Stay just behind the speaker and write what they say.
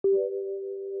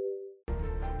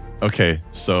Okay,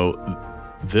 so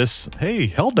this, hey,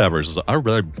 Helldivers, I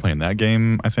really playing that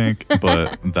game, I think,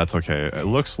 but that's okay. It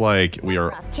looks like we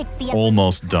are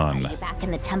almost done Back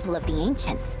in the Temple of the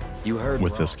Ancients. You heard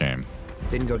with wrong. this game.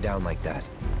 Didn't go down like that.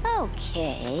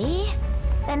 Okay.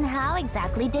 Then how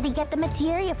exactly did he get the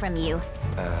materia from you?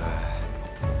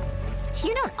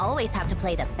 You don't always have to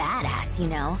play the badass, you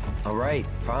know. Alright,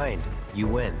 fine. You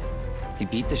win. He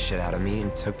beat the shit out of me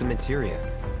and took the materia.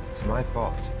 It's my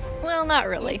fault. Well, not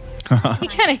really. He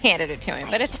kind of handed it to him,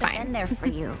 but it's I've fine. been there for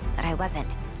you, but I wasn't.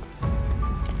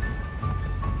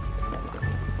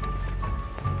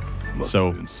 Must So-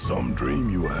 have been some dream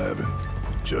you were having,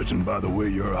 judging by the way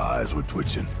your eyes were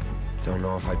twitching. Don't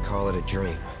know if I'd call it a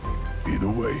dream. Either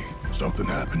way, something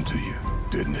happened to you,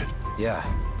 didn't it? Yeah.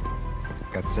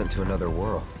 Got sent to another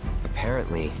world.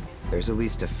 Apparently, there's at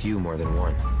least a few more than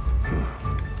one.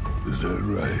 Is that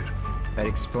right? I'd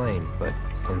explain, but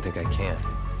don't think I can.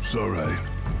 It's alright.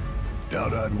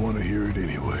 Doubt I'd want to hear it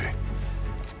anyway.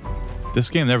 This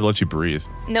game never lets you breathe.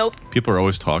 Nope. People are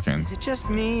always talking, Is it just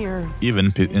me, or even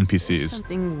is NPCs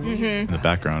something weird in the about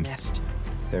background. this nest?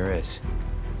 There is.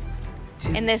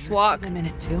 Do In this you walk, feel them in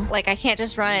it too? Like, I can't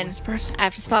just run. Whispers? I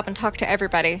have to stop and talk to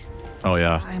everybody. Oh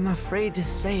yeah, I'm afraid to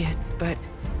say it, but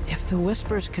if the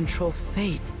whispers control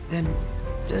fate, then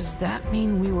does that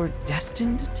mean we were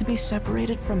destined to be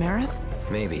separated from Aerith?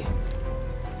 Maybe.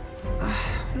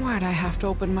 Why'd I have to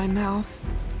open my mouth?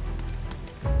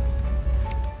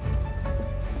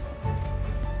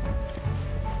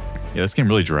 yeah, this game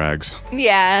really drags.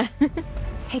 Yeah.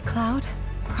 Hey, Cloud,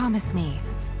 promise me,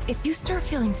 if you start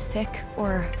feeling sick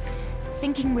or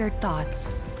thinking weird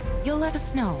thoughts, you'll let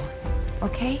us know,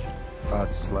 okay?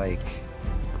 Thoughts like...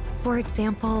 For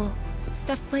example,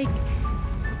 stuff like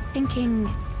thinking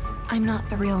I'm not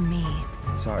the real me.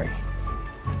 Sorry.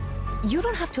 You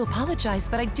don't have to apologize,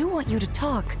 but I do want you to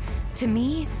talk. To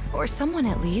me, or someone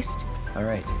at least.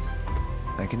 Alright.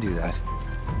 I can do that.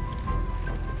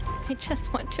 I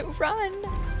just want to run.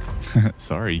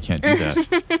 Sorry, you can't do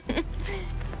that.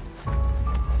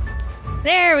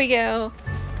 There we go.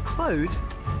 Cloud,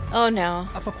 Oh no.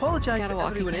 I've apologised Gotta to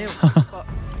walk everyone again. else, but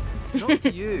not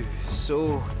to you,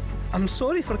 so I'm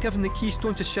sorry for giving the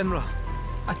keystone to Shinra.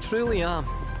 I truly am.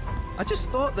 I just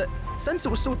thought that since it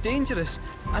was so dangerous,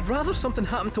 I'd rather something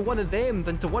happened to one of them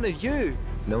than to one of you.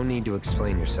 No need to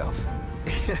explain yourself.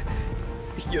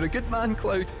 You're a good man,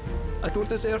 Cloud. I don't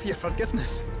deserve your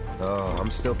forgiveness. Oh, I'm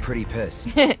still pretty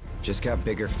pissed. Just got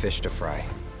bigger fish to fry.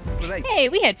 Right. Hey,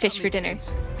 we had fish that for makes dinner.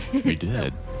 sense. We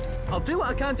did. I'll do what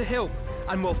I can to help,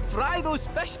 and we'll fry those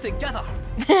fish together.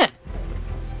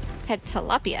 Had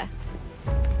tilapia.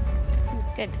 It was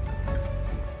good.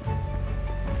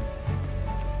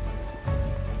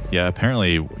 Yeah,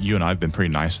 apparently you and I have been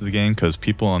pretty nice to the game because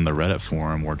people on the Reddit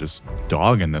forum were just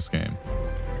dogging this game.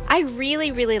 I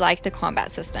really, really like the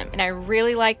combat system, and I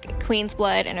really like Queen's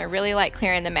Blood, and I really like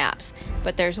clearing the maps.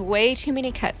 But there's way too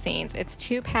many cutscenes. It's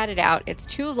too padded out. It's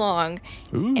too long.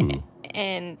 Ooh.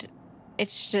 And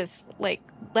it's just like,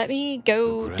 let me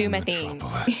go The do my grand thing.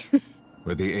 metropolis,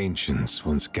 where the ancients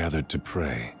once gathered to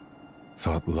pray,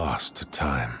 thought lost to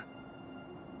time.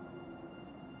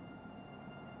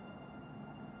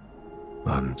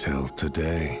 Until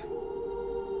today.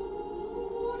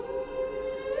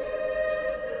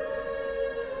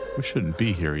 We shouldn't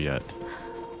be here yet.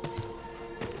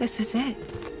 This is it,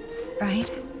 right?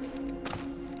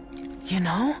 You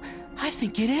know, I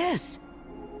think it is.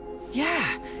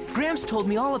 Yeah, Gramps told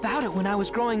me all about it when I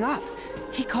was growing up.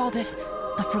 He called it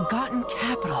the Forgotten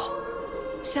Capital.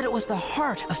 Said it was the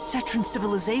heart of Cetran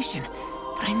civilization,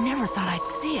 but I never thought I'd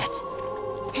see it.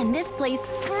 And this place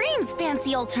screams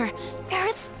fancy altar.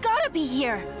 Aerith's gotta be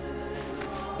here.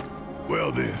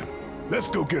 Well then, let's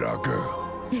go get our girl.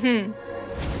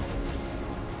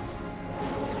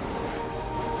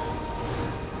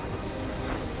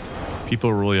 People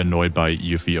are really annoyed by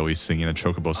Yuffie always singing the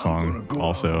Chocobo song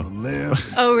also.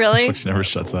 Oh, really? It's like she never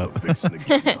shuts up. I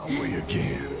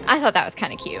thought that was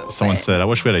kind of cute. Someone but- said, I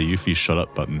wish we had a Yuffie shut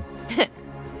up button.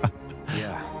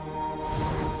 Yeah.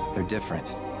 They're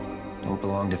different. Don't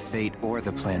belong to fate or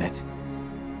the planet.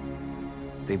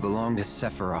 They belong to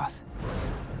Sephiroth.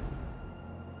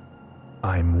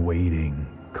 I'm waiting,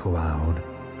 Cloud.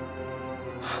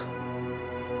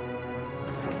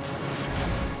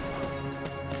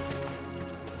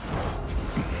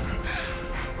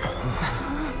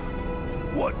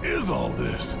 What is all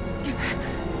this?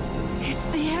 It's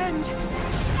the end.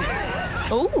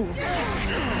 Oh.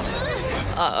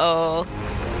 Uh-oh.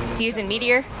 He's using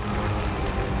Meteor.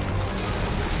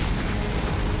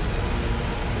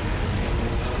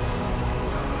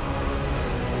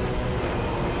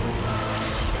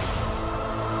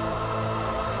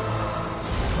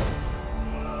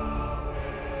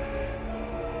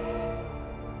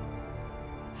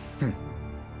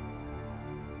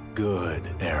 good,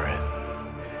 Aerith.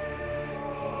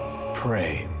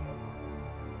 Pray.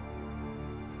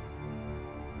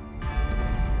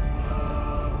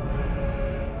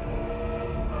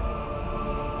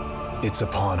 It's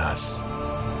upon us.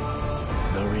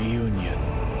 The reunion.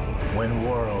 When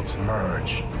worlds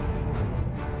merge.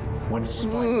 When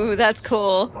Ooh, that's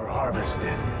cool. are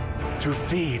harvested to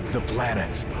feed the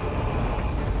planet.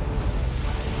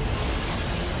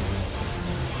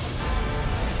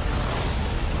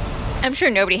 I'm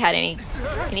sure nobody had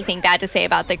anything bad to say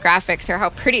about the graphics or how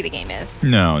pretty the game is.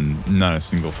 No, not a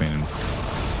single thing.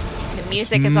 The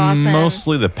music is awesome.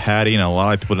 Mostly the padding. A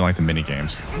lot of people didn't like the mini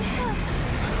games.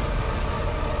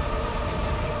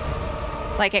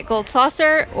 Like at Gold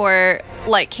Saucer or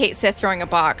like Kate Sith throwing a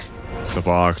box? The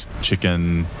box,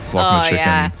 chicken, welcome to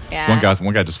chicken. Yeah. One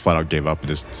guy just flat out gave up and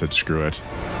just said screw it.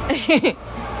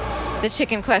 The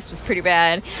chicken quest was pretty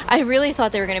bad. I really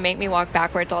thought they were going to make me walk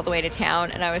backwards all the way to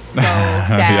town, and I was so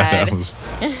sad. Yeah,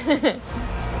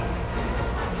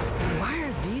 Why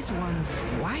are these ones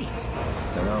white?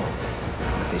 Don't know,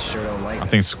 but they sure don't like I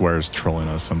think Square's trolling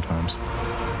us sometimes.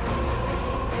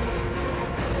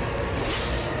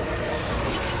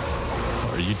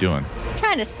 What are you doing?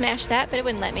 Trying to smash that, but it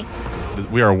wouldn't let me.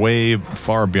 We are way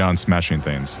far beyond smashing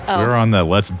things. Oh. We're on the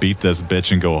let's beat this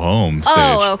bitch and go home stage.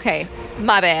 Oh, okay.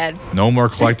 My bad. No more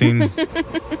collecting,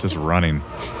 just running.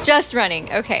 Just running.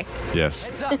 Okay. Yes.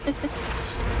 It's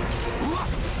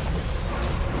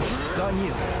on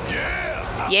you.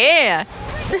 Yeah.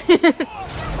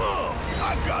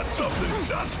 I got something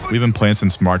just for We've been playing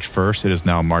since March 1st. It is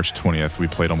now March 20th. We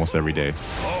played almost every day.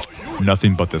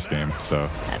 Nothing but this game, so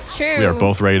That's true. we are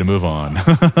both ready to move on. if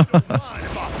I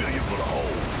fill you full of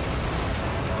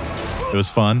holes. It was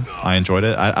fun. I enjoyed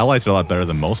it. I liked it a lot better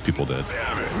than most people did.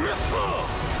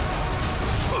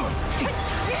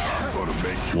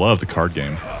 Love the card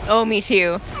game. Oh, me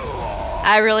too.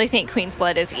 I really think Queen's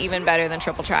Blood is even better than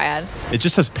Triple Triad. It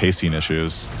just has pacing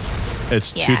issues.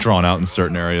 It's too Yeah. drawn out in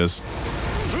certain areas.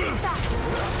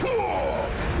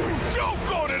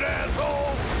 Joke on it,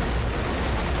 asshole.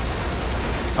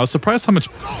 I was surprised how much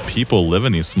people live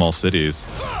in these small cities.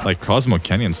 Like Cosmo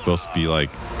Canyon's supposed to be like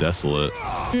desolate.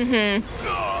 Mm-hmm.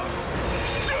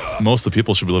 Most of the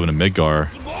people should be living in Midgar.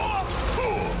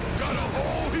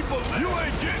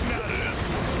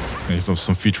 And some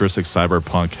futuristic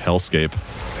cyberpunk hellscape.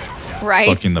 Right.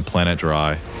 Sucking the planet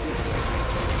dry.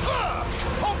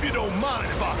 Hope you don't mind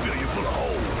if I fill you full of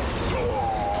holes.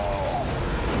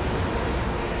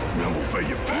 Now I'm gonna pay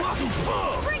you back too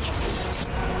far.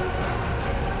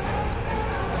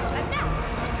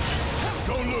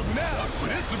 Don't look now, but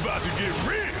it's about to get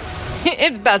real.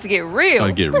 It's about to get real.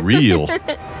 Gotta get real.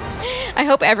 I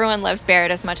hope everyone loves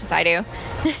Barrett as much as I do.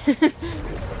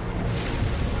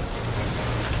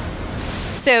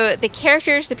 So the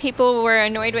characters that people were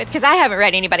annoyed with, because I haven't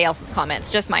read anybody else's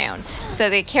comments, just my own. So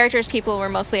the characters people were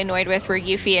mostly annoyed with were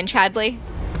Yuffie and Chadley.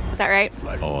 Is that right?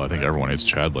 Oh, I think everyone hates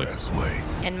Chadley.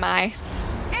 And Mai.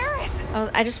 Oh,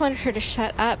 I just wanted her to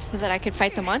shut up so that I could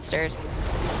fight the monsters.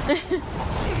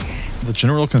 The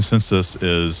general consensus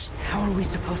is How are we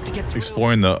supposed to get through?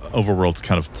 exploring the overworld's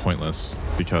kind of pointless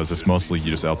because it's mostly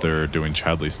you just out there doing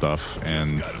Chadley stuff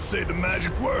and Gotta say the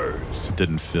magic words.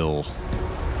 didn't feel,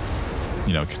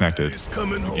 connected It's to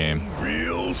coming the home game.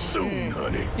 real soon,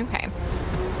 honey. Okay.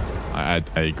 I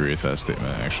agree with that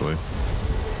statement, actually.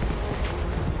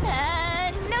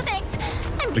 No thanks.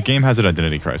 I'm The game has an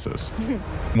identity crisis.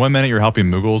 One minute you're helping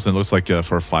Muggles and it looks like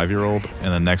for a 5-year-old,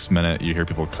 and the next minute you hear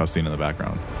people cussing in the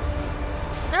background.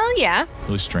 Oh, yeah.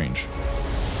 Really strange.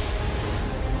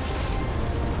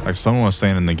 Like someone was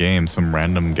saying in the game, some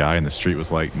random guy in the street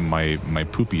was like, my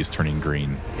poopy is turning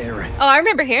green. Aerith. Oh, I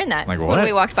remember hearing that Like when what?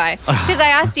 we walked by. Because I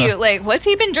asked you, like, what's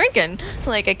he been drinking?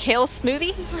 Like a kale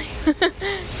smoothie?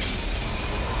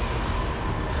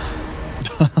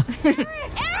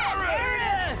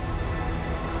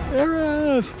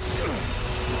 Aerith!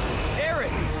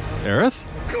 Aerith?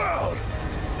 Cloud,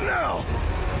 now.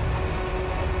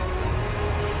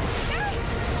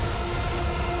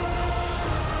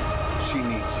 She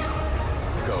needs you.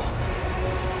 Go.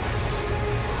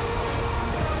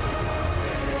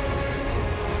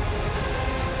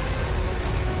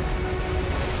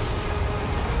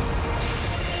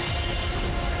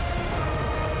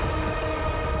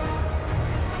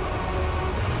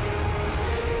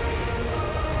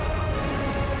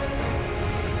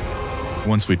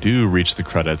 Once we do reach the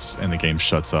credits and the game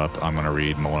shuts up, I'm going to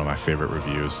read one of my favorite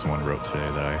reviews someone wrote today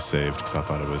that I saved because I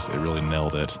thought it really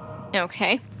nailed it.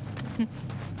 Okay.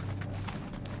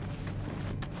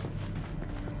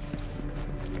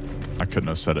 I couldn't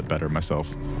have said it better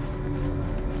myself.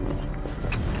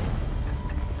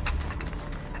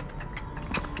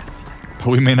 But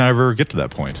we may never get to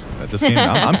that point. This game,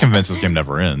 I'm convinced this game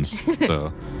never ends.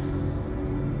 So.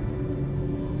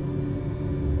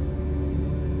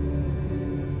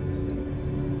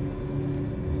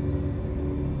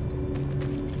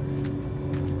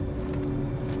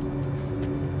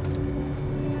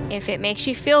 If it makes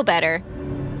you feel better,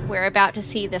 we're about to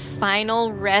see the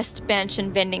final rest bench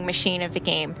and vending machine of the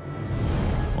game.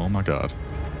 Oh my god.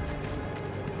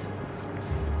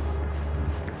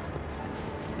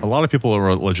 A lot of people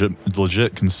are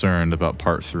legit concerned about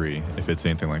part 3 if it's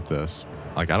anything like this.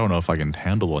 Like, I don't know if I can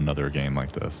handle another game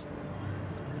like this.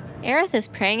 Aerith is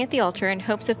praying at the altar in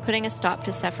hopes of putting a stop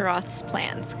to Sephiroth's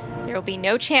plans. There will be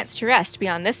no chance to rest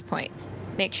beyond this point.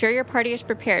 Make sure your party is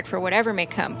prepared for whatever may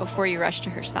come before you rush to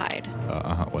her side.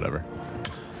 Whatever.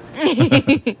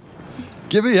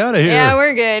 Get me out of here. Yeah,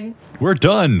 we're good. We're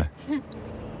done.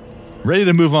 Ready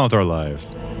to move on with our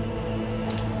lives.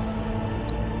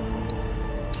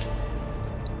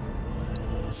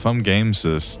 Some games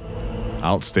just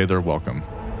outstay their welcome.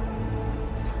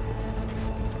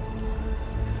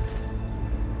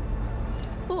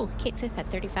 Ooh, Kate Sith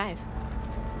at 35.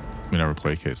 We never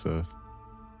play Kate Sith.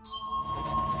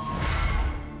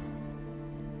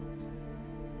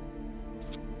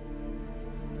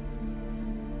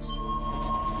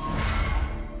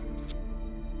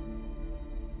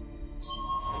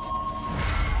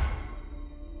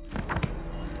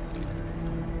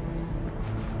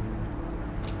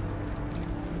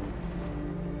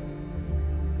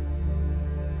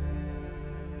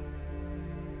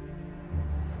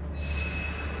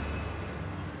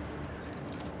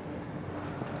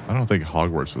 I don't think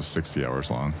Hogwarts was 60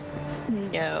 hours long.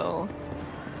 No.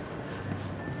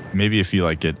 Maybe if you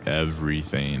like get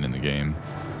everything in the game.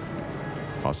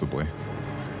 Possibly.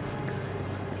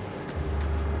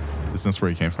 Isn't this where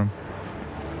you came from?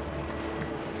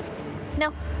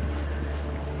 No.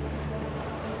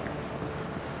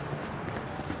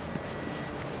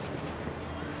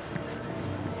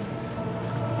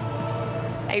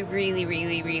 I really,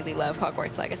 really, really love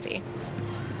Hogwarts Legacy.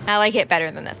 I like it better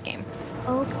than this game.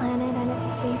 Oh, planet and its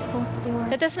faithful steward.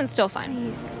 But this one's still fun.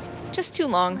 Please, just too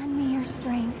long. lend me your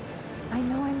strength. I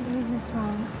know I'm doing this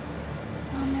wrong.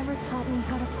 Mom never taught me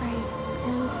how to pray,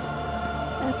 and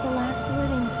as the last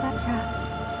living satrap,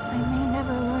 I may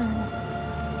never learn.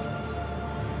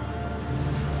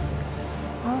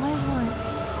 All I want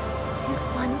is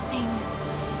one thing.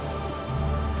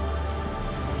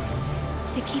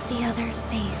 To keep the others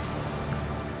safe.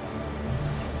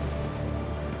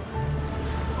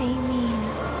 They mean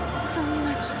so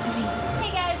much to me.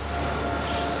 Hey guys!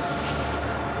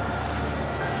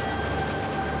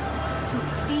 So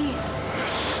please,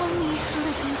 tell me how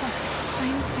to do that.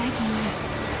 I'm begging you.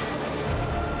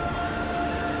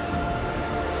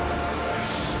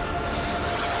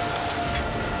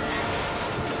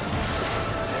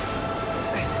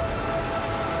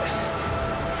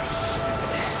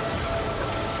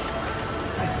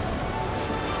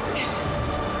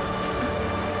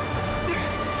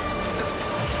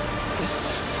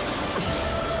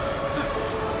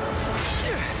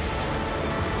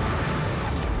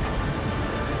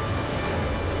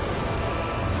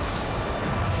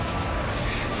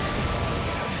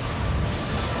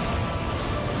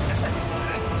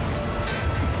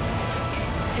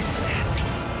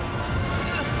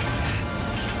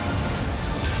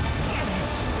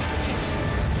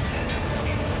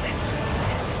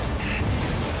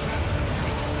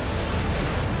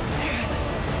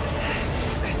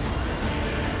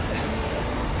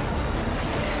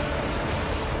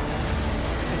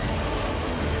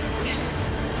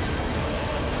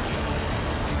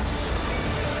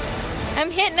 I'm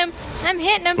hitting him. I'm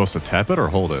hitting him. Supposed to tap it or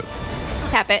hold it?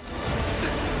 Tap it.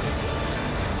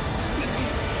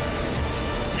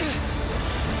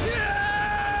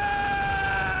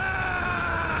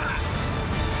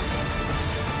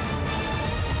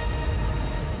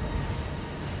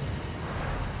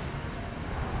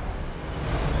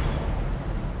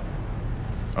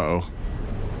 Uh-oh.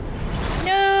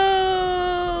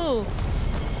 No!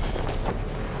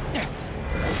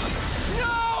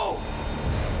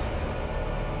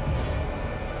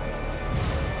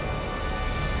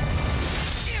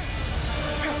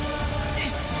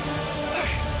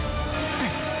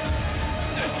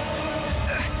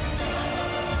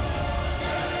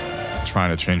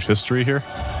 Trying to change history here?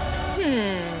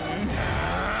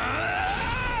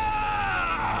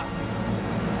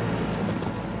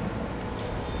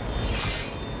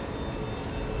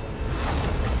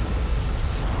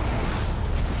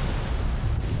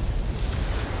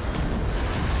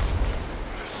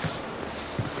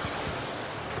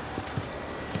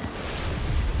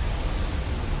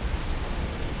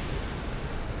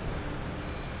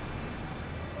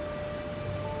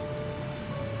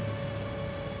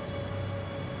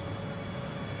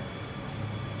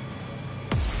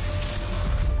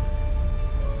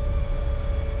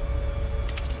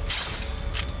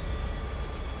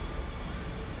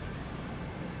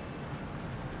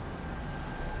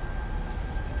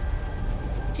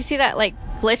 see that, like,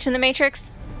 glitch in the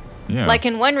Matrix? Yeah. Like,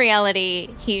 in one reality,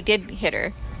 he did hit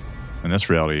her. In this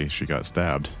reality, she got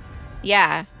stabbed.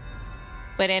 Yeah.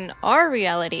 But in our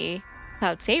reality,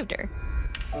 Cloud saved her.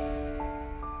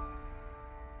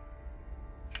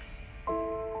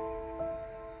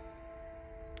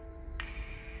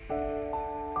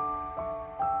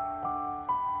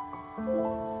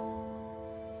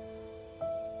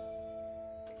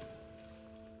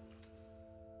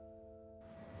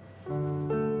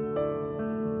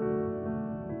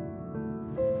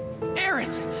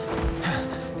 Aerith!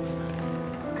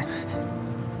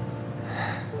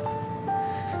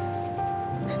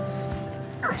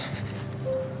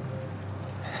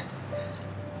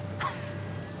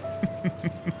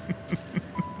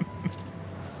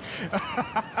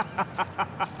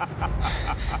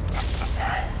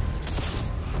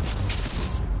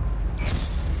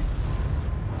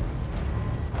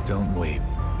 Don't weep.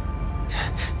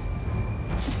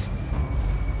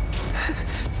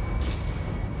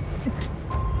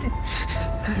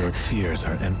 Your tears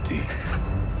are empty.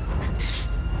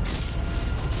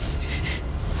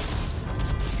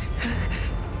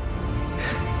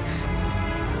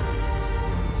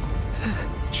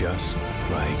 Just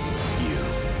like you.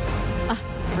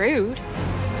 Rude.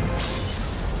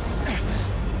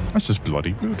 That's just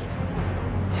bloody rude.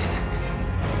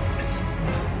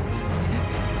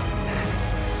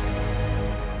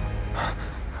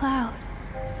 Cloud,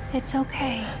 it's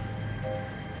okay.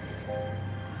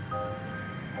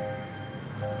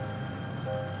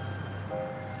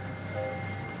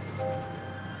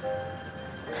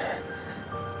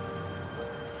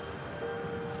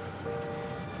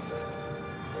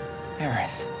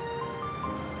 Aerith.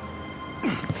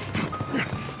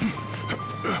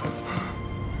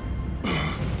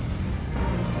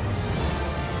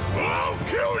 I'll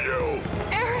kill you!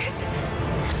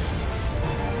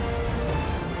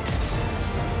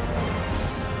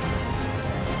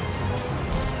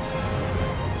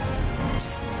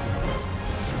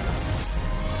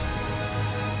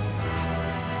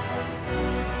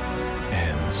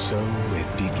 And so it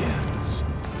begins.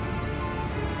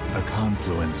 A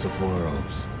confluence of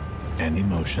worlds and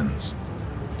emotions.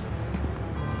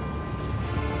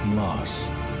 Loss,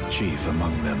 chief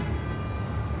among them.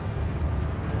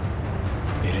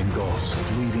 It engulfs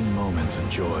fleeting moments of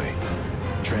joy,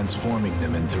 transforming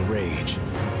them into rage,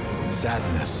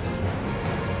 sadness,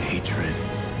 hatred.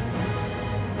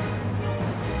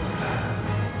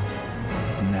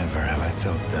 Never have I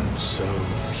felt them so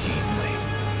keenly.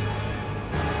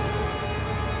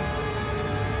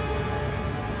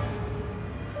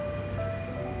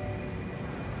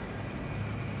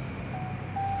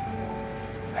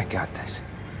 I got this.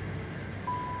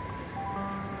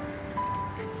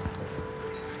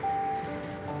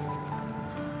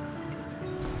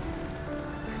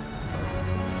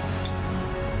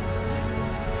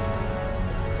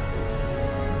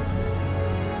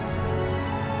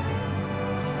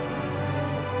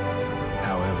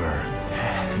 However,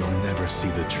 you'll never see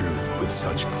the truth with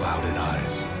such clouded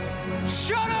eyes.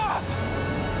 Shut up!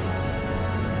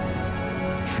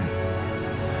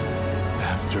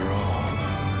 After all,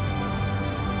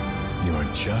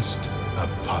 you're just a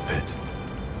puppet.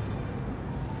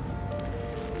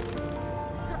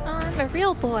 I'm a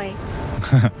real boy.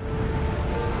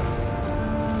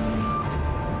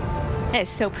 That is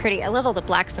so pretty. I love all the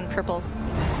blacks and purples.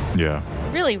 Yeah.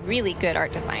 Really, really good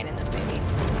art design in this movie.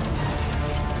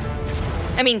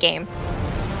 I mean, game.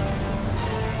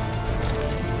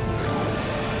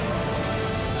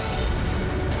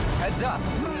 Heads up!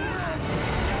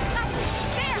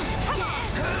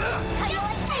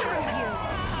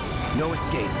 No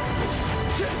escape.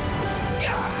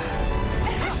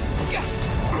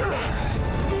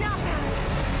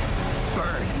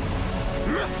 Burn.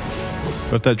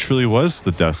 But if that truly was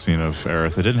the death scene of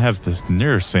Aerith, it didn't have this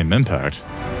near same impact.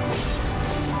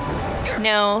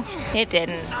 No, it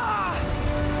didn't.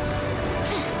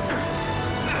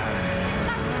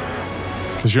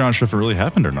 Because you're not sure if it really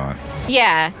happened or not.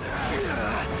 Yeah.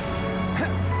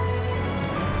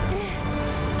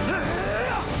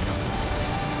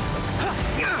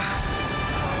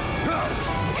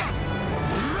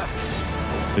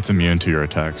 It's immune to your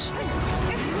attacks.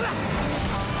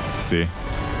 See? Okay.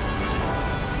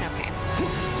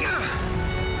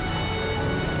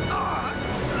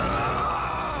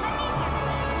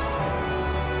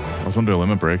 I was under a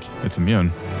limit break. It's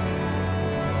immune.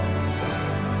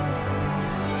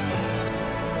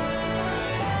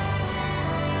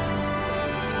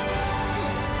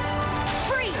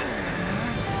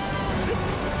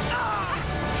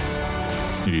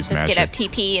 You use Just magic. get up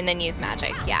TP and then use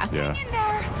magic. Yeah. Yeah.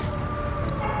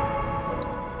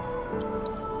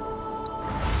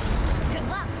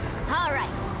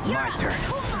 My turn.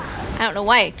 I don't know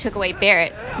why it took away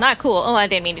Barret. Not cool. Oh, I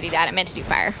didn't mean to do that. I meant to do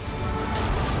fire.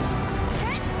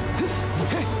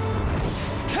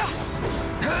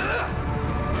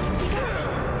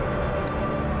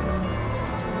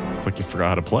 It's like you forgot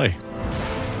how to play.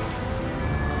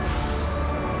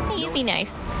 Hey, you be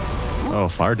nice. Oh,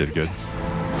 fire did good.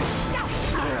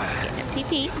 Getting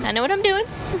FTP. I know what I'm doing.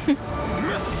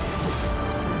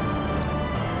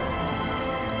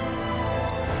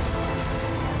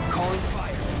 Calling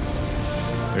fire.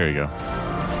 There you go.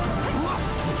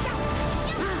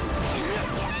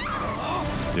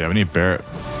 Yeah, we need Barret.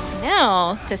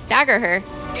 No, to stagger her.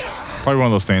 Probably one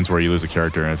of those things where you lose a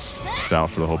character and it's out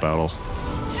for the whole battle.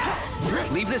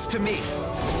 Leave this to me.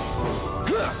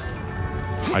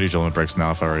 I'd use limit breaks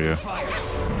now if I were you.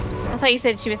 I thought you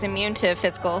said she was immune to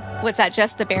physical. Was that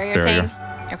just the barrier Barrier. thing?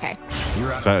 Okay.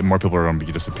 So that more people are going to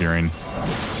be disappearing.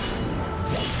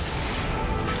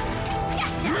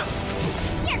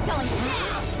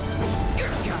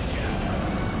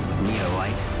 Need a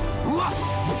light.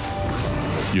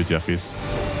 Use the Effies.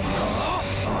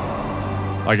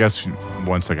 I guess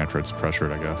 1 second after it's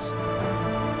pressured, I guess.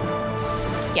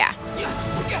 Yeah.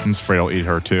 I'm just afraid I'll eat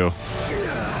her too.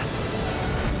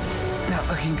 Not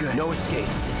looking good. No escape.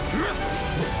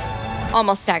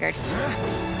 Almost staggered.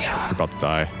 You're about to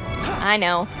die. I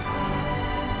know.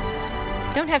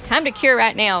 Don't have time to cure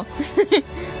right now.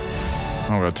 I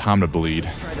don't have time to bleed.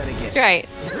 Try that again. That's right.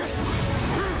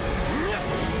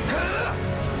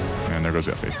 And there goes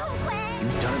Effie.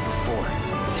 You've done it before.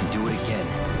 You can do it again.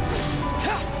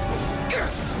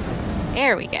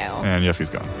 There we go. And Yeffie's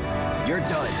gone. You're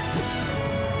done.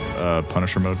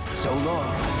 Punisher mode. So long.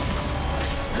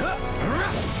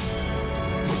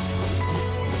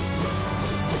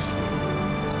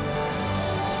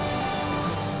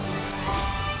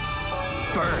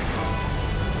 Burn.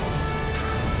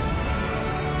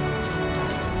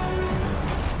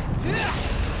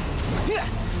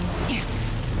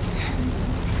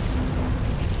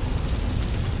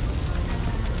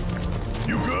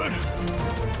 You good?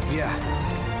 Yeah.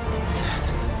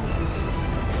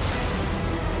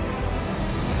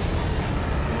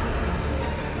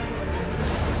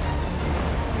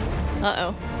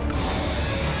 Uh-oh.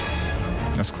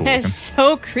 That's cool That's looking.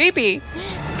 so creepy.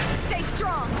 Stay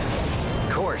strong. Of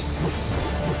course.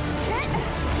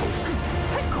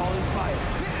 Calling fire.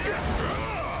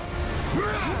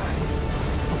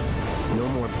 No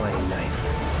more playing nice.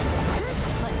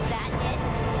 What's that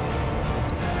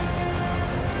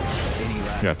Any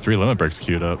last Yeah, 3 limit breaks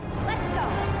queued up. it? Let's go.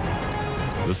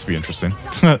 This will be interesting.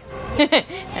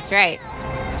 That's right.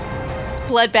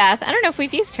 Bloodbath. I don't know if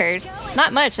we've used hers.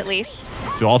 Not much, at least.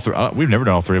 So all 3. We've never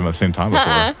done all 3 of them at the same time before.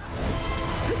 Uh-uh.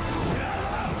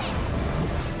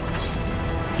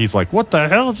 He's like, what the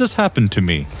hell just happened to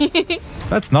me?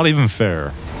 That's not even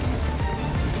fair.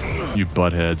 You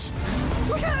buttheads.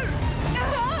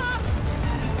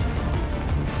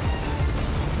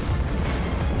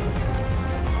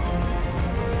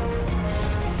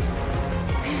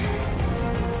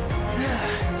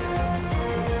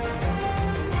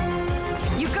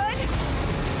 You good?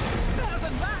 Better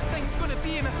than that thing's gonna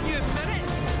be in a few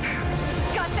minutes.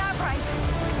 Got that right.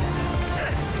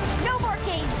 No more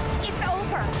games. It's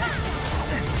over.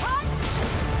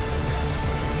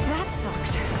 That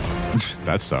sucked.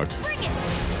 That sucked. Bring it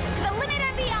to the limit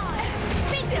and beyond.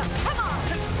 Bingo. Come on.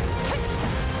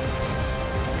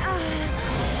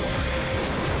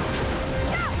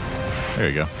 There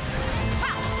you go.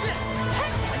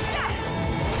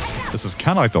 This is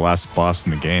kind of like the last boss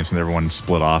in the game, since everyone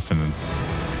split off and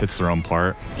hits their own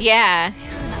part. Yeah.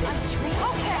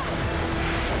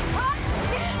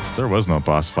 So there was no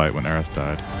boss fight when Aerith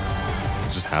died.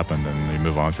 It just happened and you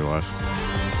move on with your life.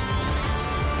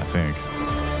 I think.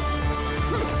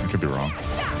 I could be wrong.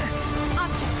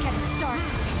 I'm just getting started.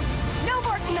 No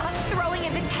more not throwing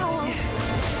in the towel.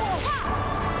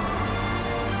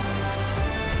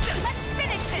 Let's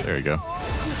finish this. There you go.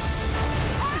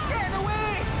 He's getting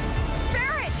away.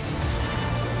 Barret.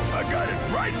 I got it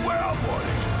right where I want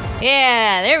it.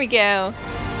 Yeah, there we go.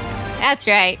 That's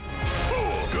right.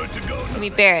 Good to go. Let me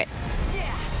bear it.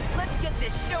 Yeah, let's get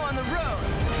this show on the road.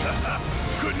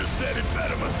 Couldn't have said it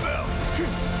better myself.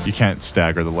 You can't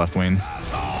stagger the left wing. Well,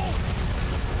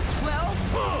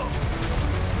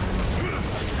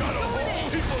 Got a whole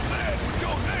heap of land with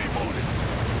your name on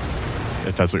it.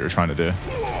 If that's what you're trying to do.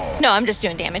 No, I'm just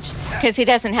doing damage. Because he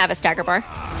doesn't have a stagger bar.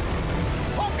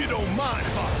 Hope you don't mind,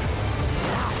 Hubby.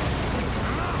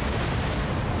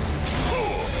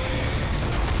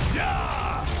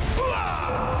 Yeah.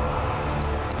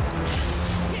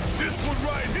 This one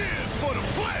right here is for the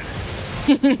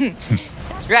planet.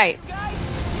 That's right. guys,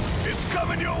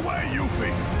 coming your way,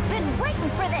 Yuffie. Been waiting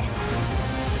for this.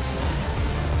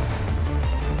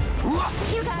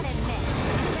 You gotta admit,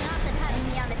 it's been awesome having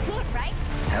me on the team, right?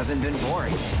 Hasn't been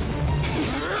boring. You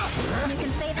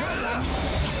can say that again.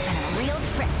 It's been a real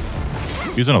trip.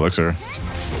 Use an elixir.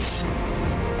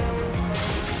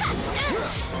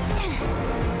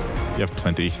 You have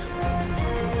plenty.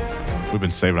 We've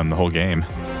been saving them the whole game.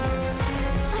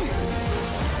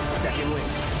 Second wing.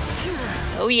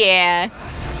 Oh, yeah.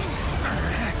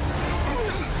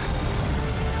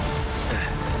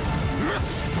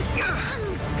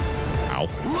 Ow.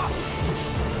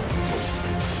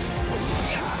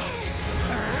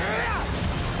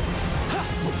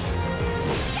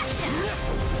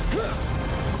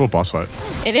 Cool boss fight.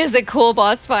 It is a cool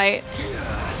boss fight.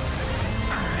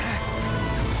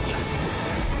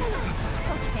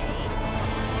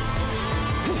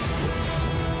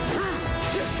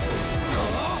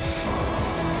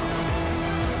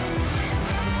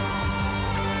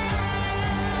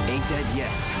 Ain't dead yet.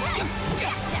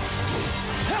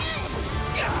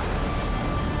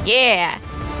 Yeah.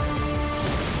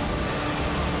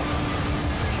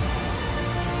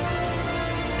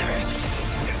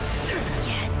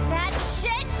 Get that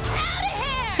shit out of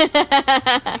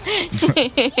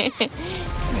here!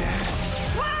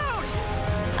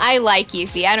 I like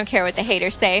Yuffie. I don't care what the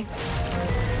haters say.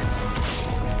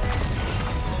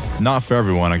 Not for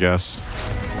everyone, I guess.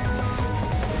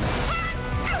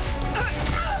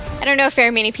 I don't know if very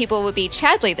many people would be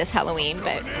Chadley this Halloween,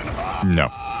 but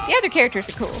No. the other characters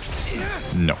are cool.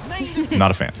 No. Not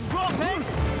a fan.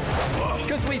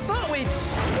 Because we thought we'd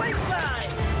swipe by.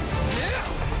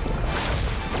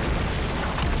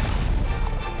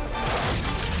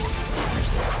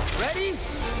 Ready?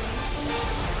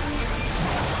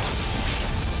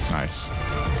 Nice.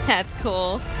 That's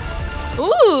cool.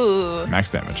 Ooh. Max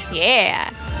damage.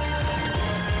 Yeah.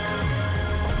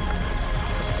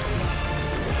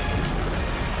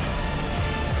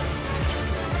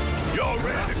 You're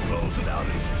ready to close it out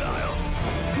in style.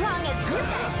 Long as you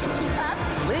guys can keep up.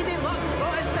 Lady Lot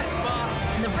brought us this far,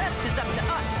 and the rest is up to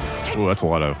us. Ooh, that's a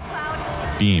lot of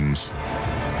beams.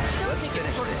 Let's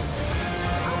finish this.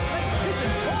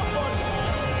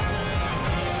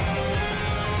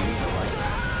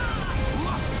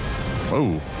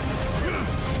 Whoa.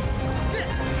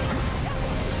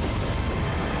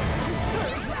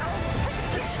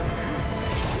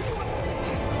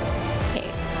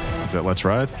 Okay. Is that Let's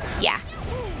Ride? Yeah.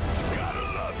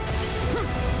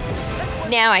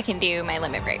 Now I can do my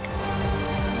limit break.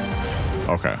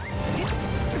 Okay.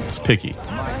 It's picky.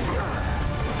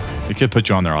 It could put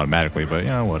you on there automatically, but, you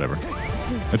know, whatever.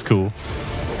 It's cool.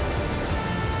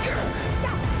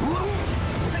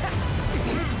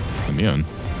 It's immune.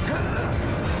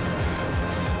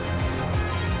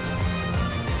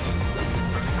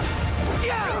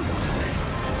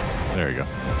 There you go.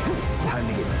 Time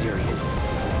to get serious.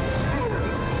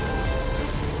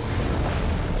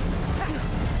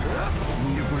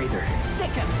 Need a breather.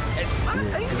 Sick 'em as hot as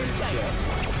you say it.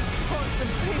 Want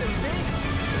some freedoms, eh?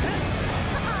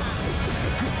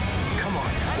 Come on.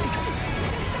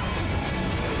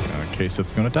 Okay,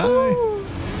 Sith's gonna die.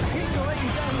 Hate to let you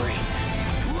down.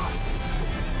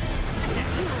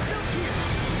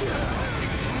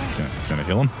 Gonna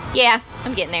heal him? Yeah,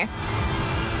 I'm getting there.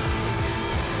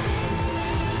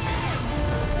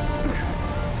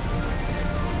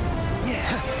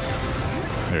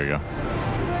 There you go.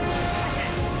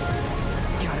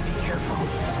 Gotta be careful.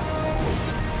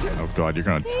 Oh god, you're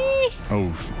gonna.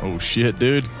 Oh shit,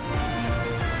 dude.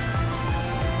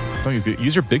 Don't use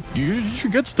your use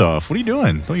your good stuff. What are you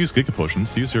doing? Don't use Giga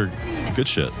Potions. Use your good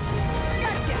shit.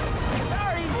 Gotcha.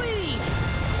 Sorry, bleed.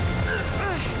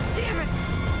 Damn it.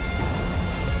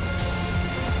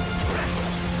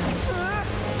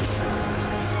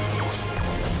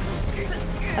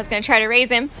 I was gonna try to raise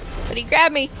him, but he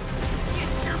grabbed me.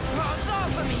 Get your paws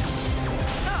off of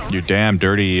me. You damn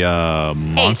dirty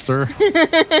monster. Do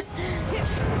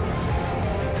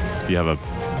you have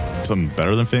something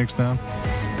better than Phoenix now?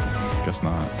 Guess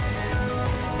not.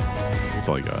 That's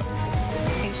all you got.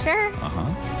 Are you sure? Uh-huh.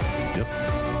 Yep.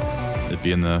 It'd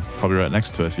be probably right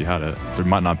next to it if you had it. There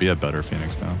might not be a better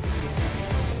Phoenix now.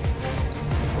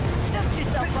 Dust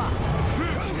yourself off.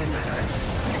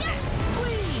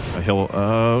 A hill.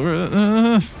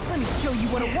 Let me show you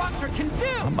what a watcher can do.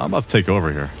 I'm about to take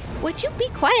over here. Would you be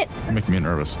quiet? You're making me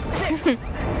nervous.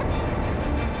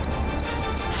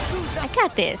 I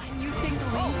got this. You take the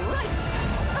lead.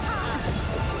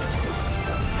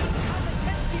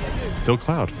 Hill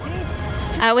Cloud.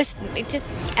 I was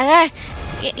just.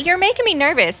 You're making me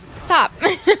nervous. Stop.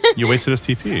 You wasted his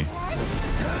TP.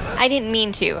 I didn't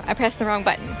mean to. I pressed the wrong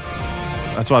button.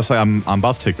 That's why I was like, I'm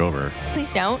about to take over.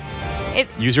 Please don't.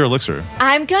 Use your elixir.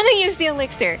 I'm gonna use the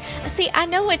elixir. See, I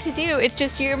know what to do. It's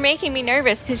just you're making me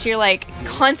nervous because you're like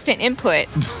constant input.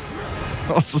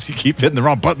 Also, you keep hitting the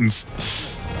wrong buttons.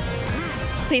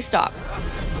 Please stop.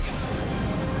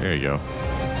 There you go.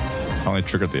 Finally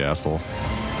triggered the asshole.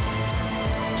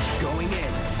 Going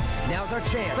in. Now's our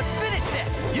chance. Let's finish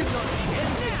this. You're gonna be in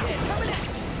now. Coming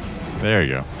in. There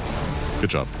you go. Good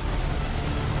job.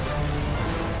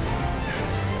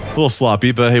 A little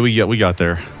sloppy, but hey, we got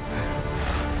there.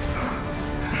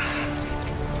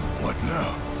 What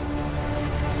now?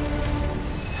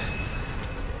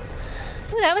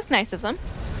 Ooh, that was nice of them.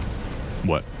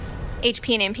 What?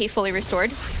 HP and MP fully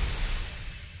restored.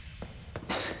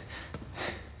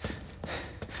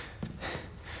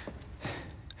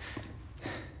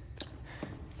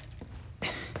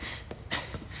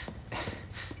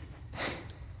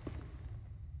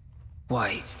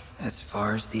 White, as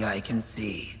far as the eye can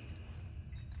see.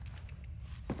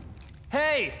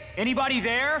 Hey, anybody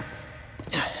there?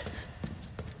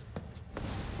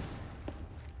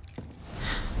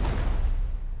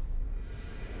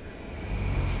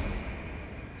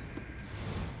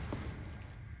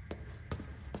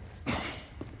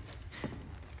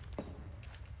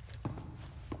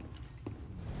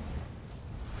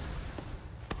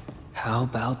 How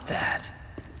about that?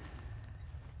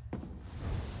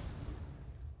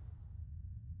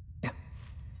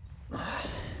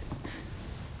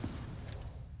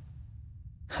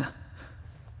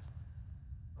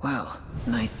 Well,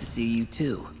 nice to see you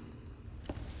too.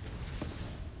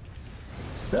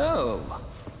 So,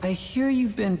 I hear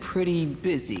you've been pretty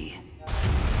busy.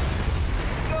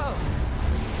 Go!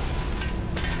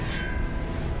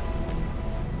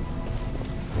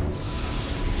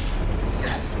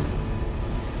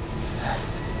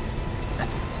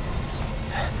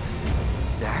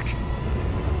 Zach?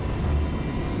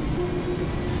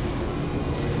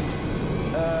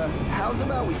 How's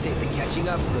about we save the catching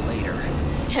up for later?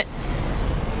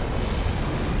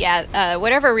 Yeah,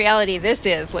 whatever reality this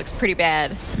is looks pretty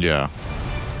bad. Yeah.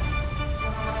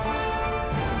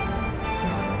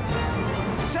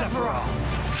 Sephiroth!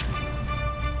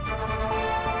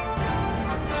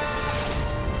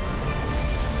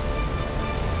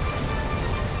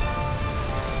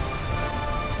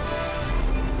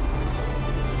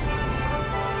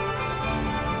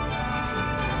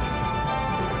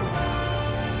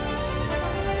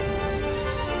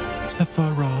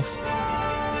 Sephiroth.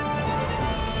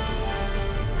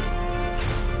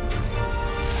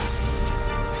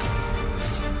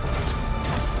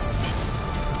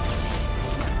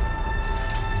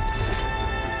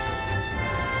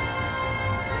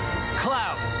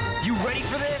 Cloud, you ready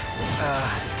for this?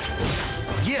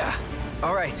 Yeah.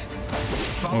 All right.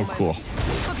 Oh, cool.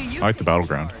 I like the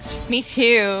battleground. Me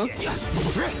too.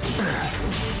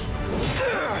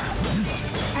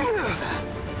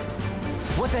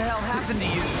 What the hell happened to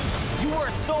you? You were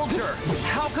a soldier.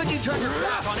 How could you turn your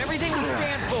back on everything we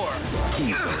stand for?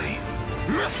 Easily.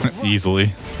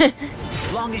 Easily.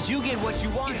 As long as you get what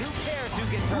you want, who cares who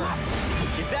gets hurt?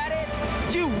 Is that it?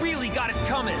 You really got it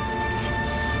coming.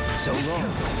 So long.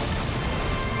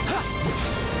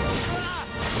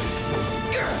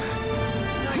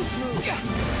 Nice move.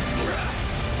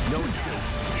 No escape.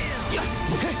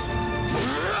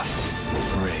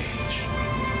 Rage.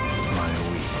 My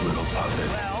weak little puppet.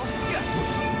 Well,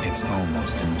 It's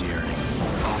almost endearing.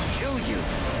 I'll kill you.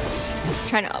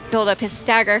 Trying to build up his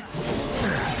stagger. Is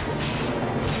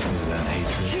that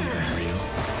hatred even real?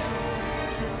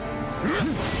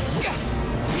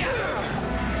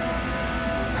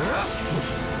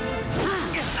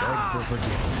 For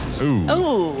forgiveness. Ooh.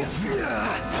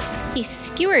 Oh. He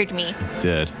skewered me.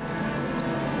 Dead.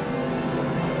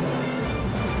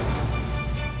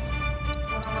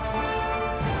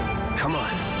 Come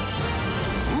on.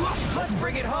 let's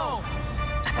bring it home.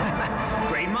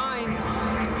 Great minds.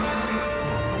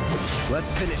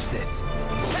 Let's finish this.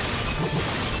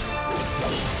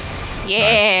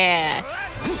 Yeah.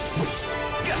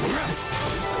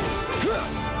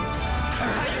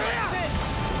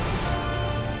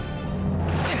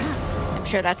 I'm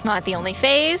sure that's not the only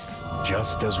phase.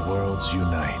 Just as worlds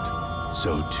unite,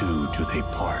 so too do they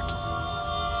part.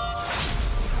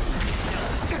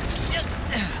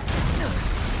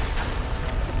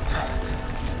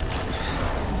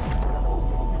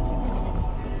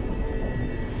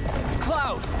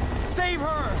 Cloud, save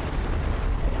her.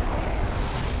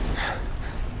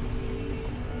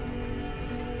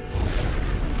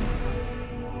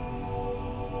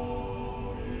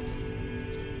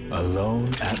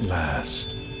 Alone at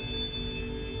last.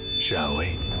 Shall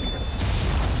we?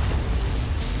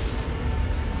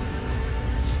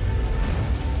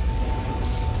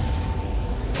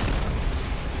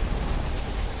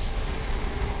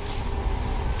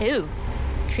 Ew.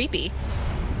 Creepy.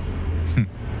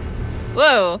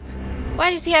 Whoa.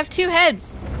 Why does he have 2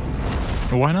 heads?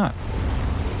 Well, why not?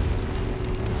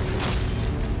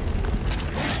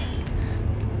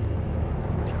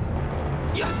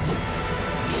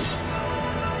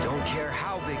 Don't care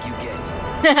how big you get.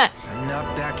 I'm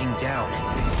not backing down.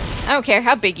 I don't care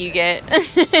how big you get.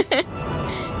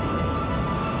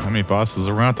 How many bosses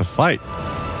are around to fight?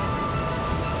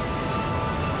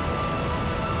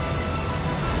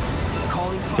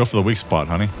 Go for the weak spot,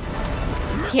 honey.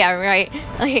 Yeah, right.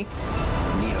 Like,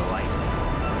 Need a light.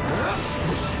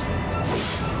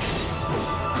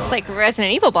 it's like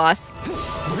Resident Evil boss.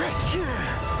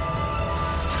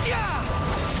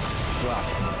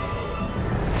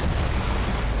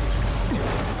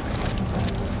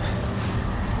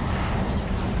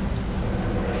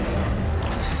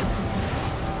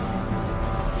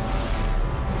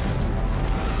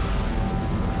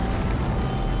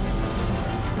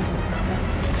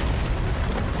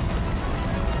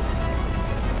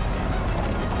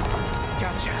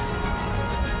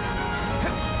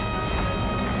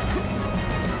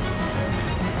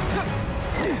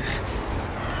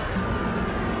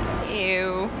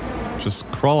 Ew. Just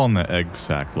crawl on the egg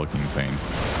sack looking thing.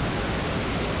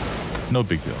 No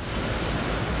big deal.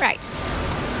 Right.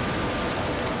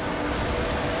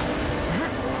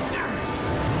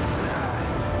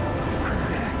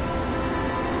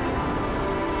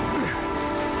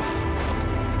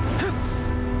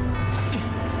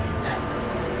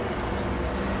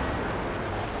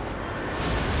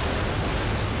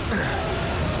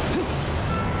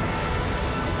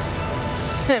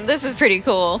 This is pretty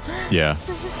cool. Yeah.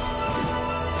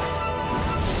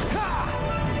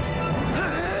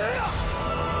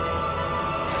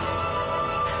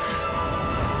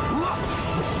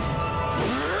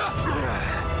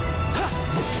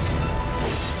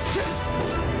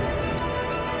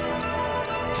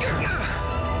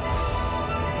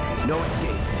 No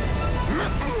escape.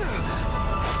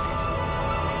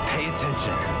 Pay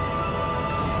attention.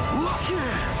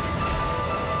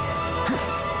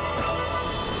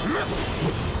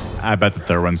 I bet that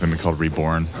their one's gonna be called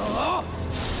Reborn.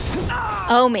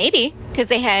 Oh, maybe. Because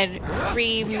they had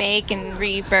remake and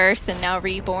rebirth and now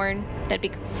reborn. That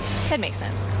makes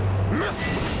sense.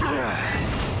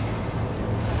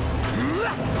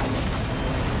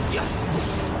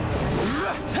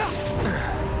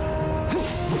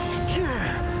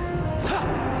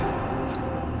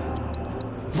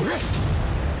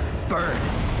 Burn.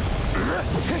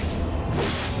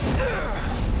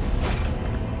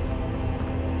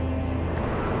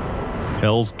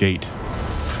 Hell's Gate.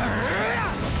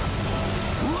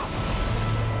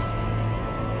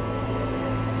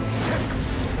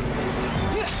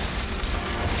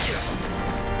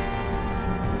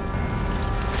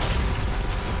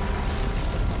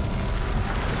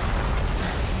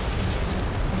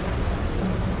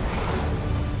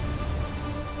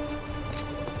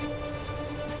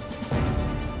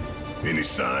 Any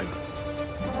sign?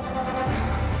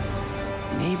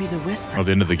 Maybe the whisper. Oh,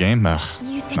 the end of the game? Ugh,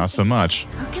 You think not so much.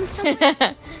 took him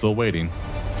somewhere? Still waiting.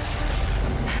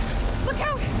 Look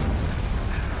out!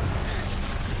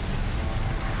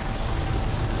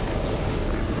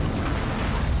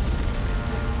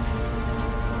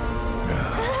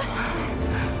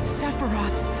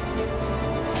 Sephiroth.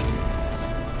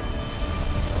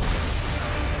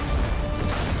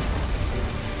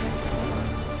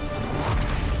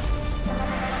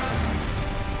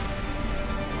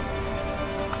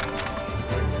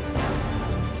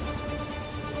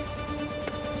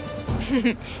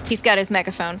 He's got his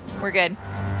megaphone. We're good.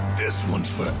 This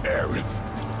one's for Aerith.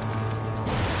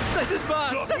 This is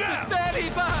bad. Stop This now. is very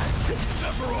bad.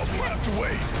 Sephiroth will have to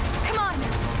wait. Come on,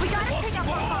 we gotta take out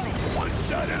the comet. One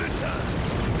shot at a time.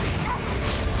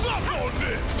 Suck on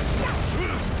this!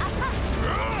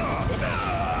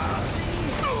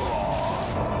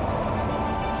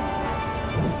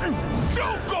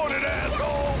 Choke on it,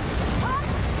 asshole!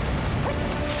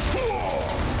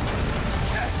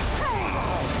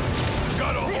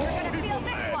 Got a whole heap of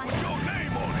man with your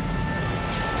name on it.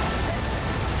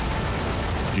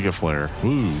 Giga Flare.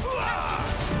 Woo.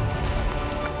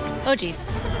 Oh, jeez.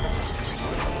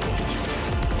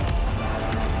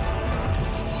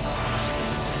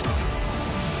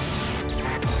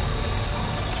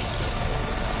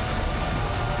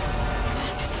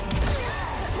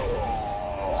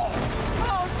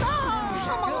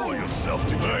 Pull yourself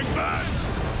to bang bang.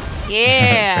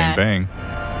 Yeah. Bang, bang.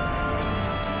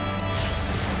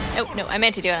 Oh, no, I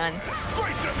meant to do it on.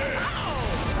 Straight to him.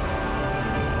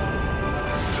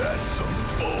 That's some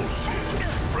bullshit.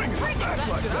 Bring it back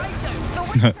like that. The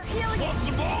words are healing it. Want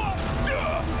some more?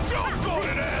 Yeah, choke on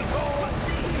it, asshole.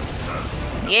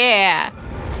 Yeah.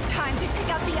 Time to take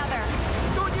out the other.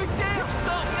 Don't you dare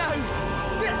stop now!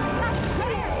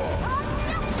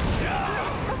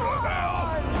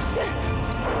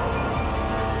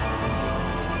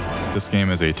 This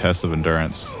game is a test of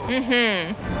endurance.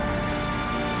 Mm-hmm.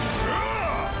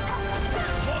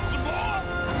 Want some more?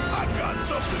 I've got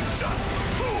something just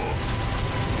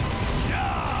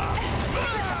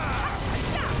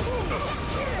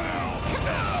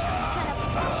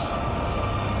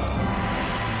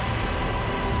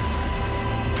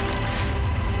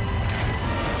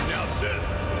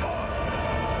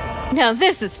Now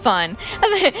this is fun.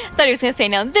 I thought he was going to say,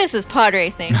 now this is pod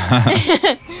racing.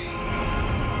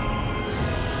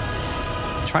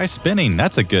 Try spinning.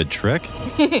 That's a good trick. Now,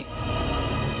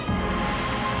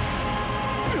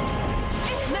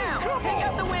 take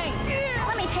out the wings!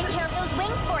 Let me take care of those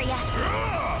wings for you.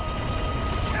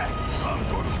 I'm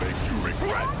gonna make you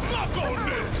regret. Suck on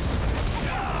this!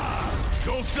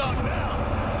 Don't stop now!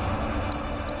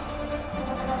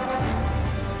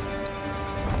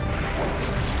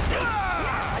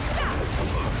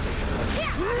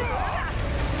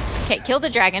 Okay, kill the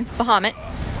dragon. Bahamut.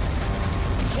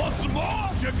 Want some more?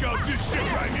 Check out this shit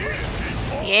right here,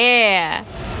 people. Yeah.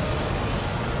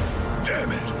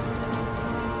 Damn it!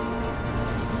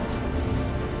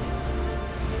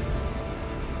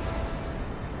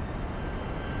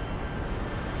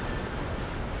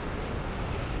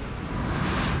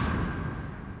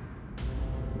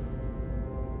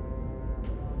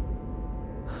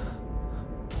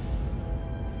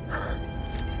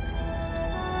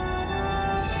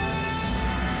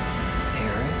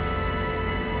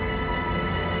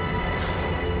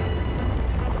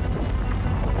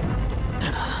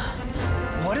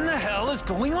 What in the hell is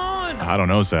going on? I don't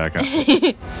know, Zach.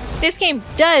 This game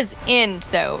does end,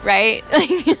 though, right?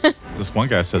 This one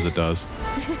guy says it does.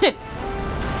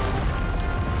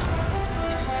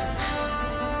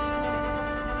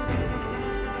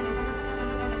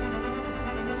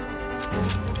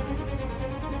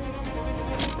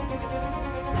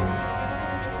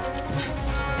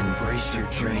 Embrace your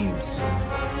dreams.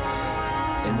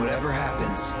 And whatever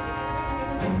happens,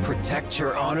 protect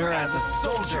your honor as a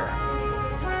soldier.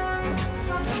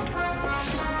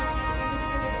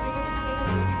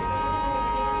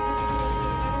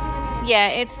 Yeah,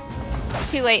 it's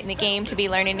too late in the game to be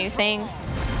learning new things.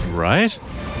 Right?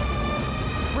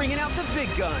 Bringing out the big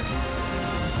guns.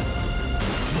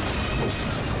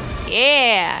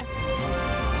 Yeah.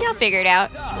 You'll figure it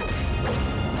out.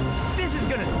 This is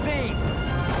gonna sting.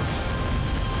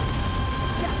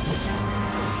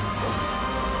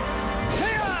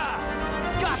 Hiya!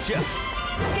 Gotcha.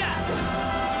 Yeah.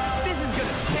 This is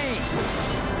gonna sting.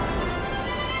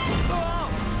 Oh.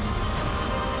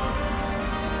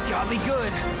 Got me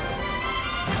good.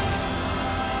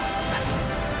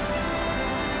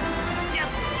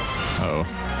 Uh-oh.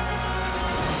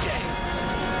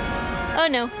 Oh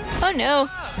no. Oh no.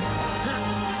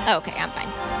 Okay, I'm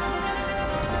fine.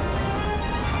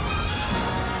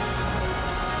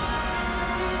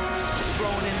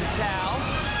 Throwing in the towel.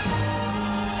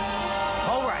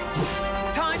 All right.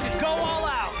 Time to go all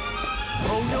out.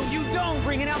 Oh no, you don't.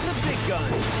 Bringing out the big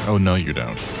guns. Oh, no, you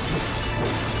don't.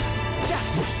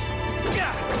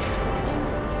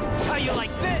 How you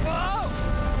like this? Oh!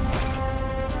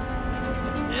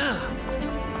 Yeah.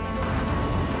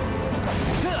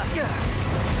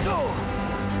 Oh.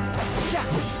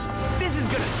 This is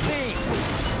gonna sting.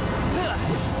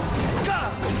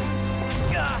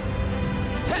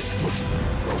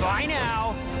 Bye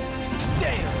now.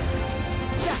 Damn.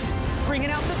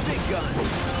 Bringing out the big guns.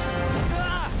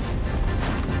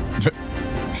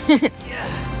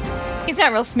 He's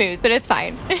not real smooth, but it's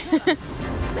fine.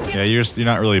 Yeah, you're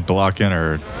not really blocking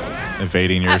or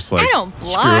evading. You're just like, I don't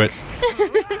block. screw it.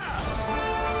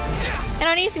 And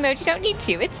on easy mode, you don't need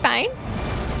to. It's fine.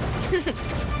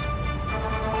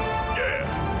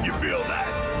 Yeah, you feel that?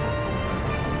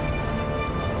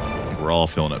 We're all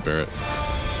feeling it, Barrett.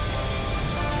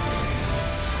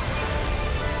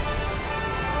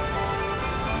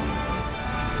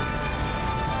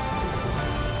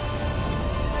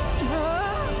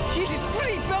 He's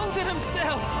rebuilding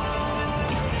himself.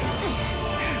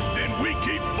 Then we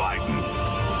keep fighting.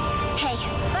 Hey,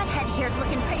 Butthead here's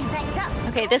looking pretty banged up.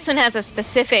 Okay, this one has a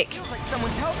specific Feels like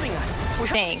someone's helping us. We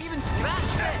thing. haven't even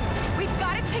scratched it. We've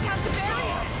got to take out the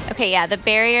barrier. Okay, yeah, the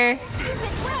barrier.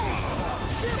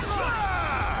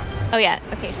 Oh, yeah.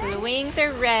 Okay, so the wings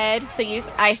are red, so use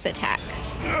ice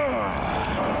attacks.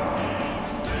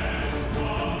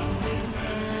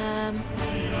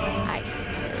 Ice.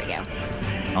 There we go.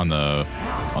 On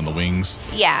the wings.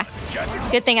 Yeah.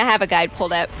 Good thing I have a guide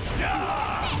pulled up.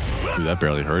 Dude, that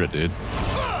barely hurt it, dude.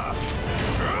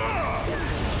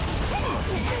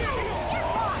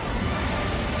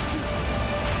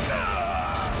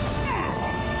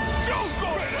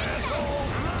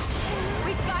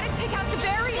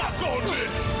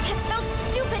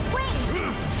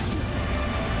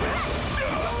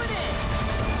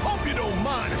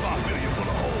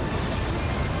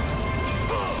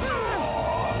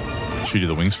 Should you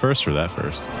do the wings first or that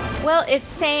first? Well, it's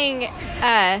saying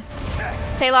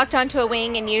stay locked onto a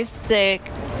wing and use the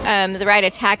right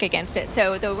attack against it.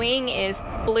 So the wing is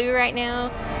blue right now,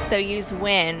 so use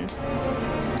wind.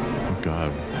 Oh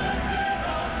god.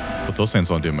 But those things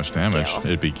don't do much damage. Gale.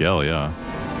 It'd be Gale, yeah.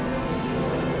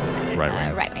 Right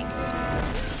wing. Right wing.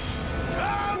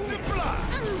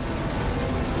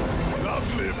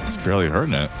 It's barely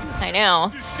hurting it. I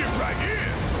know.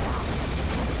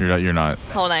 You're not.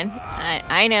 Hold on.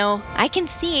 I know. I can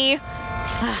see. We've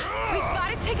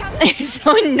got to take out They're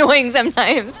so annoying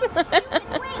sometimes.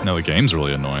 No, the game's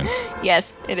really annoying.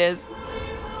 Yes, it is.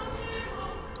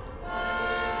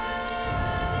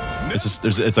 It's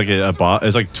just it's like a boss.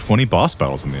 It's like 20 boss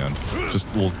battles in the end. Just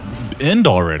end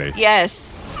already.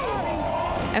 Yes.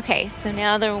 Okay, so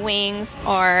now the wings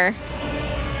are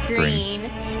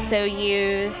green. So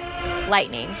use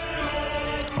lightning.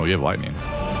 Oh, you have lightning.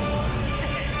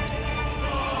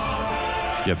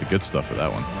 You have the good stuff for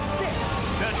that one.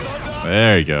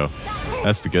 There you go.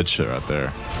 That's the good shit right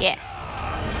there. Yes.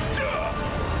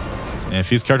 And if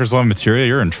these characters don't have materia,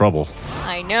 you're in trouble.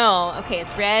 I know. Okay,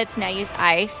 it's red, so now use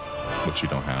ice. Which you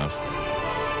don't have.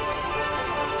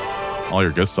 All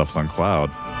your good stuff's on Cloud.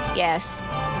 Yes.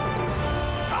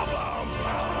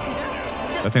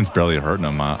 That thing's barely hurting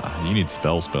him. You need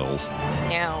spells. No.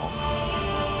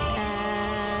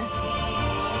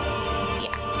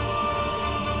 Yeah.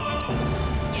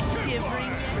 You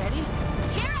shivering? Ready?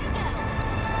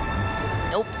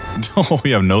 Nope. Oh,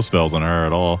 we have no spells on her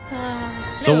at all.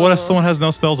 So what if someone has no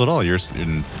spells at all? You're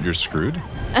screwed. We've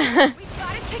got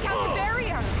to take out the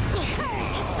barrier.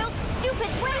 It's those stupid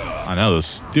wings. I know, those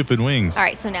stupid wings. All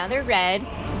right, so now they're red.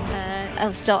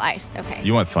 Oh, still ice. Okay.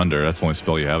 You want thunder. That's the only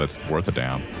spell you have that's worth a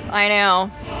damn. I know.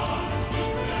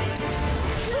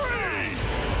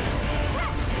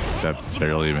 That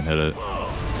barely even hit it.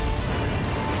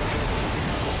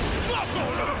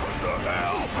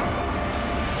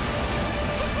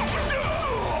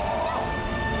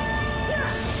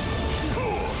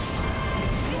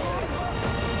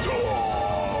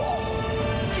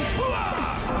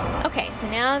 Okay, so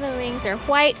now the rings are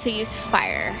white, so use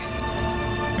fire.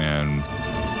 And,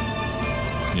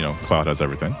 you know, Cloud has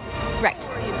everything. Right.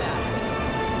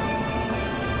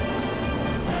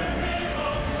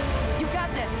 You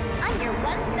got this. I'm your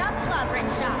one-stop claw brick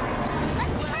shop.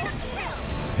 Let's try to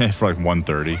thrill. For like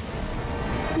 130.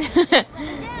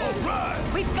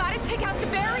 We've got to take out the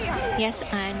barrier. Yes,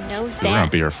 I know We're gonna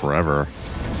that. be here forever.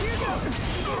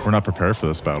 We're not prepared for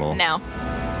this battle. No.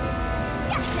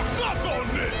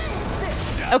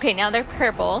 Okay, now they're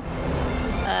purple.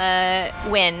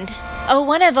 Wind. Oh,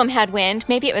 one of them had wind.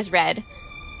 Maybe it was red.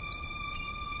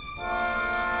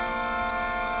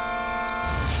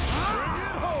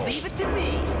 Leave it to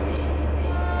me.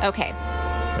 Okay.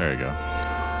 There you go.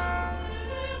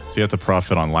 So you have to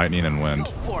profit on lightning and wind.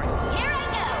 For it. Here I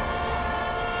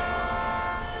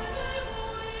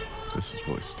This is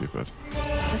really stupid.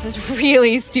 This is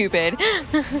really stupid.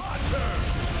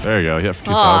 There you go. You have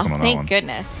 2,000 Oh, on that thank one.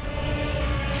 goodness.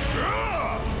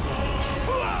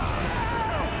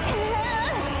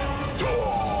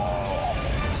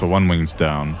 So one wing's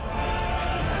down.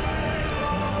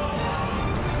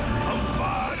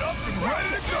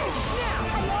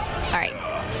 All right.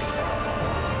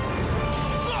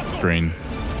 Green.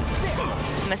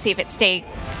 I'm gonna see if it stays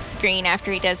green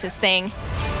after he does his thing.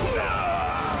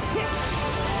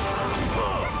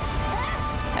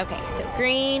 Okay, so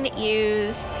green,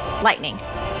 use lightning.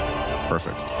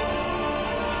 Perfect.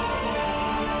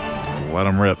 Let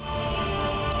him rip.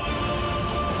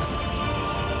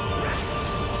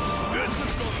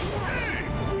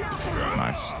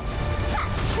 Nice.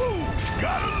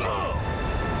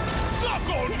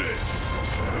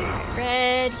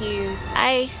 Red, use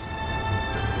ice.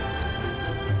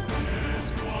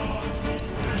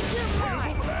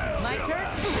 My turn?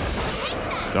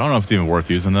 I don't know if it's even worth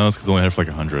using those because they only hit for like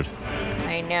 100.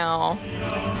 I know.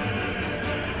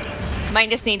 Might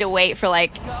just need to wait for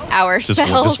like our Just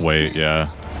spells. wait, yeah.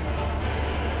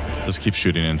 Just keep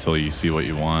shooting until you see what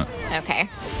you want. Okay.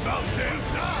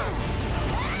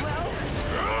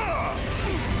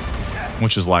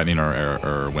 Which is lightning or air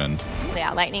or wind.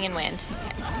 Yeah, lightning and wind.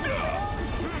 Okay.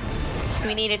 So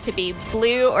we need it to be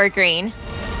blue or green.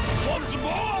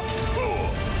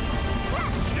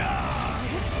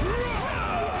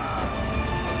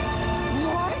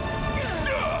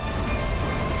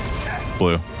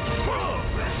 Blue.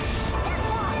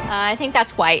 I think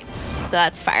that's white, so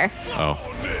that's fire. Oh.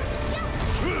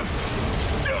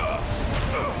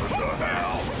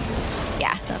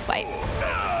 Yeah, that's white.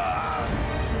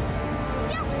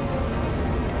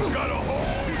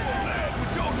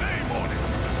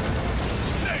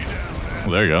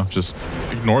 There you go. Just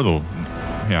ignore the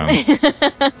hand.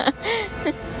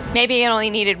 Maybe it only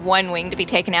needed one wing to be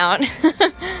taken out.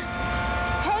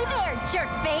 Hey there, jerk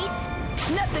face!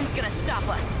 Nothing's gonna stop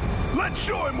us. Let's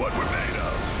show him what we're made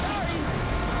of.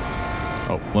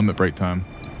 Oh, limit break time.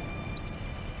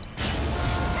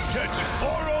 Catch us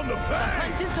hard on the pack.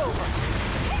 Hunt is over.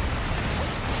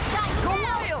 Go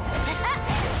wild.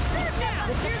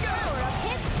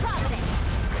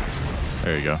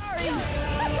 There you go.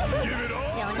 Give it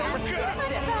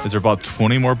all. Is there about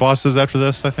 20 more bosses after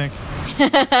this, I think?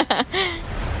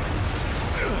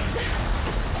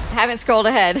 Haven't scrolled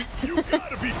ahead. You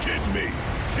gotta be kidding me.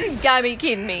 He's gotta be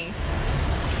kidding me.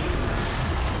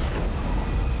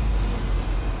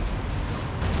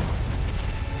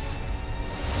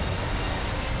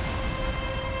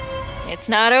 It's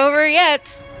not over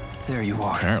yet. There you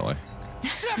are. Apparently.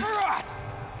 Sephiroth!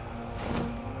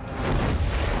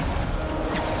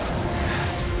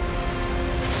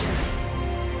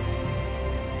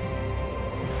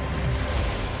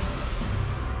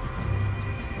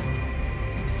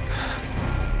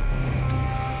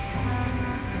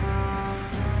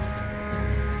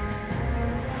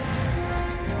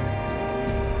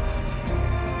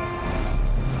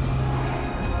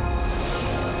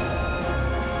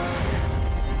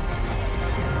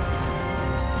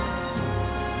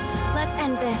 Let's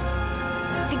end this.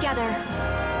 Together.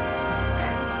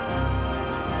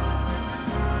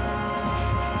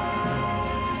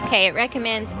 Okay, it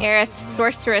recommends Aerith's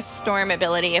Sorceress Storm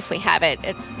ability if we have it.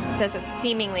 It says it's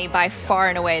seemingly by far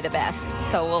and away the best,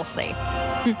 so we'll see.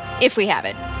 If we have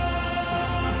it.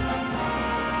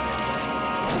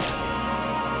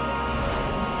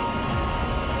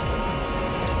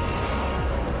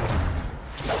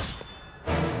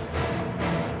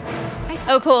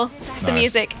 Oh, cool. The Nice.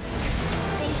 music.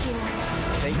 Thank you.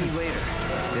 Thank me later.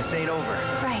 This ain't over.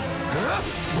 Right.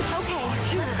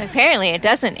 Okay. Apparently, it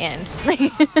doesn't end.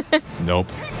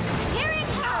 Nope. Here it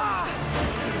comes!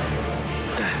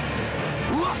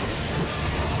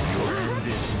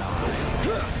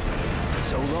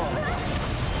 So long.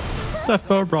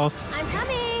 Sephiroth. I'm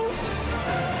coming!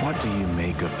 What do you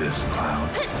make of this, Cloud?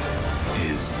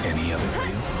 Is any of it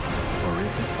real? Or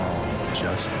is it all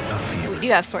just a We fever? do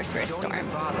have Sorcerer's Don't Storm. even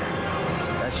bother.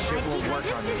 That shit I'd won't keep my work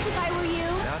on distance me. if I were you.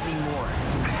 Not anymore.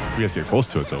 We have to get close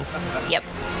to it, though. Yep.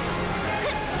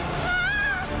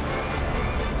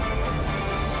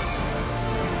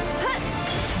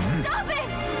 Stop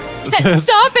it!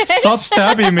 Stop it! Stop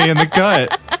stabbing me in the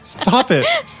gut. Stop it.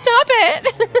 Stop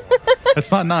it!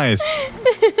 That's not nice.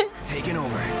 Taking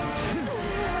over.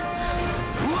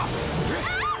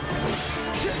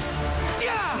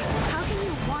 How can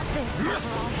you want this,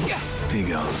 Sephiroth?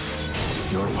 Ego,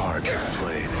 your part is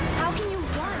played. How can you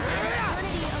want an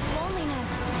eternity of loneliness?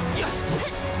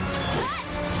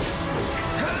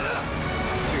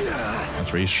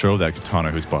 That's where you show that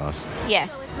katana who's boss.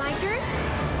 Yes. It's my turn?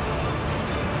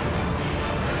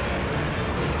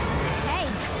 Hey,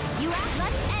 you asked.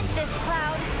 Let's end this,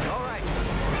 Cloud. All right.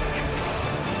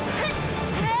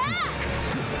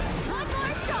 One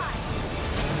more shot.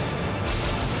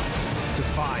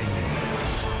 Defy me.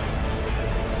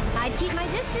 I'd keep my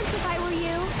distance if I were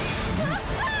you.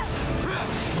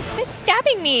 It's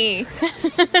stabbing me.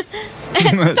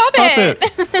 Stop it.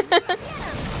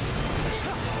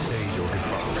 Say your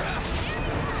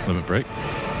goodbyes. Limit break.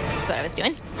 That's what I was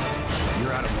doing.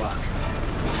 You're out of luck.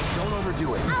 Don't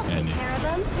overdo it. I'll take And- care of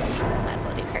them. Might as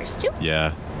well do hers too.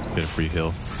 Yeah. Get a free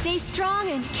heal. Stay strong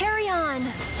and carry on.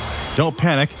 Don't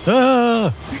panic.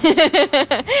 Ah!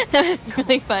 That was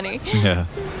really funny. Yeah.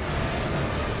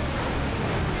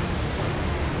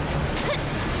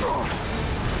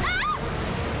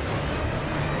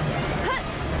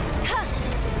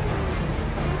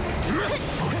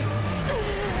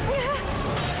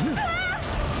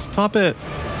 Stop it.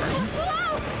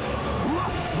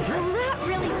 That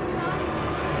really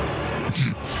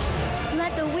sucked.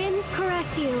 Let the winds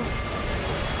caress you.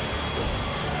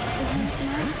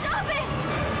 Stop it!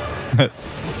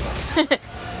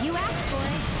 You asked for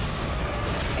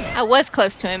it. I was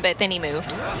close to him, but then he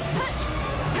moved.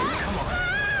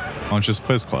 Why don't you just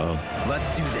play as Cloud?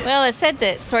 Let's do this. Well, it said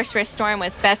that Sorcerer's Storm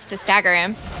was best to stagger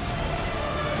him.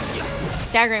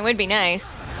 Staggering would be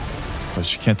nice. But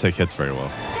she can't take hits very well.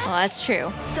 Well, that's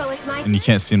true. So it's my And you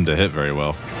can't seem to hit very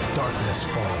well. Darkness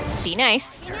falls. Be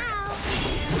nice. turn now.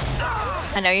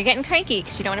 I know you're getting cranky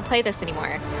because you don't want to play this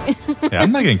anymore. Yeah,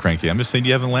 I'm not getting cranky. I'm just saying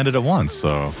you haven't landed it once,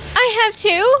 so. I have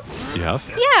too. You have?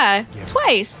 Yeah,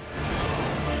 twice.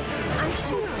 I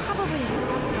should probably go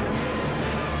first.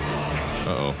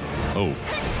 Uh-oh. Oh,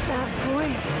 That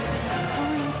voice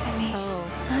calling to me. Oh.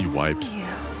 you wiped. You.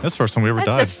 That's the first time we ever That's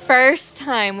died. the first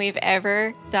time we've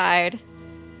ever died.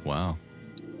 Wow.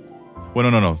 Wait,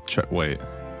 no.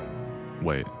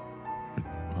 Wait.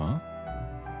 Huh?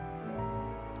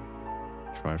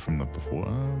 Try from the before?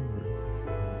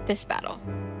 This battle.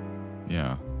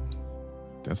 Yeah.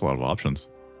 That's a lot of options.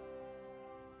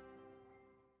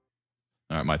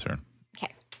 All right, my turn.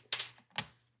 Okay.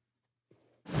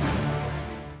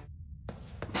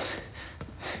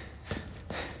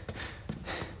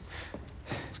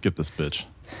 Skip this bitch.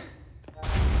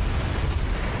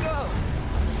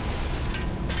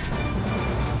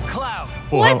 Cloud.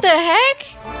 Whoa, What the heck?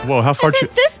 Whoa, how far? I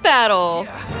said this battle.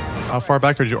 How far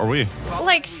back are we?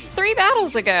 Like 3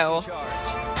 battles ago.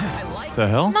 The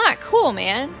hell? Not cool,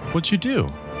 man. What'd you do?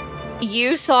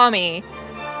 You saw me.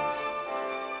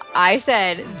 I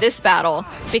said this battle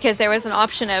because there was an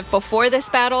option of before this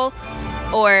battle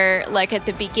or like at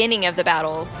the beginning of the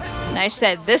battles. And I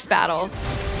said this battle.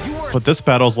 But this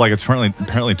battle's like it's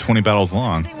apparently 20 battles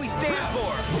long.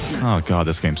 Oh god,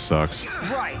 this game sucks.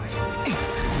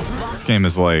 This game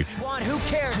is like,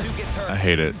 I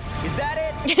hate it.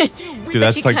 Dude,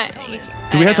 that's like,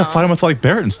 do we have to fight him with like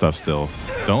Barrett and stuff still,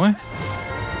 don't we?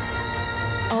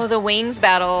 Oh, the wings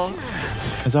battle.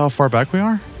 Is that how far back we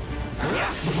are?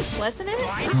 Wasn't it?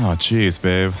 Oh jeez,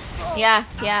 babe. Yeah.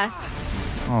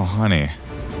 Oh honey,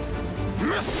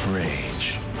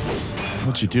 Rage.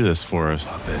 what'd you do this for?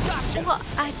 Well,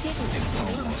 I didn't mean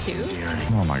to.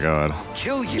 Oh my god.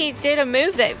 Kill you. He did a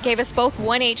move that gave us both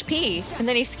 1 HP, and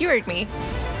then he skewered me.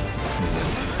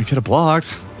 We could have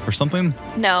blocked or something.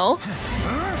 No.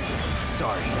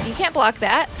 Sorry. You can't block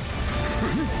that.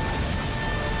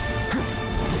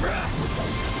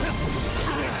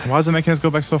 Why is it making us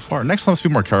go back so far? Next time, let's be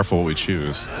more careful what we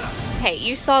choose. Hey,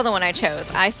 you saw the one I chose.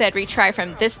 I said retry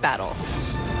from this battle.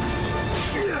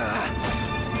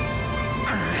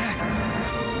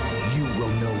 You will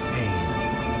know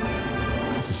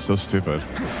pain. This is so stupid.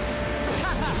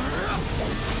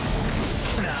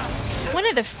 One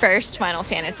of the first Final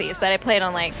Fantasies that I played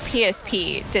on like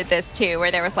PSP did this too,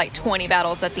 where there was like 20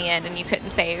 battles at the end and you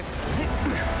couldn't save.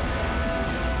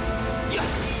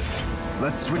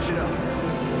 Let's switch it up.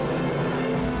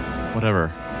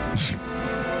 Whatever.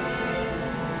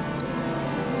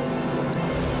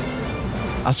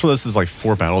 I swear this is like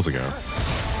 4 battles ago.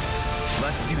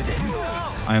 Let's do this.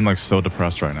 I am like so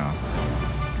depressed right now.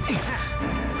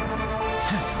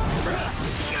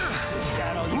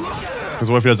 Because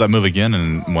what if he does that move again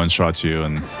and one-shots you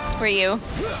and... Were you? You're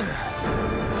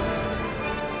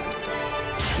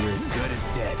as good as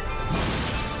dead.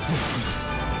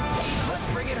 Let's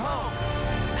bring it home.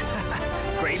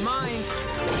 Great minds.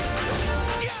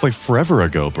 It's like forever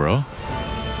ago, bro.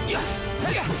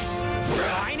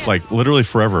 Like literally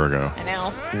forever ago. I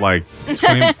know. Like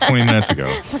 20 minutes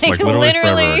ago. Like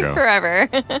literally forever.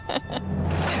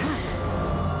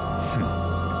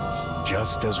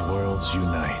 Just as worlds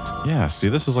unite. Yeah, see,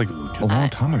 this is like a long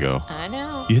time ago. I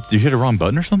know. You hit a wrong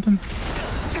button or something?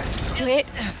 Quit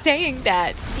saying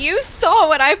that. You saw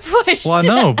what I pushed. Well, I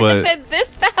know, but... I said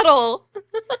this battle.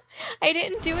 I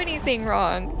didn't do anything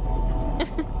wrong.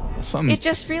 Something... It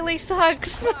just really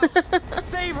sucks.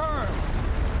 Save her.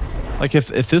 Like, if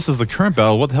this is the current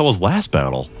battle, what the hell was last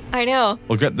battle? I know.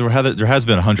 Well, there has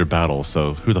been 100 battles,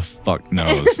 so who the fuck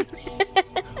knows?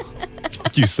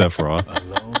 Fuck you, Sephiroth.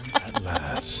 Alone at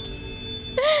last.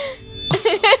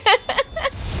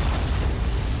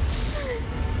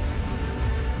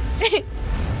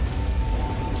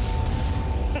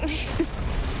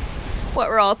 What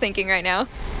we're all thinking right now.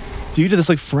 Dude, you did this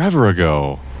like forever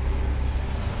ago.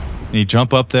 And you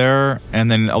jump up there, and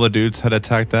then all the dudes had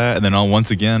attacked that, and then all once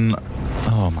again...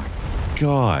 Oh my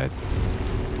god.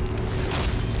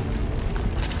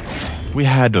 We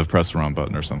had to have pressed the wrong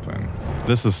button or something.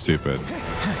 This is stupid.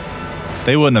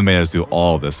 They wouldn't have made us do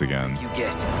all this again. You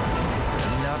get.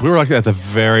 We were like at the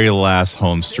very last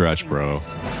home stretch, bro.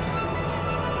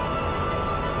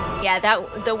 Yeah,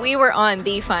 we were on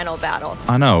the final battle.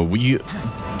 I know.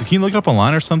 Can you look it up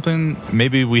online or something?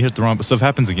 Maybe we hit the wrong... So if it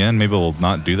happens again, maybe we'll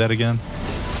not do that again.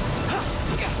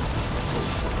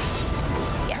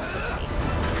 Yes, let's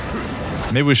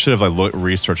see. Maybe we should have like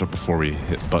researched it before we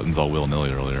hit buttons all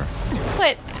willy-nilly earlier.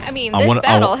 But I mean, this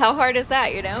battle, how hard is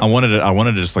that? You know. I wanted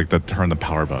to just like turn the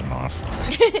power button off,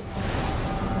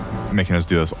 making us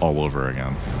do this all over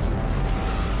again.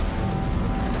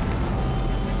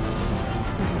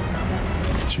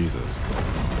 Jesus.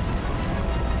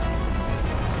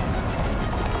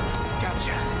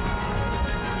 Gotcha.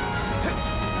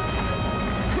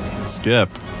 Skip.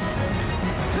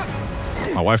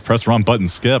 My wife pressed the wrong button,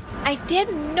 skip. I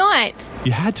did not.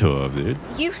 You had to have, dude.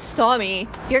 You saw me.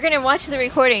 You're going to watch the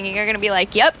recording and you're going to be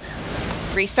like, yep,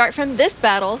 restart from this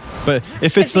battle. But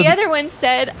if it's the other one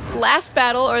said last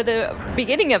battle or the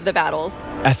beginning of the battles.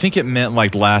 I think it meant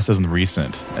like last isn't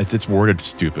recent. It's worded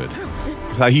stupid.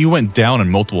 You went down in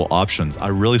multiple options. I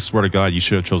really swear to God, you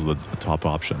should have chosen the top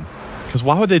option. Because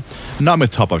why would they not make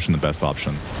top option the best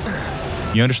option?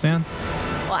 You understand?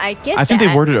 Well, I get that. I think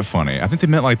they worded it funny. I think they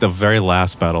meant like the very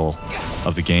last battle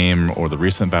of the game or the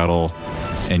recent battle,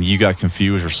 and you got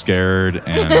confused or scared,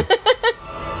 and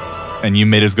and you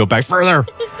made us go back further.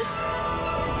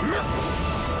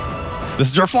 This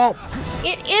is your fault.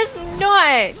 It is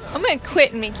not. I'm gonna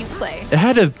quit and make you play. It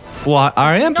had to. Well,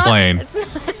 I am playing.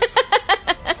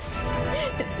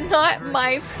 It's not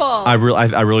my fault. I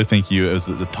really think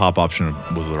the top option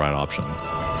was the right option.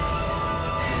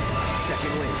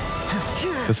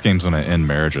 This game's gonna end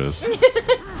marriages.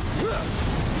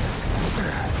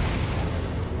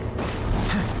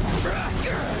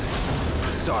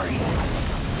 Sorry.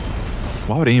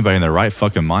 Why would anybody in their right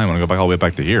fucking mind want to go back all the way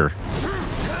back to here?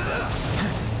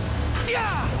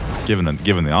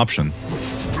 Given the option.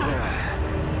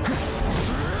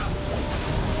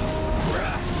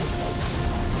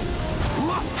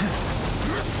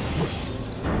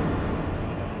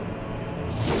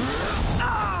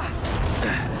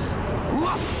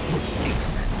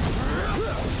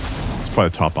 Probably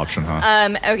the top option, huh?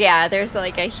 Oh yeah, there's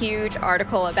like a huge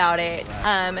article about it.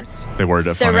 They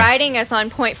worded it funny. The writing is on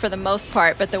point for the most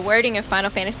part, but the wording of Final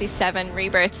Fantasy VII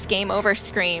Rebirth's game over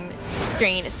screen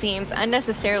seems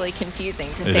unnecessarily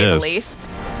confusing, to say the least.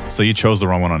 So you chose the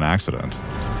wrong one on accident.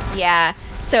 Yeah.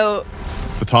 So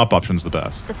the top option's the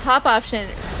best. The top option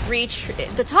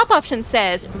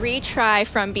says retry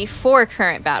from before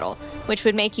current battle, which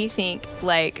would make you think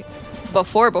like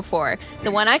before.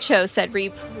 The one I chose said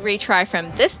retry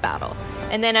from this battle.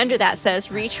 And then under that says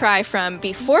retry from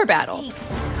before battle.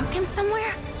 Took him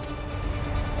somewhere?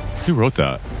 Who wrote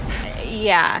that?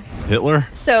 Yeah. Hitler?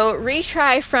 So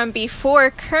retry from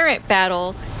before current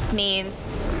battle means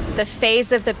the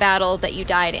phase of the battle that you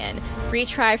died in.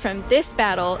 Retry from this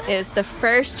battle is the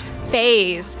first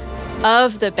phase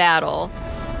of the battle.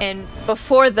 And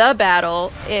before the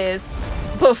battle is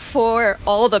before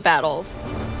all the battles.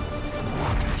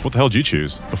 What the hell did you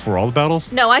choose? Before all the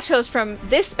battles? No, I chose from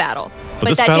this battle. But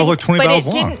this battle looked 20 battles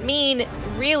long. But it didn't mean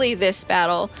really this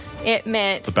battle. It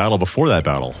meant... the battle before that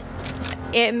battle.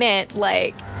 It meant,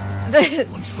 like... the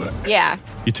yeah.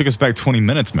 You took us back 20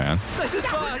 minutes, man. This is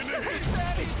fine.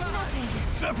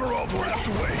 Sephiroth will have to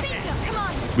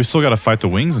wait. We still gotta fight the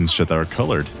wings and shit that are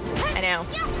colored. I know.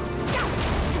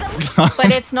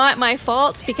 But it's not my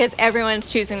fault because everyone's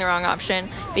choosing the wrong option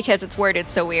because it's worded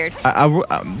so weird.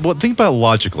 Well, think about it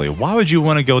logically. Why would you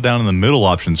want to go down in the middle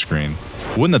option screen?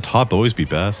 Wouldn't the top always be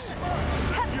best?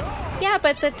 Yeah,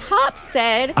 but the top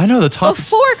said I know the top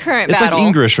before current battle. It's like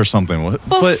English or something.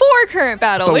 Before current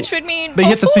battle, which would mean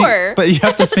but before. You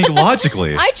have to think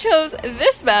logically. I chose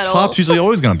this battle. Top's usually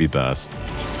always going to be best.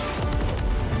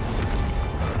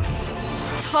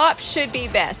 Top should be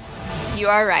best. You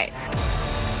are right.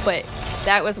 But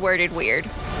that was worded weird.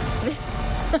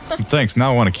 Thanks.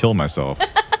 Now I want to kill myself. I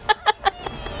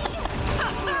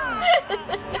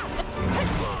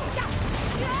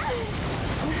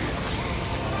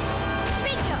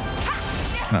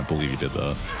cannot believe you did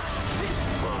that.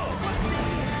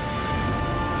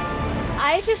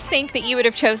 I just think that you would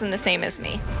have chosen the same as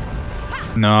me.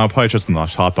 No, I'll probably choose the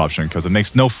top option because it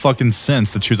makes no fucking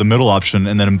sense to choose a middle option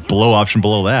and then a below option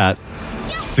below that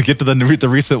to get to the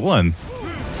recent one.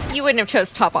 You wouldn't have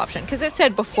chose top option because it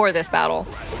said before this battle.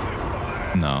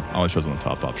 No, I always chosen the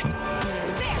top option.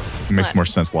 It makes more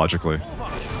sense logically.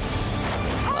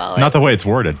 Well, not the way it's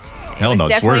worded. Hell no,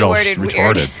 it's worded all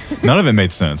retarded. None of it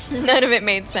made sense. None of it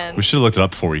made sense. We should have looked it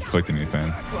up before we clicked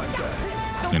anything.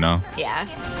 You know? Yeah.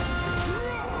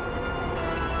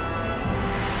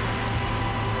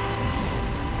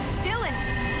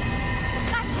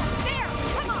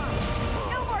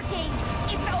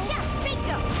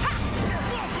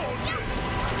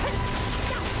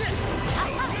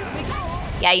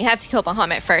 Yeah, you have to kill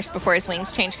Bahamut first before his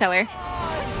wings change color.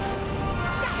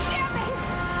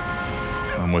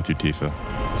 I'm with you, Tifa.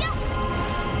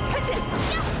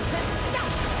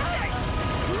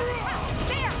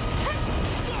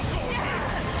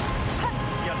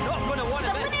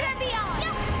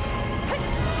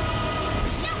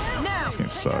 This game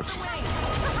sucks.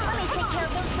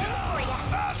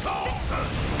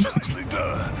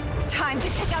 Time to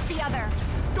take out the other.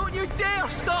 Don't you dare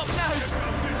stop now!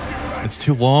 It's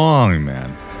too long,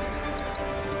 man.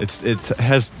 It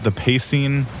has the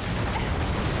pacing.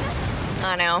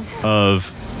 Oh, no. of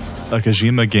a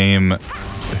Kojima game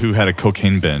who had a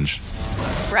cocaine binge.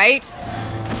 Right?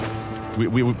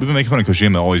 We've been making fun of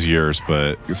Kojima all these years,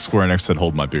 but Square Enix said,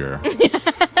 hold my beer.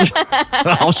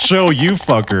 I'll show you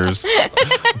fuckers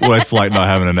what it's like not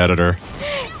having an editor.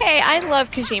 Hey, I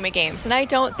love Kojima games, and I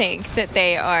don't think that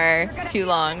they are too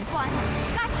long.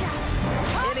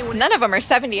 None of them are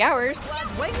 70 hours.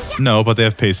 No, but they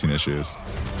have pacing issues.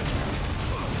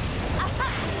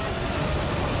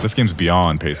 This game's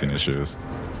beyond pacing issues.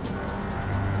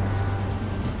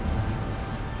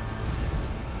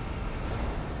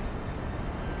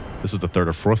 This is the third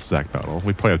or fourth Zack battle.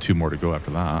 We probably have 2 more to go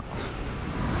after that.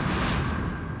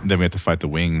 Then we have to fight the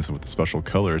wings with the special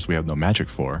colors we have no magic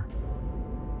for.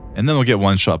 And then we'll get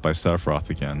one shot by Sephiroth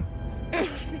again.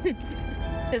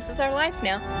 This is our life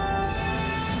now.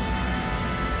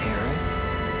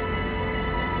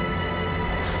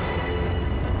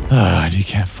 And you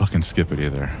can't fucking skip it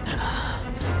either.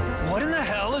 What in the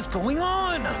hell is going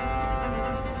on?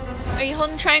 Are you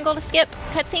holding triangle to skip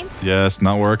cutscenes? Yes,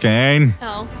 not working.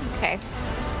 Oh, okay.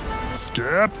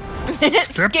 Skip.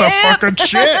 Skip the fucking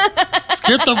shit.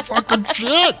 Skip the fucking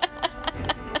shit.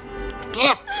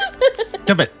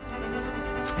 Skip it.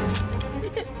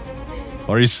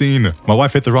 Already seen. My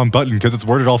wife hit the wrong button because it's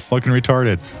worded all fucking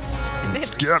retarded.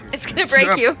 Skip. It's gonna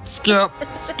break you. Skip.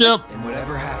 Skip. And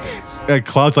whatever happens,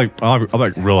 Cloud's like, I'm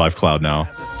like real life Cloud now.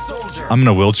 I'm in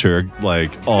a wheelchair,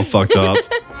 like all fucked up.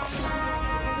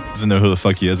 Doesn't know who the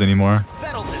fuck he is anymore.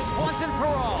 Settle this once and for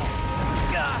all.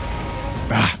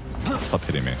 Stop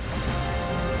hitting me.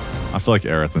 I feel like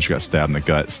Aerith when she got stabbed in the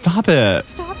gut. Stop it.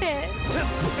 Stop it.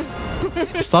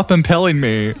 Stop impelling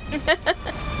me.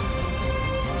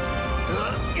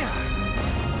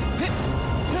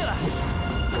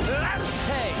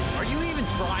 Hey, are you even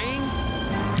trying?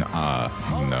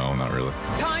 No, not really.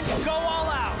 Time to go all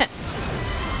out.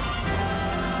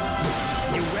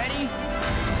 You ready?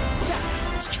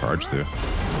 It's charged too.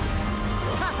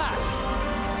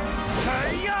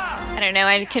 I don't know.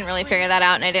 I couldn't really figure that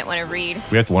out, and I didn't want to read.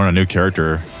 We have to learn a new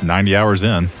character 90 hours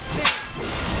in.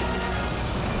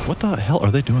 What the hell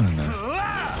are they doing in there?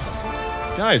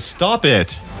 Guys, stop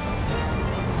it.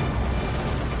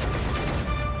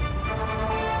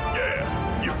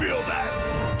 Yeah, you feel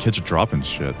that? Kids are dropping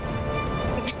shit.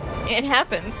 It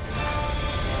happens.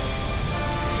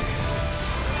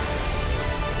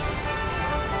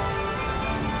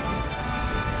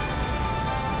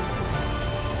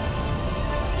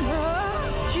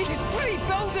 He's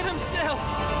rebuilding himself.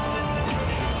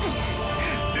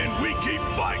 Then we keep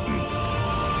fighting.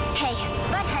 Hey,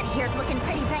 Butthead here's looking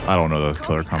pretty banged. I don't know the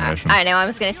color combinations. I know. I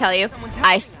was going to tell you.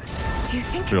 Ice. Do you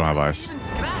think We don't have ice.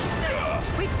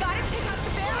 We've got to take out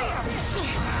the barrier.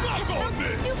 It's those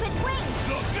stupid wings.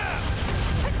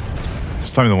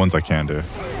 Just tell me the ones I can do.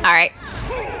 All right.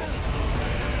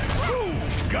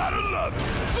 Gotta love it.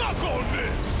 Suck on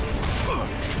this.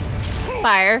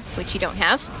 Fire, which you don't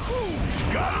have.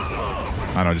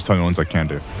 I know, just tell me the ones I can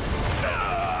do.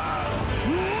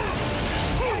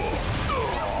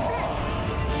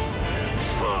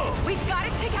 We've got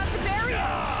to take out the barrier.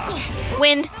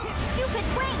 Wind. Stupid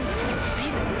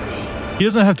wings. He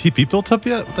doesn't have TP built up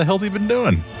yet? What the hell's he been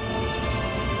doing?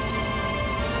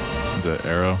 Is it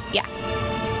arrow? Yeah.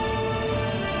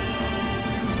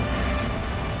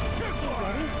 Good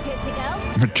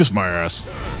to go. Kiss my ass.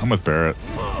 I'm with Barrett.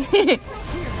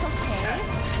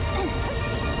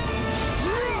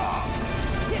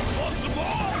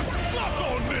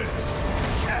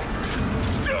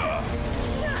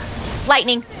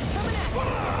 Lightning.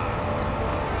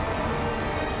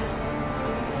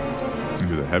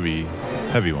 Do the heavy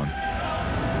one.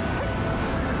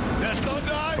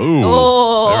 Ooh,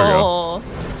 Oh. there we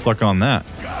go. Suck on that.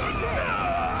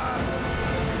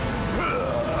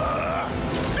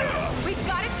 We've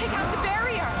got to take out the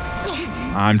barrier.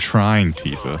 I'm trying,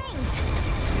 Tifa.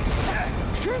 That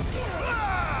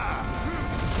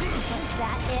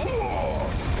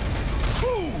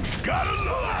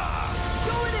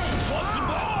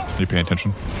it? You paying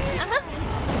attention? Uh-huh.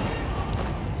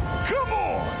 Come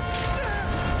on.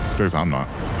 Because I'm not.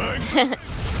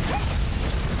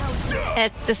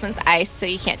 This one's ice, so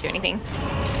you can't do anything. We've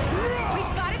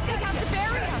got to take out the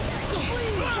barrier. It's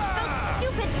those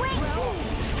stupid wings.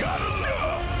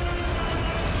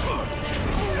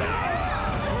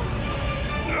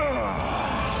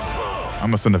 I'm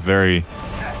gonna send a very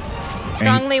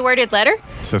Strongly worded letter.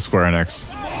 to Square Enix.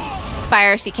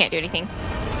 Fire, so you can't do anything.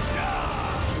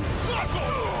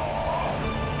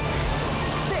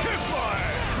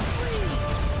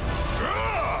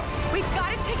 We've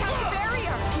got to take out the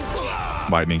barrier.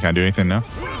 Lightning, can I do anything now?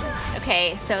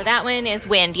 Okay, so that one is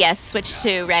wind. Yes, switch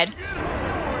to red.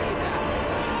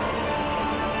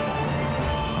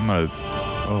 gonna.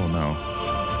 Oh no.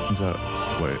 Is that?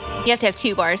 Wait. You have to have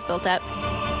 2 bars built up.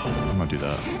 I'm gonna do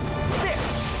that.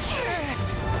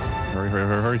 Hurry, hurry,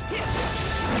 hurry, hurry.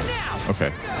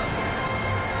 Okay.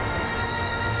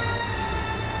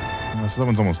 So that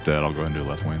one's almost dead. I'll go ahead and do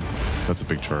left wing. That's a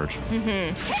big charge.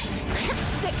 Mm-hmm.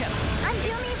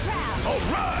 All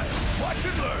right, watch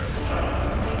and learn.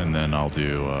 And then I'll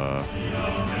do.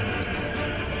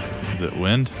 Is it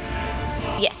wind?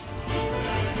 Yes.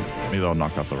 Maybe I'll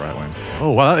knock out the right wing.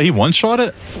 Oh wow! He one-shot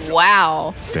it.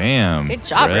 Wow. Damn. Good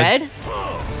job, Red.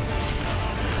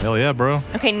 Hell yeah, bro.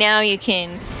 Okay, now you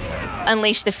can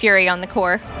unleash the fury on the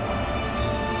core.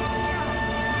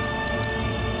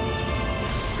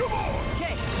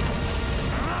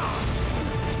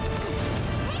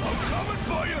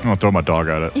 I'm gonna throw my dog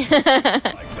at it.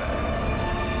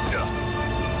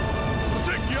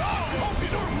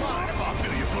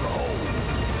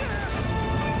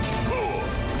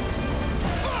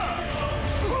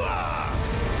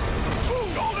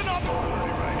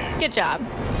 Good job.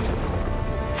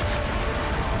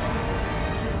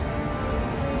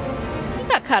 You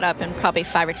got caught up in probably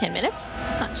 5 or 10 minutes.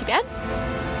 Not too bad.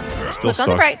 Still Look sucks. on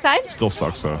the bright side. Still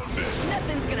sucks though.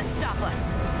 Nothing's gonna stop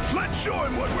us. Let's show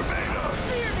him what we're made of.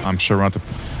 I'm sure we're not.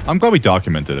 I'm glad we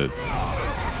documented it.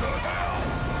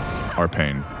 Our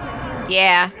pain.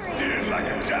 Yeah.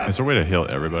 Is there a way to heal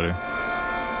everybody?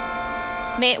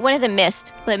 One of the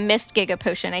mist Giga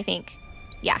Potion, I think.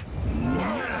 Yeah.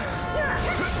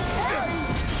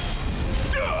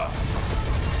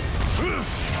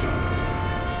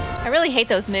 I really hate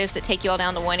those moves that take you all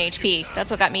down to 1 HP.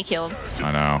 That's what got me killed.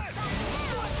 I know.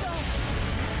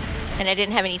 And I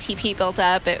didn't have any TP built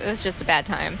up. It was just a bad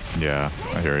time. Yeah,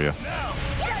 I hear you.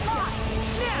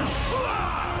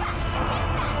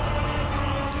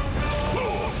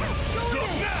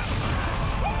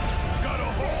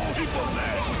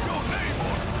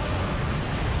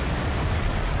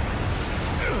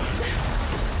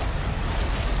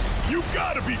 You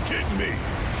gotta be kidding me.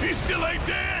 He still ain't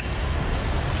dead?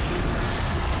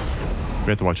 We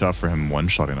have to watch out for him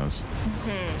one-shotting us.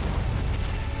 Mm-hmm.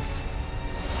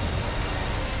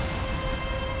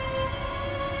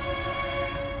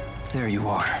 There you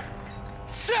are.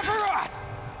 Sephiroth!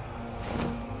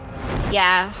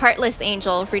 Yeah, Heartless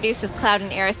Angel reduces Cloud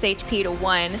and Aerith's HP to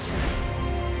 1.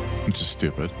 Which is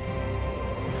stupid.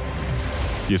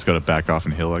 You just gotta back off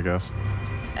and heal, I guess.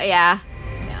 Yeah.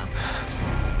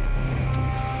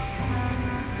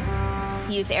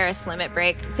 Use Aerith's Limit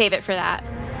Break. Save it for that.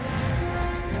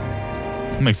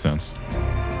 Makes sense.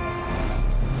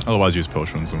 Otherwise, use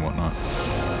potions and whatnot.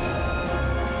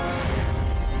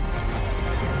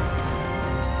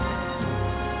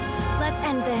 Let's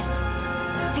end this.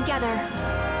 Together.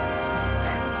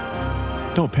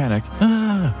 Don't panic.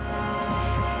 Ah!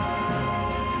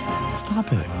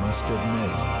 Stop it. I must admit,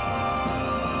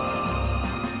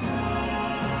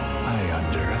 I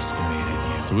underestimated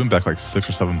you. So we went back like 6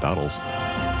 or 7 battles.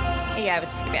 Yeah, it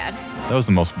was pretty bad. That was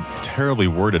the most terribly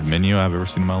worded menu I've ever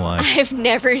seen in my life. I've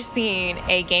never seen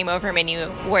a game over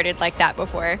menu worded like that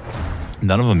before.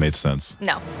 None of them made sense.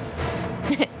 No.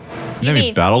 You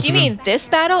mean battles? Do you mean this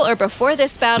battle or before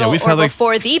this battle or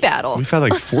before the battle? We've had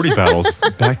like 40 battles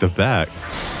back to back.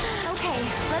 Okay,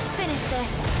 let's finish this.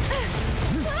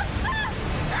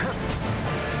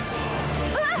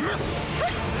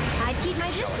 I'd keep my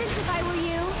distance if I were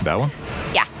you. That one?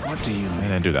 Yeah. What do you I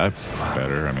mean? didn't do that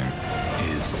better. I mean,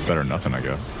 it's better than nothing, I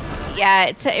guess. Yeah,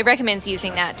 it recommends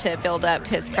using that to build up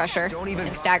his pressure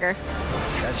and stagger.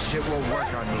 That shit won't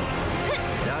work on me.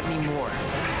 Not anymore.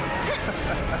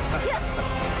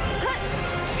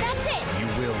 That's it. You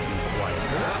will be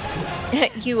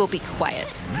quiet. You will be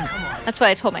quiet. That's what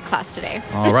I told my class today.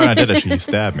 All right, I did it. He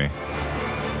stabbed me.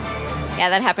 Yeah,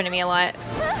 that happened to me a lot.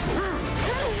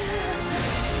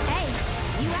 Hey,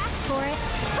 you asked for it.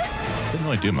 Didn't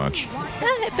really do much.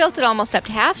 It built it almost up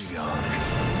to half.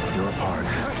 Your part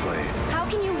is played. How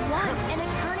can you want an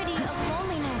eternity of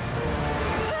loneliness?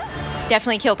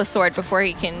 Definitely kill the sword before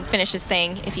he can finish his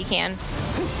thing, if you can.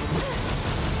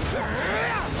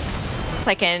 It's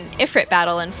like an Ifrit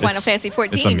battle in Final Fantasy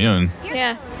XIV. It's immune.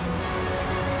 Yeah.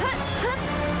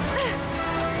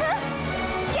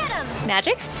 Get him!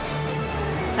 Magic?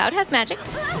 Cloud has magic. Go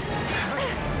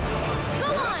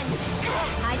on!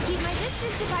 I'd keep my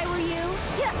distance if I were you.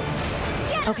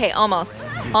 Okay, almost.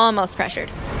 Almost pressured.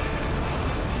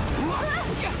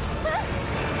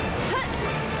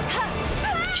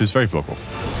 She's very vocal.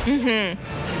 Mm-hmm.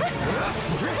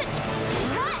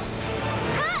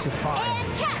 And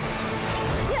catch!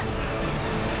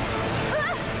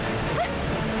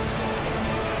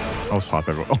 I was hot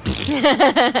everywhere. Oh,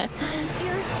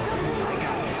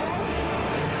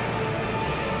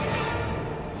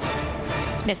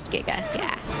 Missed Giga,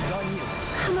 yeah. It's on you.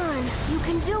 Come on, you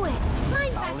can do it.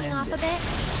 Mind backing off a bit.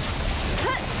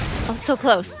 Oh, so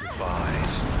close.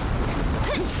 Advise.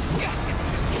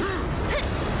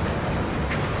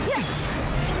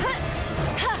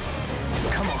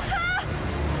 Come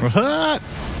on.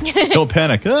 Don't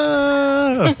panic.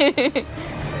 Ah! I've been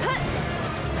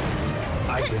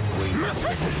waiting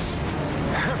for this.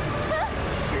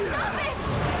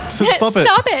 Stop it.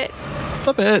 Stop it.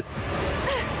 Stop it.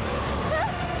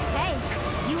 Hey,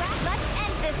 let's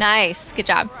end this. Nice. Good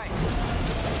job.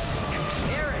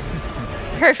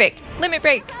 Perfect. Limit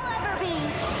break. I'll ever be.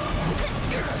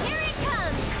 Here it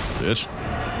comes. Bitch.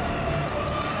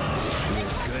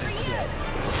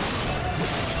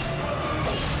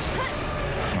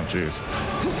 Oh, jeez.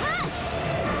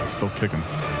 Still kicking.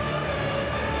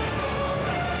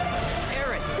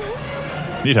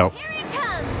 Need help. Here it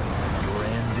comes. Your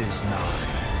end is nigh.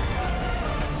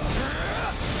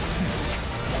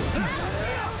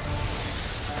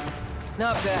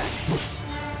 Not bad.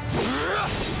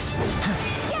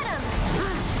 Get him.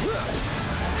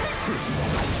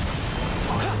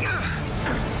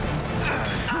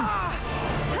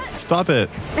 Stop it.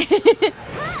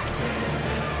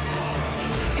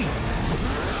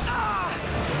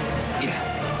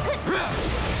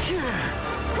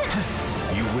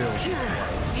 You will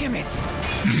Damn it.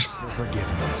 for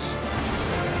forgiveness.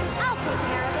 I'll take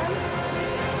care of him.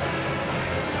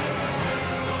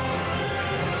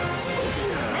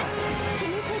 Can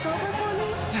you take over for me?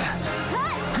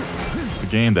 The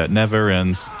game that never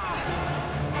ends.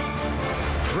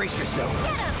 Brace yourself.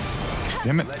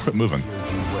 Damn it. Quit moving.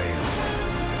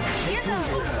 Here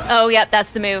goes. Oh, yep, that's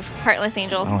the move. Heartless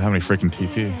Angel. I don't have any freaking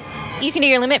TP. You can do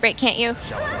your limit break, can't you?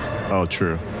 Oh,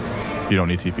 true. You don't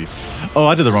need TP. Oh,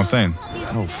 I did the wrong thing.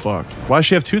 Oh, fuck. Why does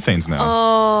she have 2 things now?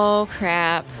 Oh,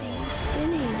 crap.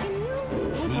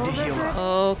 Need to heal up.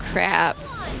 Oh, crap.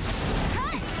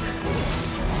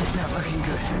 Not looking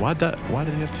good. Why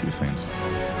did he have 2 things?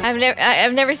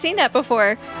 I've never seen that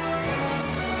before.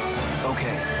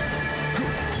 Okay.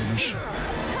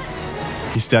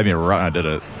 He stabbed me right when I did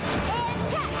it.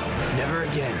 Never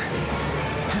again.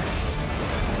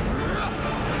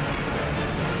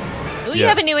 Ooh, you Yeah.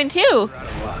 have a new one too.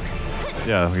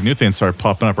 Yeah, like new things started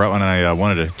popping up right when I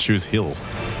wanted to choose heal.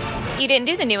 You didn't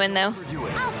do the new one though.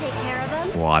 I'll take care of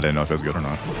him. Well, I didn't know if it was good or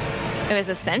not. It was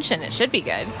Ascension. It should be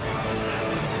good.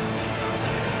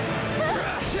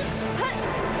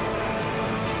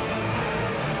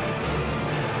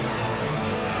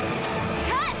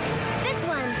 Cut! This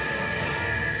one.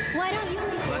 Why don't you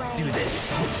lead the Let's way? do this.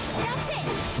 That's it.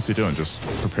 What's he doing? Just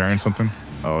preparing something?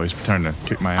 Oh, he's pretending to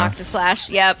kick my ass. Octoslash.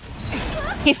 Yep.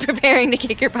 He's preparing to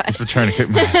kick your butt. He's pretending to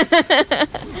kick my ass.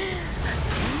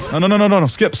 No.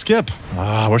 Skip.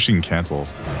 Ah, I wish you can cancel.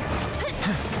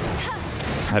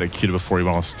 I had it queued before he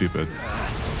went all stupid.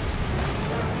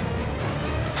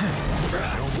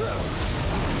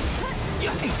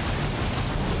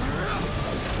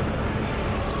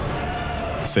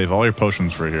 Save all your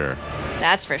potions for here.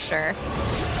 That's for sure.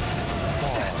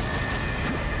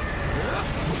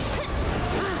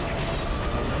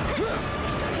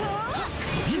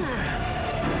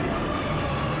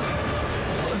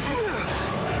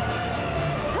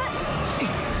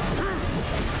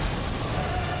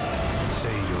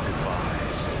 Say your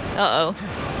goodbyes. Uh-oh.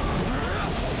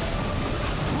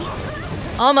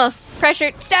 Almost.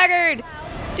 Pressured. Staggered.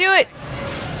 Do it.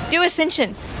 Do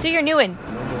Ascension. Do your new one.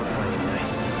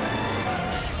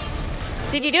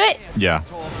 Did you do it? Yeah.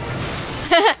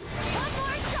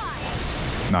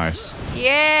 Nice.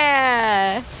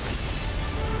 Yeah.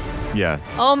 Yeah.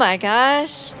 Oh my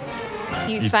gosh.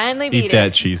 You finally beat Eat that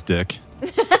it. cheese dick.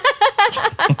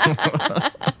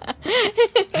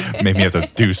 Made me have to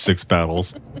do 6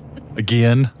 battles.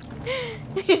 Again.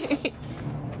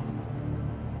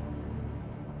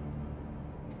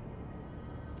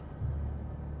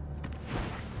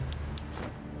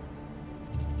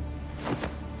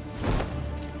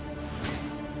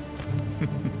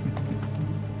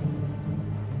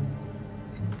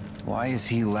 Why is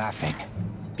he laughing?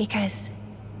 Because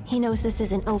he knows this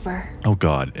isn't over. Oh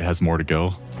god, it has more to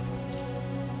go.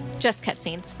 Just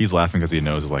cutscenes. He's laughing because he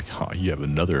knows, like, oh, you have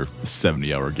another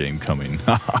 70-hour game coming.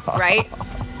 Right?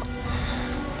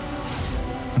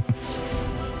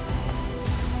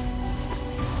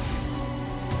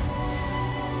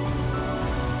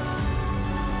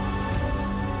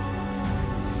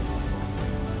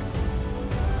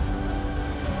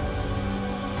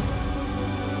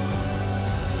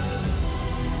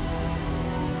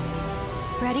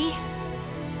 Ready?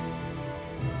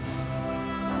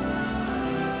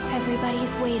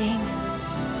 Everybody's waiting.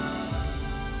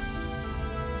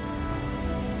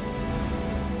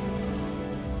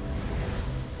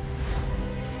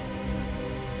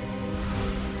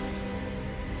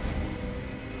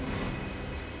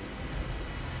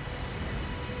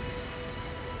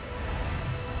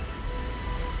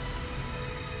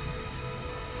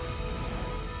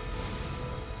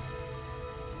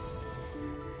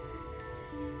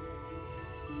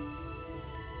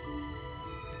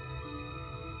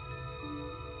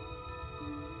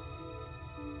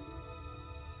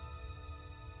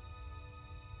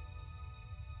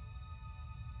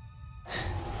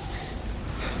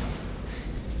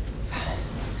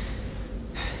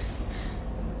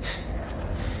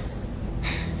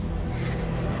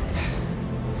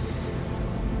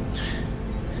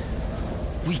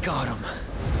 got him.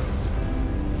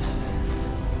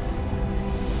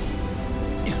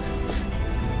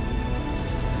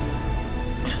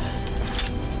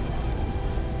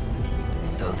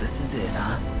 So this is it,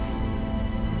 huh?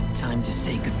 Time to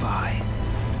say goodbye.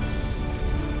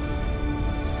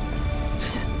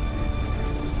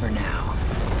 For now.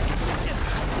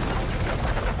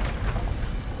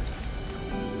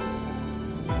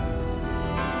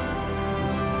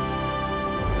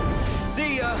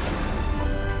 See ya!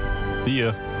 See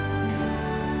ya.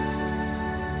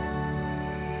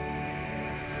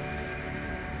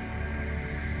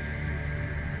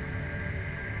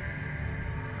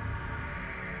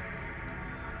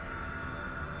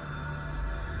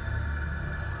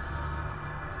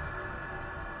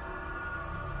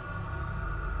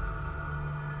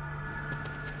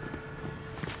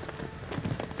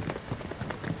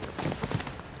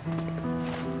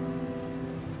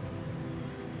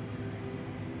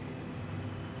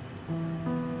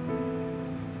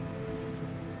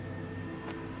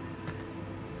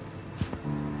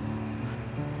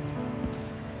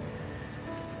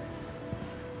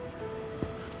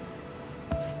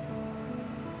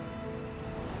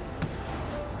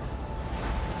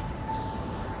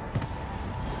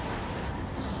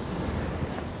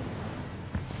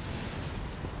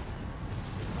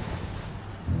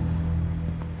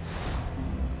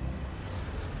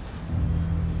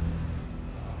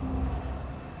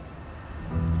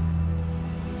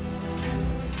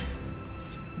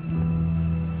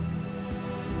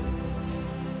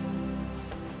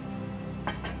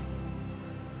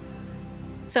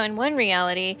 So in one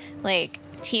reality, like,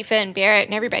 Tifa and Barrett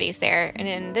and everybody's there, and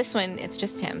in this one, it's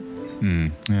just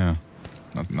him. Yeah.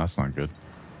 That's not good.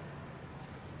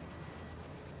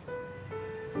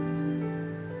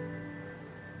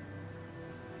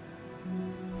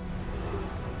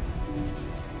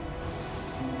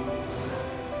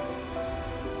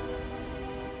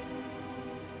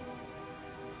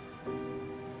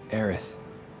 Aerith.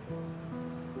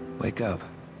 Wake up.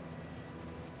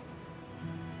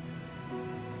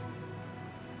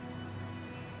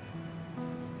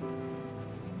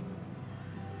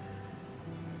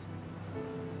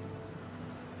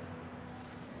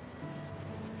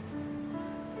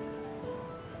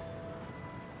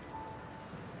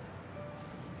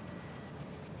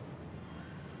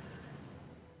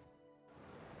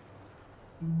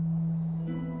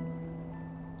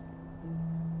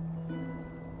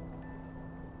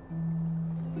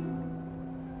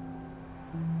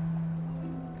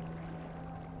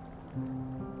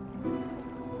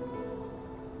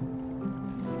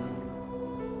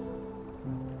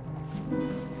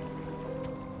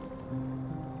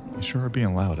 You sure are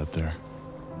being loud up there.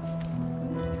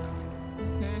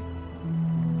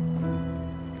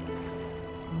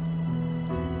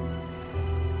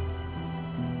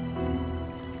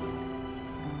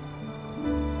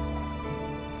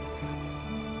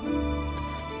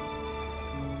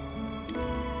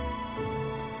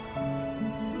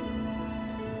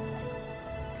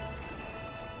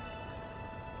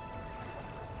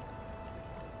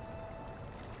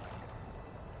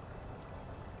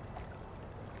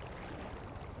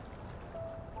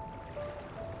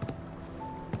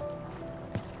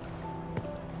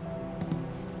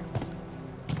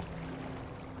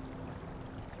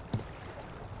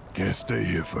 Can't stay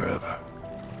here forever.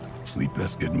 We'd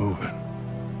best get moving.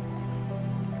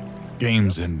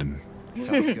 Game's ending.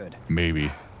 Sounds good.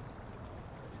 Maybe.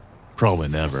 Probably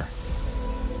never.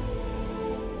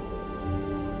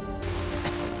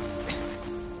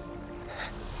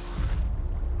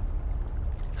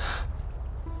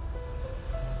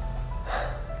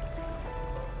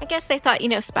 I guess they thought,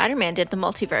 Spider-Man did the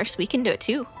multiverse. We can do it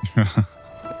too.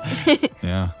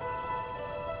 Yeah.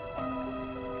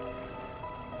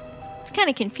 It's kind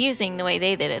of confusing the way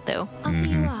they did it, though. I'll see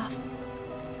you off.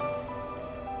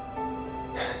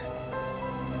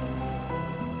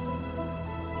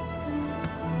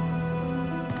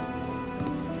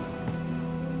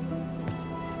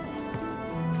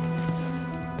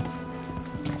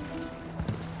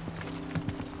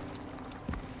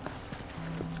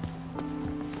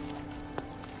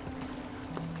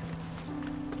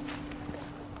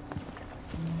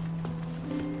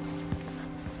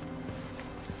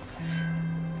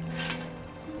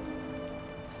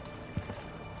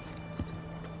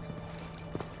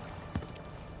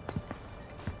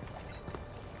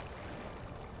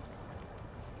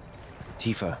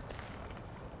 Tifa.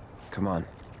 Come on.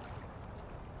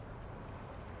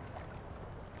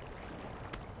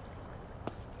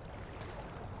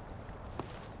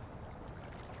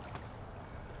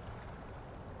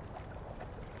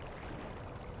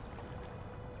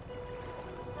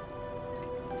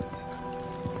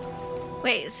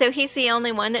 Wait, so he's the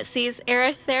only one that sees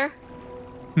Aerith there?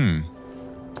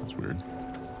 That's weird.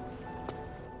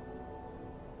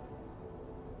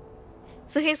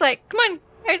 So he's like, come on,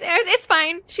 it's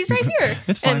fine. She's right here.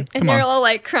 It's fine. And they're all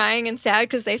like crying and sad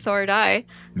because they saw her die.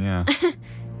 Yeah.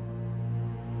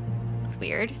 That's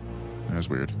weird. That's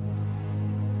weird.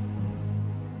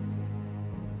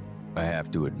 I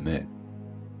have to admit,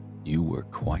 you were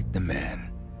quite the man.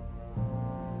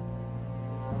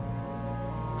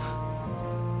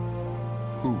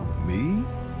 Who, me?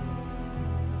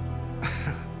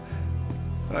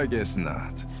 I guess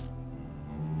not.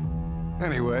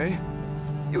 Anyway,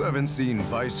 you haven't seen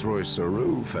Viceroy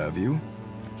Saruf, have you?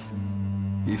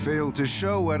 He failed to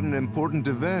show at an important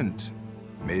event.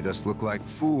 Made us look like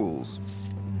fools.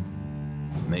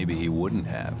 Maybe he wouldn't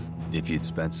have, if you'd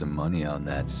spent some money on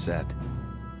that set.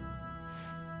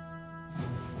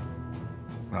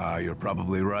 Ah, you're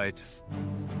probably right.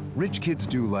 Rich kids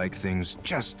do like things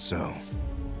just so.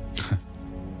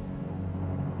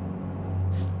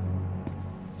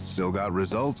 Still got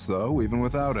results, though, even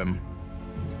without him.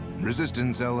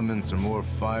 Resistance elements are more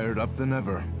fired up than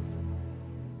ever.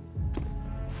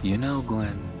 You know,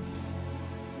 Glenn,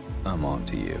 I'm on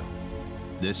to you.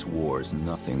 This war is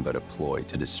nothing but a ploy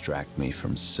to distract me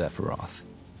from Sephiroth.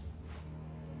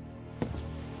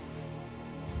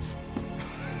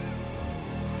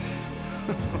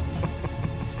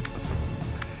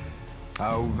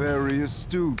 How very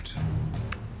astute.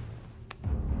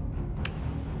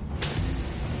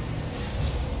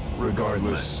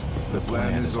 Regardless, the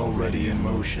plan is already in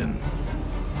motion.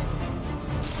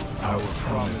 Our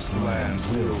promised land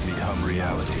will become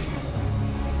reality.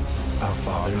 A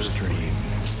father's dream,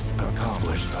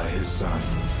 accomplished by his son.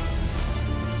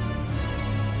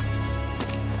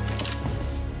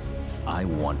 I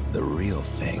want the real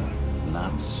thing,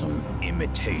 not some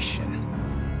imitation.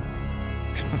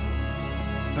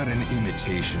 But an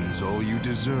imitation's all you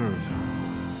deserve.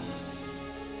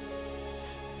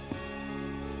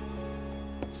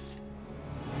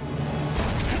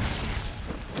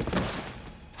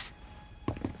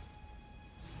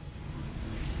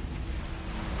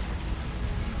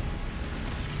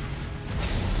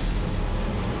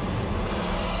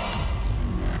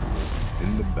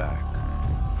 In the back,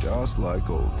 just like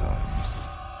old times.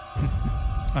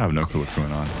 I have no clue what's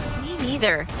going on. Me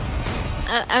neither.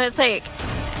 I was like,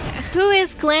 who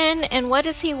is Glenn and what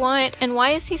does he want and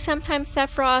why is he sometimes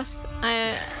Sephiroth?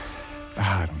 I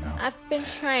don't know. I've been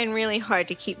trying really hard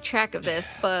to keep track of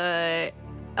this, but...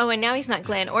 Oh, and now he's not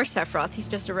Glenn or Sephiroth. He's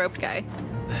just a roped guy.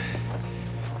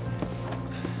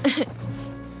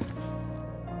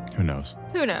 Who knows?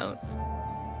 Who knows?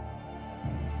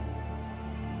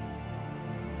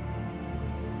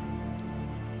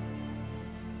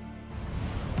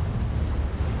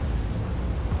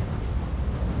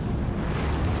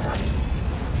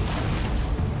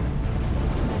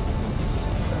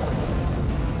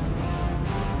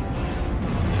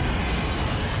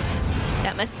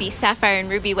 That must be Sapphire and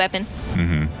Ruby weapon.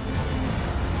 Mm-hmm.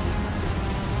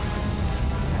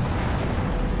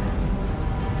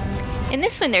 In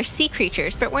this one, they're sea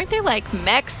creatures, but weren't they like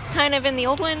mechs kind of in the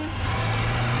old one?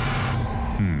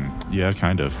 Yeah,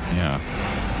 kind of. Yeah.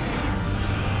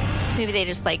 Maybe they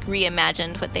just like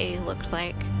reimagined what they looked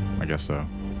like. I guess so.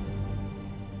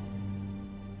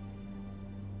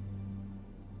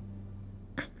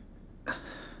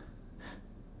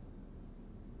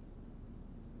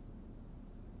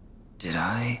 Did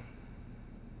I?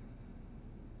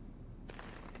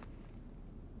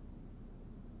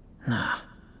 Nah.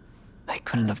 I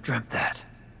couldn't have dreamt that.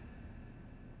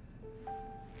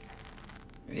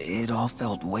 It all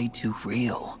felt way too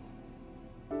real.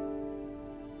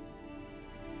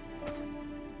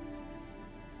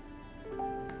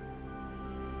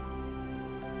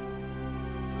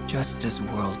 Just as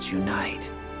worlds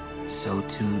unite, so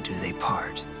too do they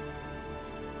part.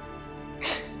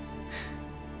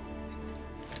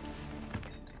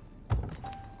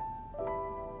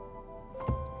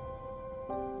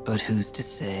 But who's to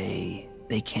say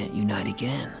they can't unite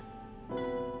again?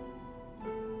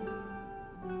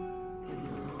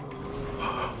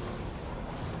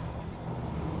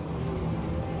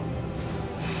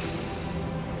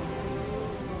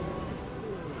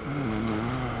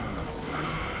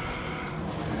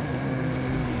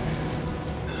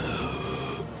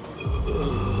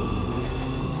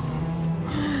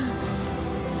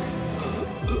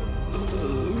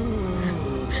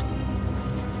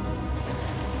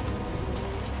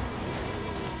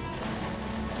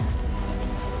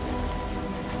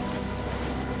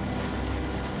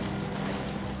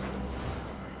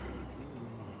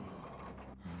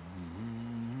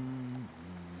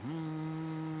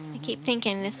 keep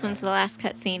thinking this one's the last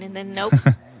cutscene, and then nope.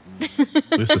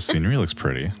 At least the scenery looks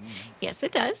pretty. Yes,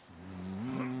 it does.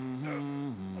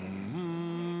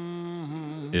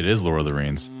 It is Lord of the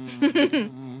Rings.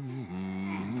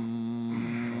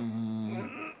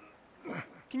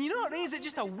 Can you not raise it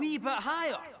just a wee bit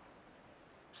higher?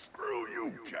 Screw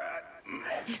you, cat.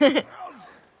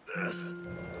 How's this?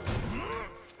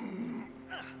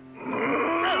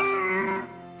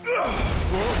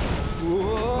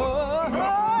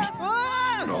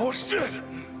 Oh, shit.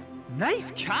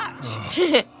 Nice catch.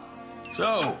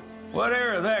 So, what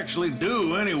Aerith actually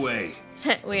do anyway?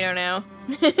 We don't know.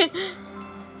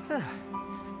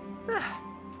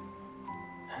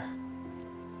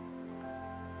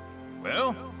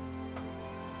 Well?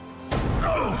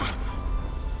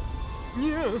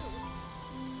 Yeah.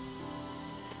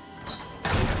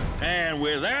 And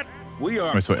with that, we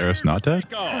are... Wait, so Aerith's not dead?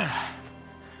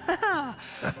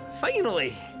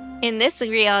 Finally. In this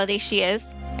reality, she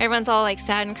is. Everyone's all like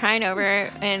sad and crying over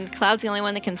her, and Cloud's the only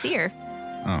one that can see her.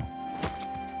 Oh.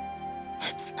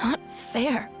 It's not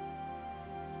fair.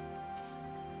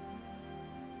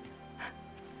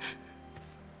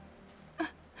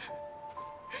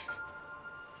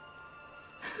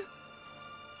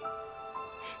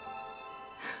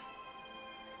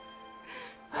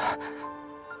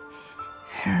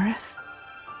 Aerith?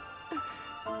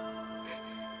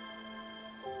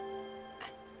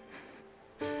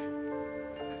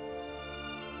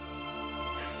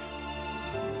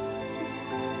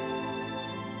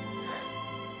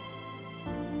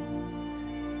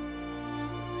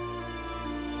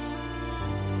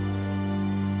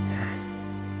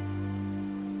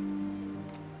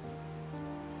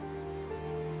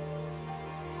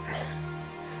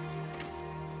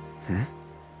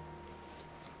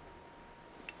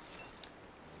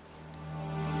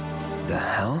 The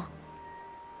hell?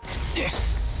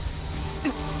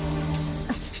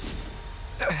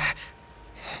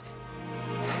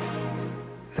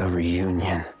 The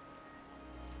reunion.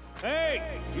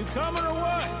 Hey, you coming or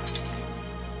what?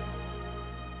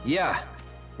 Yeah,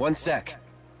 one sec.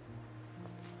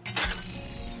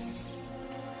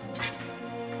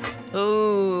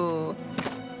 Ooh.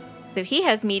 So he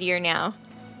has Meteor now.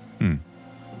 Hmm.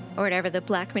 Or whatever the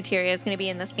black materia is going to be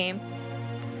in this game.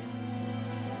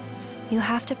 You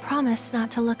have to promise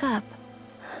not to look up.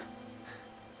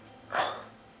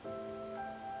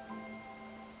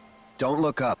 Don't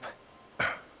look up.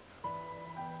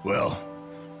 Well,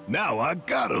 now I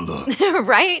gotta look.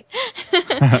 Right?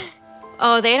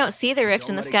 Oh, they don't see the rift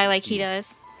in the sky like he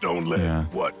does. Don't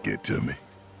let what get to me.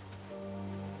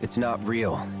 It's not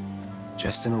real.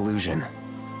 Just an illusion.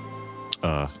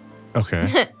 Okay.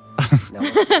 Now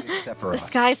let's go get Sephiroth. The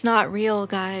sky's not real,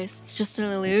 guys. It's just an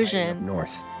illusion.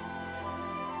 North.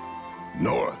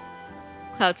 North.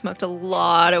 Cloud smoked a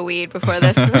lot of weed before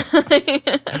this.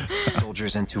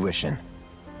 Soldier's intuition.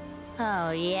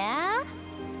 Oh, yeah?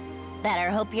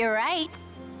 Better hope you're right.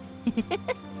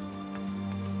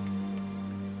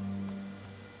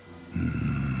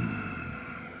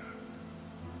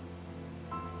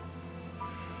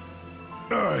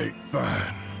 All right,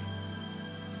 fine.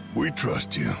 We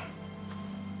trust you.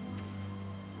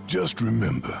 Just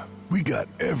remember, we got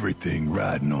everything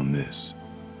riding on this.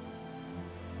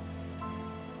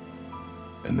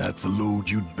 And that's a load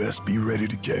you'd best be ready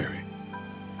to carry.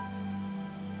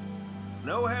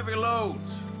 No heavy loads.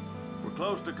 We're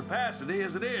close to capacity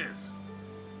as it is.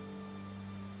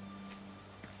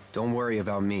 Don't worry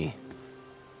about me.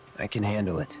 I can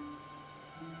handle it.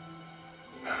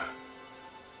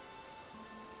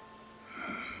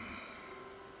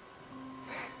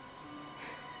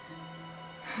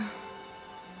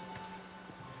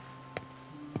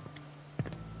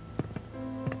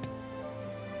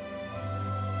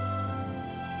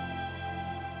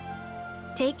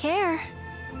 Take care.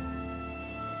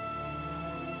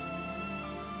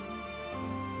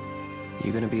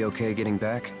 You gonna be okay getting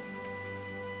back?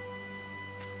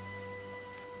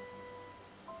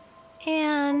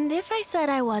 And if I said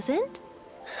I wasn't?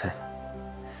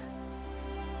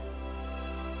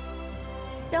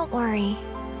 Don't worry.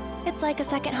 It's like a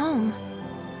second home.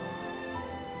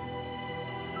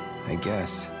 I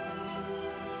guess.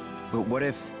 But what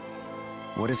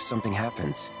if something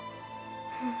happens?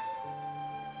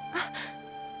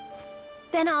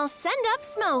 Then I'll send up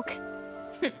smoke.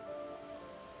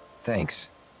 Thanks.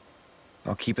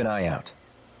 I'll keep an eye out.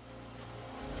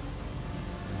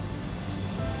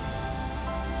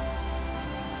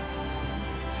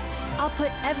 I'll put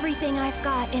everything I've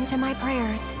got into my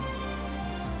prayers.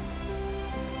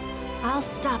 I'll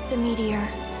stop the meteor.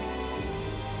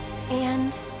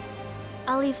 And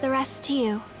I'll leave the rest to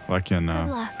you. Like in Good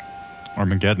luck.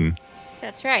 Armageddon.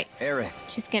 That's right. Aerith.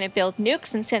 She's gonna build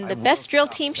nukes and send the best drill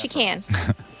team she can.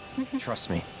 Trust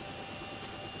me.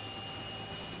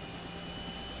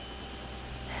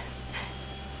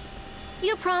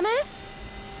 You promise?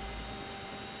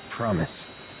 Promise.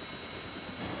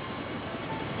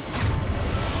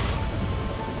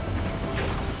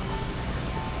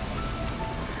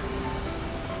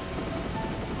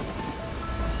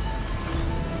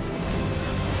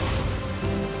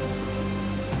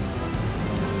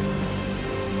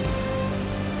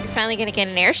 You're finally gonna get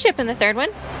an airship in the third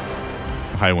one?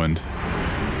 High wind.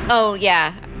 Oh,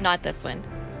 yeah. Not this one.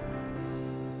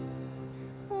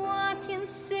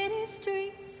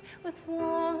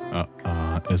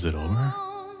 Is it over?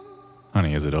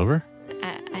 Honey, is it over?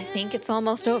 I think it's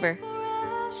almost over.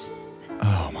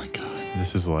 Oh my god.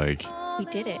 This is like... We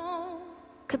did it.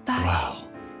 Goodbye. Wow.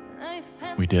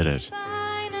 We did it.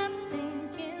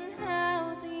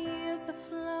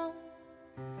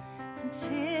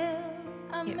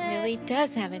 It really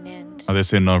does have an end. Are they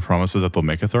saying no promises that they'll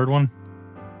make a third one?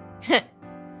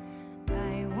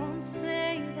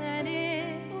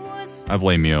 I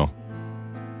blame you.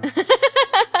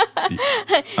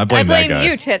 I blame that guy.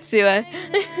 you, Tetsuya.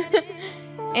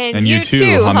 and you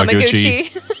too,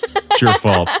 Hamaguchi. It's your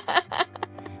fault.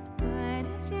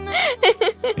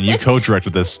 And you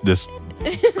co-directed this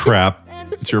crap.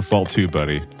 It's your fault too,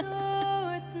 buddy.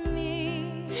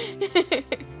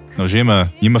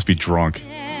 Nojima, you must be drunk.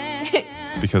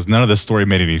 Because none of this story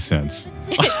made any sense.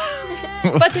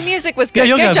 But the music was good.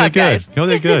 Yeah, good job, guys. guys. You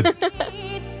did good.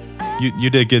 You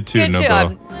did good too, Good Nobo.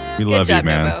 job. We Good love job, you,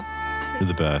 man. Nobo. You're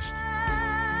the best.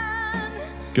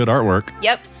 Good artwork.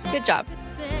 Yep. Good job.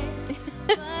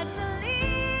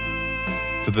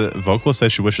 Did the vocalist say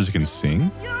she wishes she can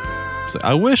sing? She's like,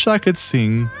 I wish I could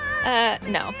sing.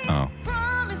 No. Oh.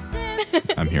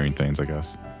 I'm hearing things, I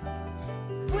guess.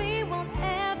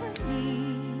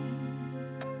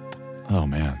 Oh,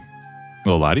 man.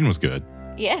 Well, the lighting was good.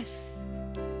 Yes.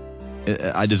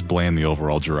 I just blame the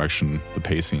overall direction, the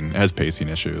pacing. It has pacing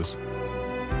issues.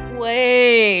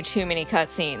 Way too many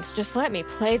cutscenes. Just let me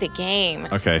play the game.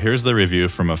 Okay, here's the review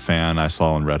from a fan I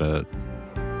saw on Reddit.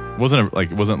 Wasn't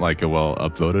like a well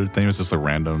upvoted thing. It was just a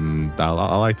random. I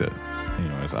liked it.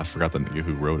 Anyways, I forgot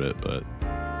who wrote it, but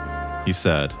he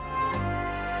said,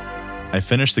 "I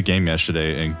finished the game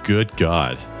yesterday, and good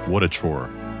God, what a chore!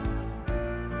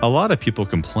 A lot of people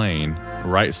complain,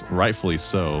 rightfully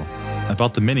so,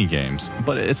 about the mini games,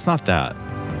 but it's not that.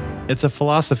 It's a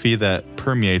philosophy that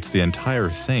permeates the entire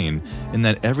thing, in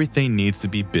that everything needs to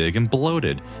be big and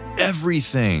bloated.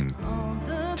 Everything.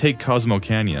 Take Cosmo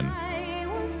Canyon.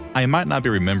 I might not be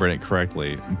remembering it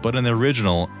correctly, but in the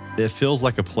original, it feels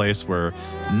like a place where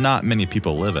not many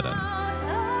people live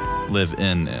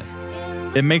in it.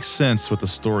 It makes sense with the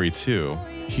story too.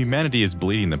 Humanity is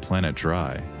bleeding the planet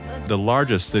dry. The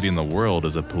largest city in the world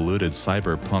is a polluted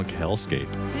cyberpunk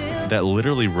hellscape that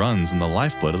literally runs in the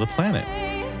lifeblood of the planet.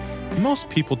 Most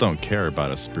people don't care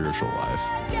about a spiritual life.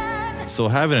 So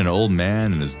having an old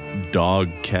man and his dog,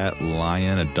 cat,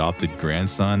 lion, adopted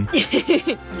grandson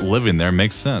living there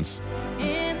makes sense.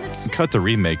 Cut to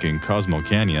remaking Cosmo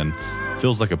Canyon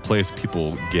feels like a place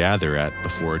people gather at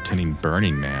before attending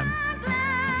Burning Man.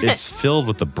 It's filled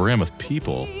with the brim with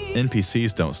people.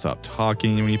 NPCs don't stop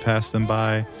talking when you pass them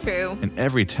by. True. And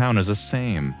every town is the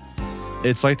same.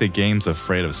 It's like the game's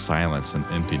afraid of silence and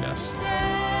emptiness.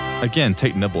 Again,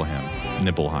 take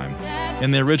Nibelheim. In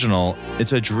the original,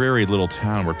 it's a dreary little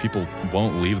town where people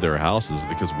won't leave their houses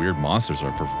because weird monsters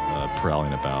are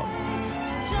prowling about.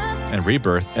 In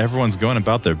Rebirth, everyone's going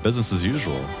about their business as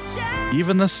usual.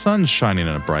 Even the sun's shining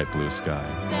in a bright blue sky.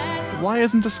 Why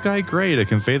isn't the sky gray to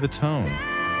convey the tone?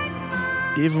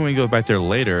 Even when we go back there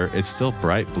later, it's still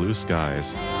bright blue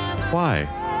skies. Why?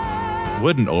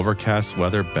 Wouldn't overcast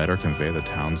weather better convey the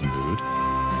town's mood?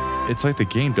 It's like the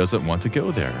game doesn't want to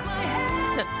go there.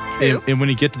 And when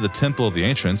you get to the Temple of the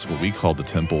Ancients, what we call the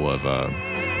Temple of,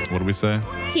 what do we say?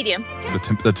 Tedium.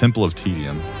 The Temple of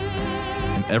Tedium.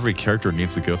 And every character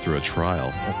needs to go through a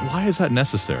trial. Why is that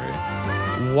necessary?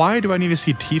 Why do I need to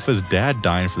see Tifa's dad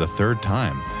dying for the third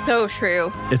time? So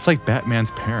true. It's like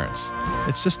Batman's parents.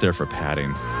 It's just there for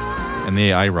padding. And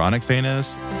the ironic thing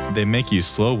is, they make you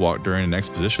slow walk during an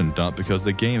exposition dump because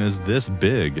the game is this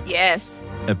big. Yes.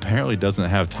 Apparently doesn't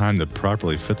have time to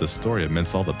properly fit the story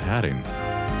amidst all the padding.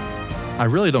 I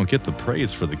really don't get the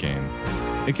praise for the game.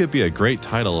 It could be a great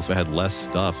title if it had less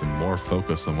stuff and more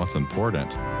focus on what's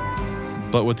important.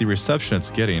 But with the reception it's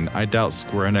getting, I doubt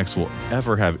Square Enix will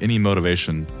ever have any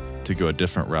motivation to go a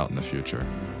different route in the future.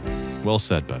 Well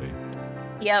said, buddy.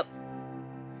 Yep.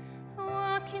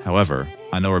 However,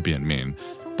 I know we're being mean,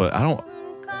 but I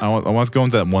I want to go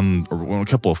into that a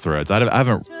couple of threads.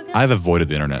 I've avoided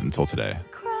the internet until today.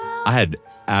 I had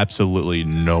absolutely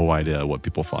no idea what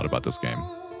people thought about this game.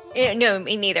 No,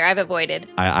 me neither. I've avoided.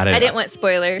 I didn't want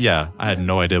spoilers. Yeah, I had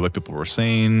no idea what people were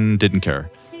saying. Didn't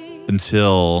care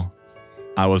until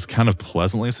I was kind of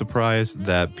pleasantly surprised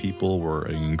that people were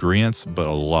in agreement, but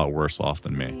a lot worse off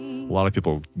than me. A lot of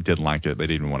people didn't like it. They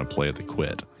didn't even want to play it. They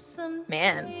quit.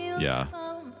 Man. Yeah.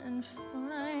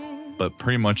 But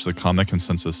pretty much the common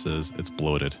consensus is it's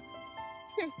bloated.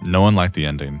 No one liked the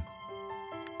ending.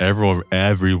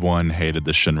 Everyone hated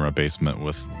the Shinra basement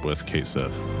with Kate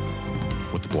Sith.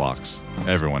 With the blocks.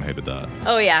 Everyone hated that.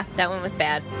 Oh yeah, that one was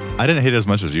bad. I didn't hate it as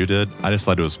much as you did. I just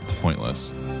thought it was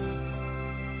pointless.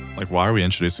 Like, why are we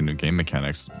introducing new game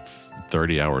mechanics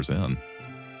 30 hours in?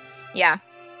 Yeah.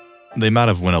 They might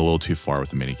have went a little too far with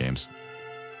the mini games.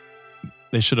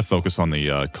 They should have focused on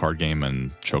the card game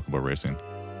and chocobo racing.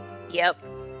 Yep.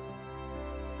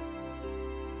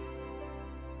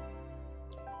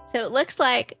 So it looks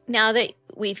like now that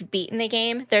we've beaten the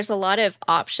game, there's a lot of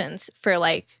options for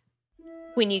like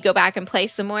when you go back and play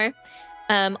some more.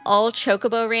 All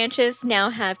chocobo ranches now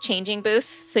have changing booths,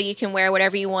 so you can wear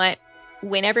whatever you want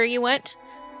whenever you want.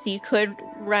 So you could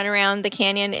run around the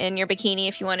canyon in your bikini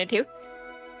if you wanted to.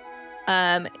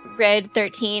 Red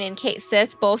 13 and Kate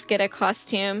Sith both get a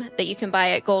costume that you can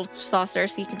buy at Gold Saucer,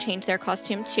 so you can change their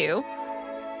costume too.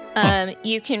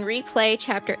 You can replay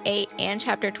Chapter 8 and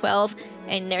Chapter 12,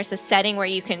 and there's a setting where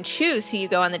you can choose who you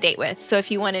go on the date with. So if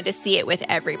you wanted to see it with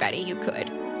everybody, you could.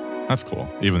 That's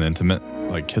cool. Even the intimate,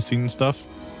 like kissing stuff?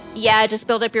 Yeah, just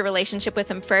build up your relationship with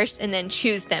them first, and then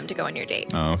choose them to go on your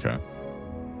date. Oh, okay.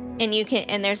 And you can,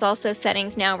 and there's also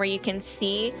settings now where you can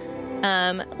see,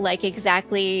 like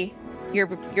exactly your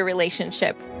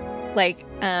relationship, like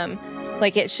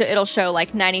it'll show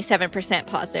like 97%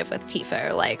 positive with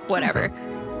Tifa or like whatever.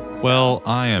 Okay. Well,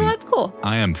 so that's cool.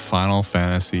 I am Final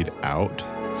Fantasied out.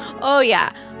 Oh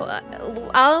yeah,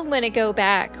 I'm gonna go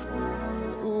back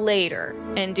later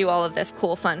and do all of this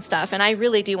cool fun stuff, and I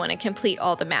really do want to complete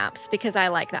all the maps because I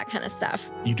like that kind of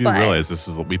stuff. You do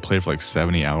realize we played for like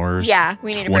 70 hours? Yeah,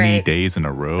 we need a break. 20 days in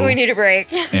a row. We need a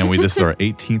break. And this is our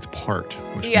 18th part,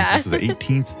 which means this is the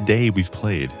 18th day we've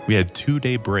played. We had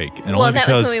 2-day break. And well, that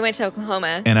was when we went to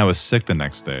Oklahoma. And I was sick the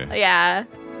next day. Yeah.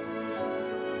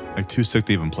 Like too sick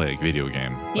to even play a video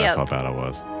game. That's how bad I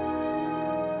was.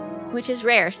 Which is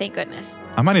rare, thank goodness.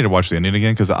 I might need to watch the ending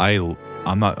again because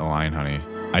I'm not lying, honey.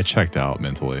 I checked out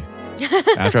mentally.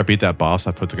 After I beat that boss,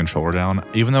 I put the controller down.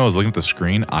 Even though I was looking at the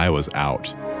screen, I was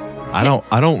out. I don't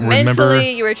remember.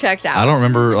 Mentally, you were checked out. I don't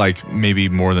remember like maybe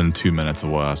more than 2 minutes of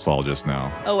what I saw just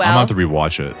now. Oh wow. I'm about to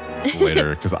rewatch it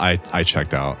later because I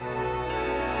checked out.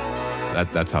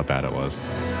 That's how bad it was.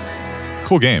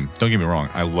 Cool game. Don't get me wrong.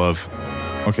 I love.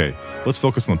 Okay, let's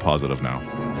focus on the positive now.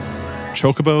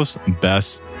 Chocobos,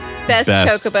 best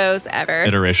chocobos ever.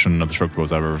 Iteration of the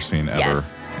chocobos I've ever seen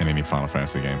in any Final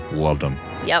Fantasy game. Loved them.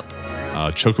 Yep.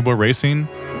 Chocobo racing,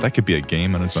 that could be a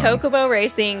game on its own. Chocobo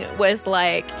racing was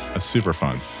like super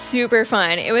fun. Super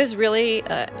fun. It was really,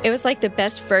 it was like the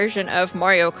best version of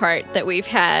Mario Kart that we've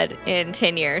had in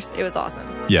 10 years. It was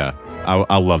awesome. Yeah,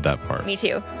 I love that part. Me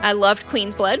too. I loved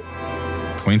Queen's Blood.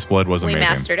 Queen's Blood was amazing. We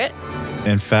mastered it.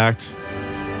 In fact,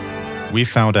 we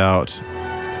found out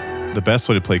the best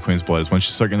way to play Queen's Blood is once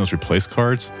you start getting those replace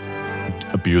cards,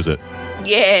 abuse it.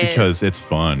 Yeah. Because it's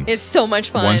fun. It's so much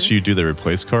fun. Once you do the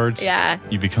replace cards,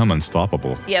 you become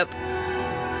unstoppable. Yep.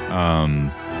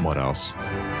 What else?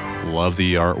 Love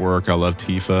the artwork. I love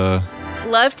Tifa.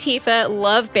 Love Tifa.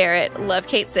 Love Barrett. Love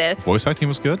Kate Sith. Voice acting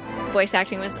was good. Voice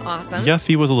acting was awesome.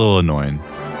 Yuffie was a little annoying.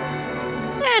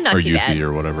 Not too bad. Or Yuffie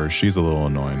or whatever. She's a little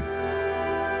annoying.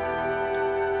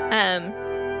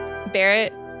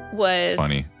 Barrett was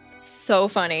funny. So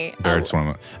funny. Barrett's one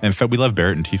of my, in fact, we love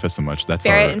Barrett and Tifa so much. That's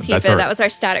Barrett and Tifa. That was our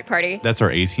static party. That's our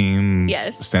A team.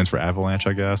 Yes. Stands for Avalanche,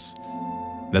 I guess.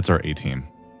 That's our A team.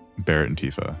 Barrett and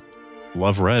Tifa.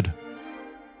 Love Red.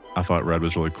 I thought Red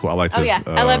was really cool. I liked his. Oh yeah,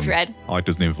 I loved Red. I liked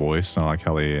his new voice. And I like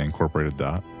how they incorporated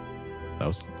that. That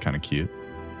was kind of cute.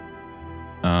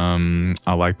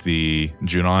 I liked the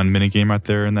Junon minigame right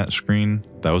there in that screen.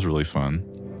 That was really fun.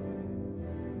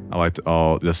 I liked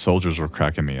all the soldiers were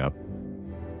cracking me up.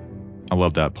 I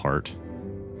love that part.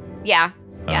 Yeah.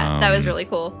 Yeah, that was really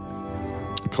cool.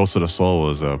 Costa del Sol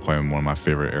was probably one of my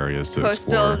favorite areas to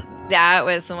explore. That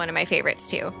was one of my favorites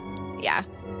too. Yeah.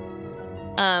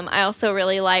 I also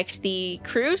really liked the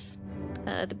cruise,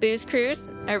 the booze cruise.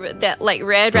 That like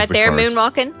Red right there,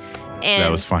 moonwalking. And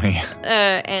that was funny.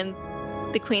 And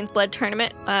the Queen's Blood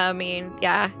tournament. I mean,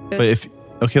 yeah. But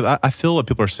I feel what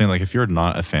people are saying. Like, if you're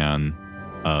not a fan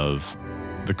of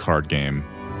the card game,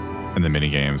 in the mini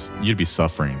games, you'd be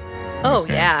suffering. Oh,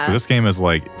 yeah. 'Cause this game is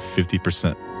like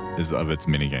 50% is of its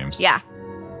mini games. Yeah.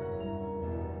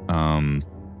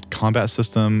 Combat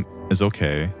system is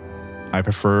okay. I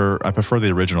prefer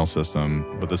the original system,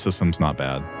 but the system's not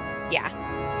bad. Yeah.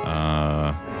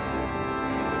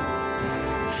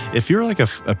 If you're like a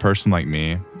person like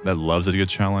me that loves a good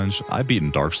challenge, I've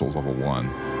beaten Dark Souls level 1.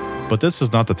 But this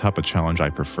is not the type of challenge I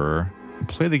prefer.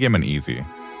 Play the game on easy.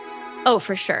 Oh,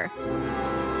 for sure.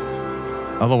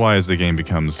 Otherwise, the game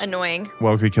becomes annoying.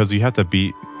 Well, because you have to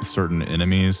beat certain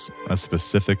enemies a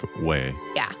specific way.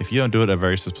 Yeah. If you don't do it a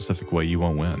very specific way, you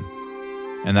won't win.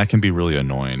 And that can be really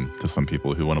annoying to some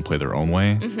people who want to play their own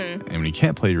way. And when you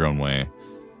can't play your own way,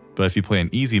 but if you play in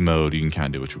easy mode, you can kind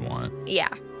of do what you want. Yeah.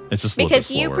 It's just because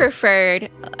a little you bit slower. preferred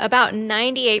about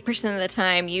 98% of the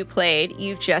time you played,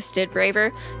 you just did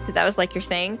Braver because that was like your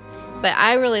thing. But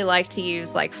I really like to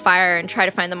use like fire and try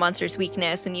to find the monster's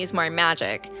weakness and use more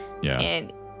magic. Yeah.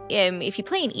 And if you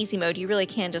play in easy mode, you really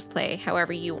can just play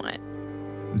however you want.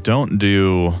 Don't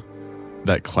do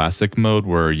that classic mode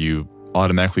where you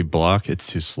automatically block. It's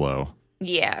too slow.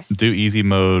 Yes. Do easy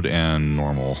mode and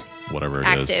normal, whatever it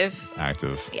is.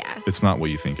 Active. Yeah. It's not what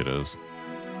you think it is.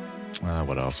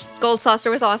 What else? Gold Saucer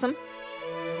was awesome.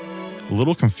 A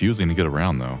little confusing to get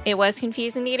around, though. It was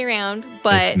confusing to get around,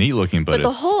 but it's neat looking, but the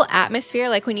whole atmosphere,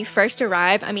 like when you first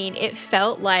arrive, I mean, it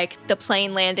felt like the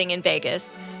plane landing in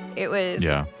Vegas. It was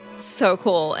so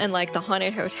cool, and like the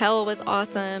haunted hotel was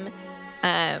awesome.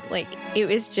 Like it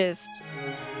was just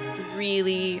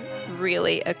really,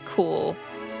 really a cool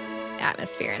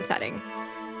atmosphere and setting.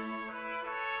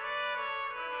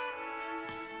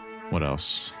 What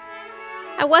else?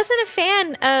 I wasn't a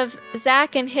fan of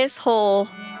Zach and his whole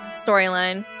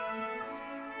storyline.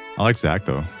 I like Zach,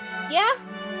 though. Yeah,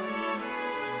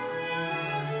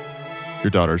 Your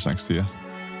daughter's next to you.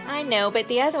 I know, but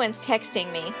the other one's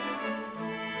texting me.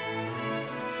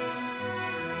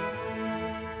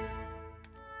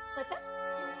 What's that?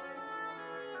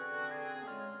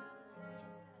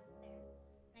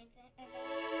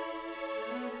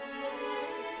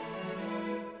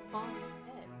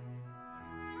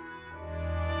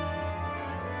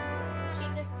 She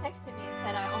just texted me and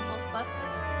said I almost busted.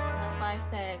 That's why I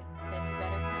said that you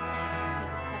better come in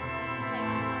because it's 7:00 and I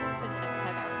want to spend the next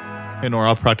 5 hours. Hey, Nora,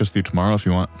 I'll practice with you tomorrow if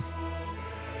you want.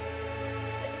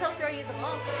 He'll throw you the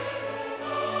ball.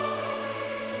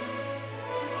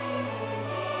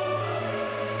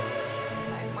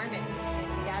 Sorry, more mittens and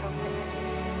then Dad will play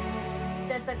him.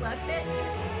 Does the glove fit?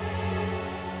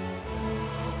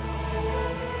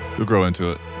 You'll grow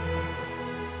into it.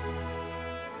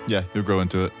 Yeah, you'll grow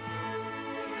into it.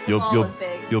 Ball is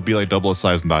big. You'll be like double the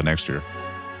size by next year.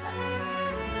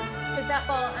 Because that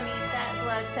ball, I mean, that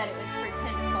glove said it was for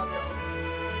 10 to 12-year-olds.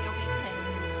 And you'll be 10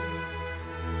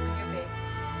 when you're big.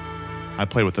 I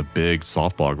played with a big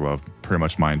softball glove pretty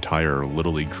much my entire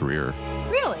Little League career.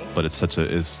 Really? But it's such a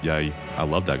I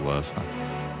love that glove.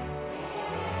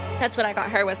 That's what I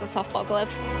got her, was a softball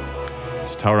glove.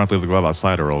 Just tell her not to leave the glove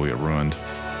outside or it'll get ruined.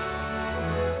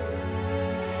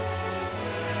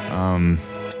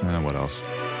 What else?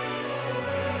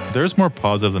 There's more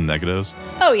positive than negatives.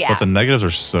 Oh, yeah. But the negatives are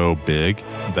so big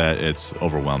that it's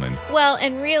overwhelming. Well,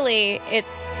 and really,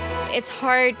 it's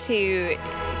hard to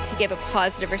give a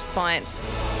positive response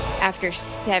after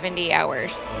 70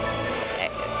 hours.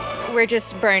 We're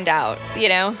just burned out, you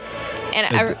know?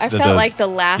 And I felt like the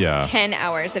last 10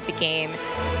 hours of the game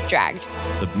dragged.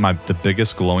 The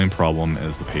biggest glowing problem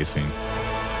is the pacing.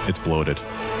 It's bloated.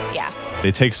 Yeah.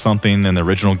 They take something in the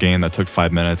original game that took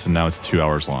 5 minutes and now it's 2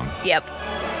 hours long. Yep.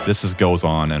 This goes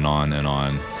on and on and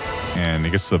on. And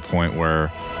it gets to the point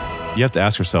where you have to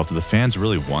ask yourself, do the fans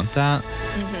really want that?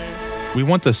 Mm-hmm. We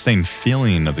want the same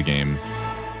feeling of the game.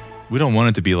 We don't want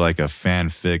it to be like a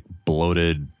fanfic,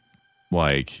 bloated,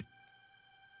 like...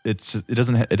 It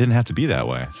didn't have to be that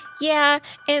way. Yeah,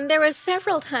 and there was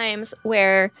several times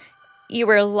where you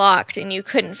were locked and you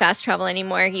couldn't fast travel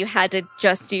anymore. You had to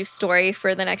just do story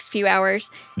for the next few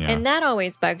hours. Yeah. And that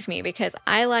always bugged me because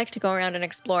I like to go around and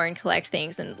explore and collect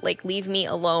things and like leave me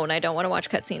alone. I don't want to watch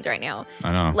cutscenes right now.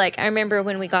 I know. Like I remember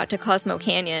when we got to Cosmo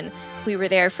Canyon, we were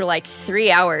there for like 3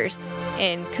 hours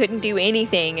and couldn't do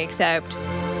anything except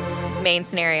main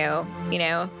scenario, you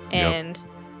know? And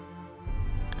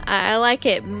I like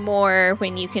it more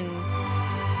when you can,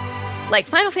 like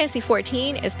Final Fantasy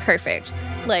XIV is perfect.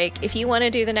 Like if you want to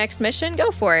do the next mission,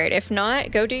 go for it. If not,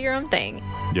 go do your own thing.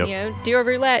 Yep. You know, do a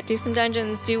roulette, do some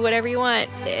dungeons, do whatever you want.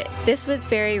 This was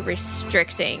very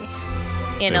restricting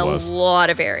in a lot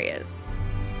of areas.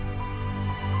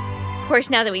 Of course,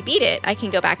 now that we beat it, I can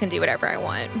go back and do whatever I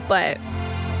want. But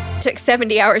it took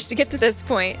 70 hours to get to this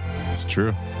point. It's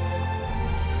true.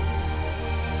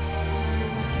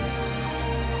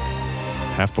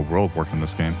 half the world working in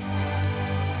this game.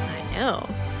 I know.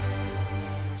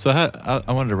 So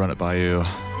I wanted to run it by you.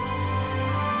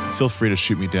 Feel free to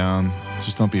shoot me down.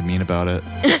 Just don't be mean about it.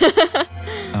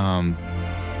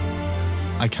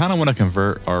 I kind of want to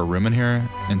convert our room in here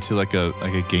into like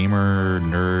a gamer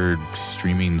nerd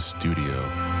streaming studio.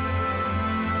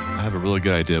 I have a really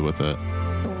good idea with it.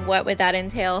 What would that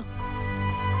entail?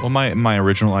 Well, my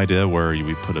original idea where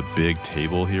we put a big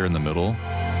table here in the middle,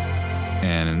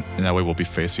 and that way we'll be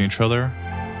facing each other.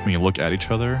 We can look at each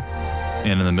other,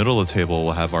 and in the middle of the table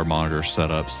we'll have our monitors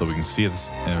set up so we can see this,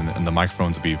 and the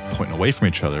microphones will be pointing away from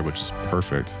each other, which is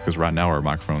perfect because right now our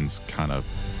microphones kind of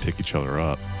pick each other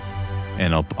up.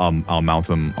 And I'll mount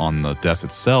them on the desk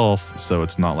itself so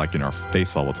it's not like in our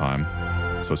face all the time.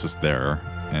 So it's just there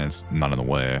and it's not in the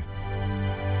way.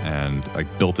 And I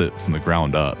built it from the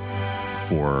ground up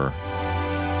for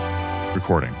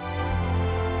recording.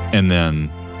 And then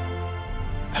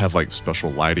have like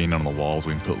special lighting on the walls.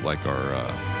 We can put like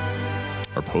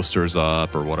our posters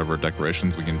up or whatever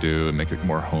decorations we can do and make it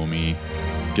more homey.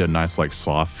 Get a nice like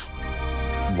soft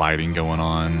lighting going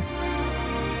on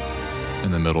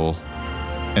in the middle.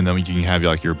 And then you can have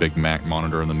like your big Mac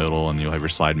monitor in the middle, and you'll have your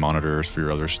side monitors for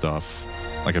your other stuff.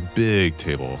 Like a big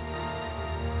table.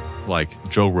 Like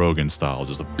Joe Rogan style,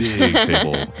 just a big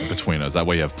table between us. That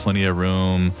way you have plenty of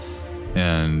room,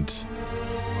 and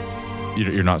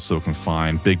you're not so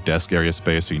confined. Big desk area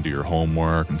space so you can do your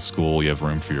homework. In school, you have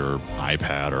room for your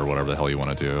iPad or whatever the hell you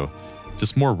want to do.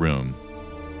 Just more room.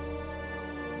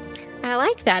 I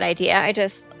like that idea.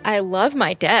 I love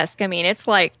my desk. I mean, it's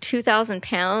like 2,000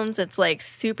 pounds. It's like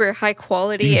super high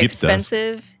quality,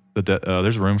 expensive.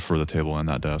 There's room for the table and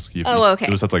that desk. Okay.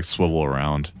 You just have to like swivel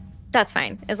around. That's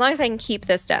fine. As long as I can keep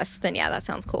this desk, then yeah, that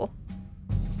sounds cool.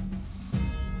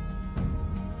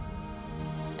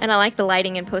 And I like the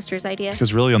lighting and posters idea.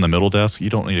 Because really on the middle desk, you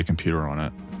don't need a computer on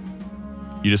it.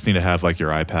 You just need to have like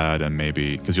your iPad and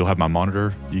maybe, because you'll have my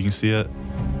monitor, you can see it.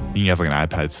 You can have like an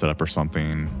iPad set up or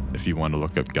something if you want to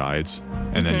look up guides.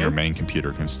 And then your main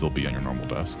computer can still be on your normal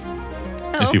desk.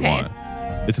 If you want.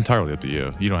 It's entirely up to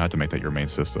you. You don't have to make that your main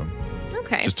system.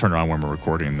 Okay. Just turn it on when we're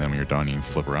recording, and then when you're done, you can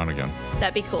flip around again.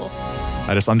 That'd be cool.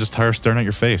 I'm just tired of staring at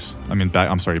your face. I mean,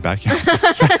 I'm sorry, back. Like,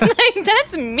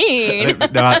 that's mean.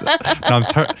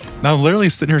 I'm literally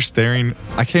sitting here staring.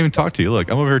 I can't even talk to you.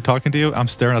 Look, I'm over here talking to you. I'm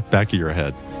staring at the back of your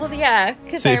head. Well, yeah,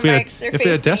 because our mics are if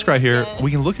we had a desk right here, we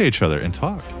can look at each other and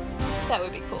talk. That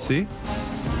would be cool. See?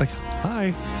 Like,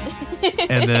 hi.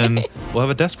 And then we'll have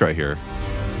a desk right here.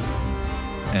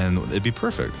 And it'd be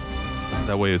perfect.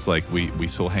 That way it's like we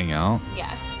still hang out. Yeah.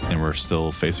 And we're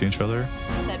still facing each other.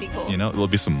 That'd be cool. You know, there'll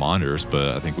be some monitors,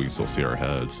 but I think we can still see our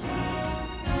heads.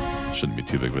 Shouldn't be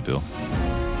too big of a deal.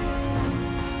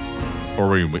 Or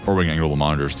we can angle the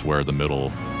monitors to where the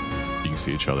middle, you can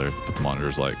see each other. Put the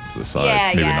monitors like to the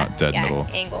side. Maybe not dead middle.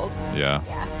 Angled. Yeah.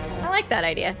 I like that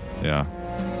idea. Yeah.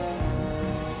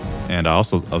 And I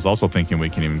was also thinking we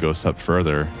can even go a step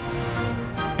further,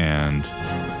 and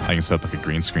I can set up like a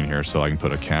green screen here so I can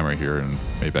put a camera here, and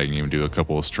maybe I can even do a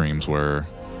couple of streams where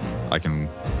I can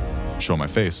show my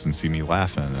face and see me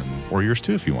laughing, or yours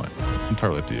too if you want. It's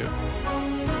entirely up to you.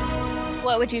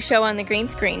 What would you show on the green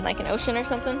screen? Like an ocean or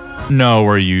something? No,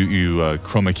 where you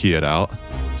chroma key it out.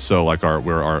 So like kind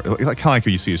of like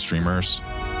when you see streamers,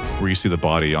 where you see the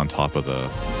body on top of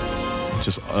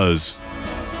just us.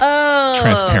 Oh,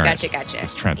 transparent. Gotcha.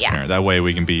 It's transparent. Yeah. That way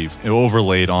we can be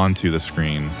overlaid onto the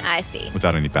screen. I see.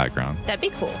 Without any background. That'd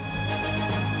be cool.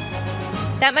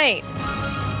 That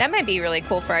might be really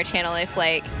cool for our channel if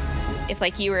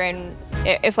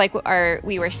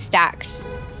we were stacked.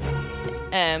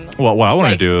 Well, what I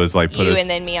want to do is like put you us and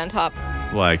then me on top,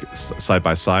 like side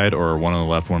by side, or one on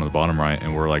the left, one on the bottom right,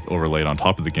 and we're like overlaid on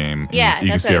top of the game. Yeah,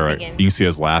 that's what I was thinking. You can see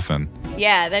us laughing.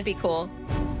 Yeah, that'd be cool.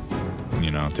 You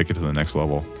know, take it to the next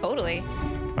level. Totally.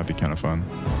 That'd be kind of fun.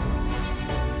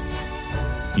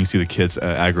 You can see the kids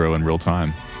aggro in real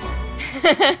time.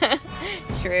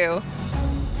 True.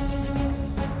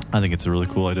 I think it's a really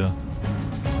cool idea.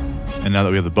 And now that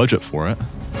we have the budget for it,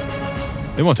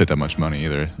 it won't take that much money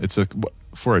either. It's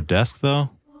for a desk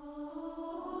though.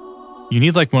 You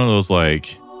need like one of those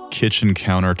like kitchen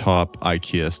countertop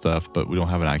IKEA stuff, but we don't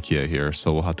have an IKEA here,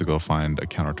 so we'll have to go find a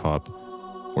countertop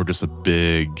or just a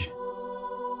big,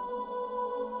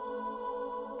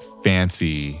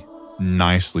 fancy,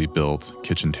 nicely built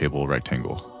kitchen table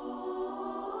rectangle.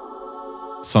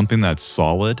 Something that's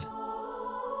solid,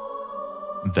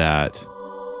 that,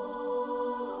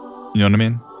 you know what I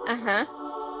mean? Uh-huh.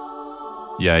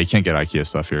 Yeah, you can't get IKEA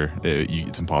stuff here.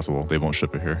 It's impossible. They won't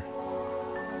ship it here.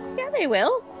 Yeah, they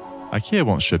will. IKEA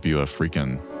won't ship you a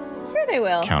freaking Sure they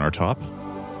will. countertop.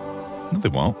 No, they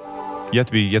won't. You have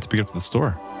to pick it up at the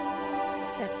store.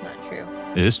 That's not true.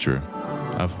 It is true.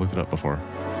 I've looked it up before.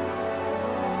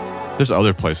 There's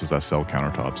other places that sell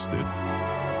countertops, dude.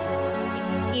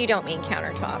 You don't mean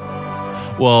countertop.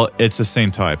 Well, it's the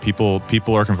same type. People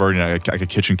are converting like a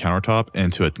kitchen countertop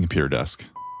into a computer desk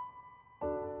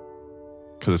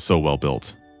because it's so well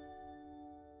built.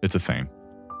 It's a thing.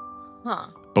 Huh.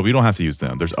 But we don't have to use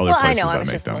them. There's other places that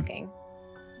make them. Looking.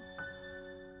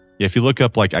 Yeah, if you look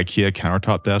up like IKEA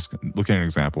countertop desk, look at an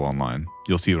example online.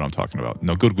 You'll see what I'm talking about.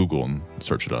 No, go to Google and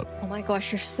search it up. Oh my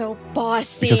gosh, you're so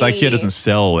bossy. Because IKEA doesn't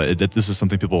sell it. This is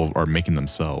something people are making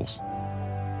themselves.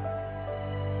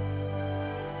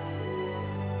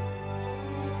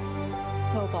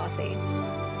 So bossy.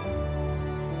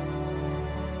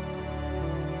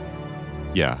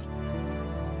 Yeah.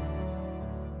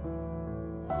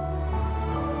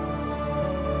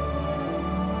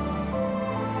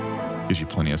 Gives you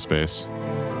plenty of space.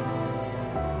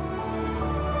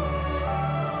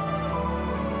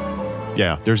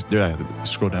 Yeah,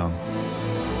 scroll down.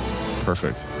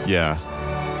 Perfect. Yeah.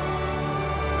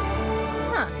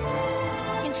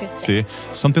 Huh. Interesting. See?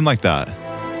 Something like that.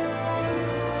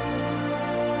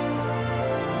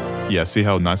 Yeah, see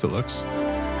how nice it looks?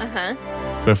 Uh-huh.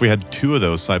 But if we had two of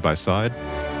those side by side,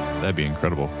 that'd be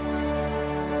incredible.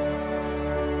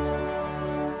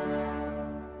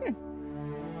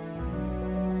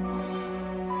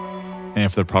 And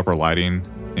if the proper lighting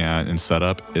and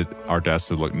setup, our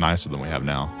desk would look nicer than we have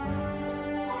now.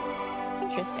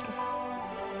 Interesting.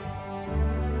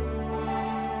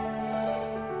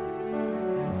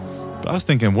 But I was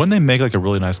thinking, wouldn't they make like a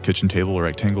really nice kitchen table or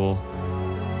rectangle?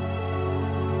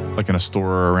 Like in a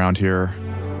store around here?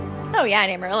 Oh yeah, in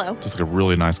Amarillo. Just like a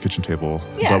really nice kitchen table.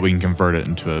 Yeah. But we can convert it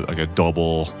into like a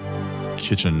double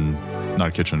kitchen, not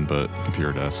a kitchen, but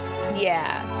computer desk.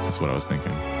 Yeah. That's what I was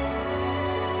thinking.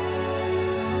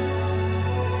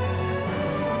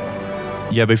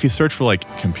 Yeah, but if you search for like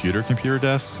computer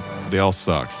desks, they all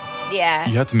suck. Yeah.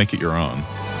 You have to make it your own.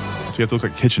 So you have to look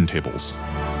like kitchen tables.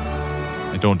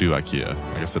 And don't do IKEA.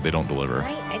 Like I said, they don't deliver.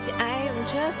 I'm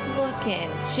just looking.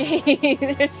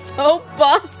 Jeez, they're so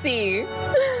bossy.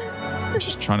 I'm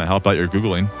just trying to help out your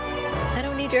Googling. I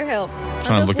don't need your help. I'm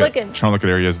Trying just looking. Trying to look at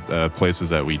areas, places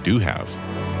that we do have.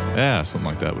 Yeah, something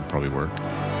like that would probably work.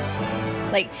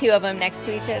 Like two of them next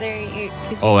to each other.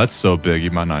 Oh, that's so big.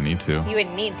 You might not need to. You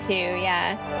wouldn't need to,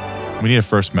 yeah. We need to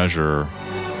first measure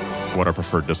what our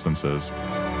preferred distance is.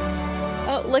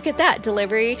 Oh, look at that.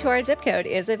 Delivery to our zip code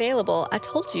is available. I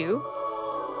told you.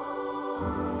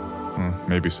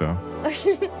 Maybe so.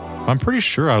 I'm pretty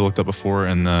sure I looked up before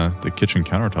in the kitchen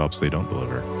countertops, they don't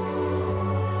deliver.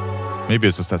 Maybe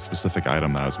it's just that specific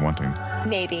item that I was wanting.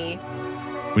 Maybe.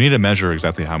 We need to measure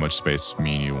exactly how much space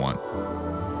me and you want.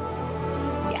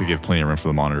 Yeah. To give plenty of room for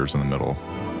the monitors in the middle.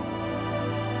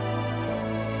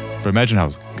 But imagine how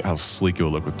sleek it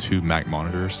would look with two Mac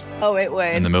monitors. Oh, it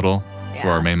would. In the middle for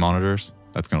Yeah. our main monitors.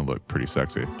 That's going to look pretty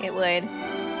sexy. It would.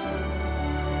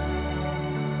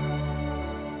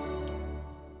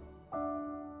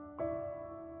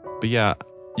 But yeah,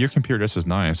 your computer desk is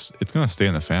nice. It's going to stay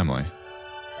in the family.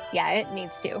 Yeah, it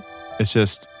needs to. It's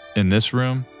just in this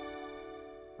room,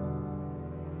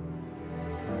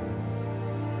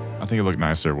 I think it looked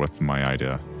nicer with my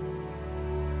idea.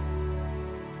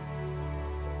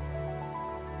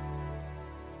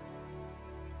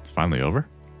 It's finally over.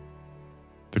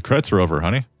 The credits are over,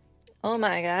 honey. Oh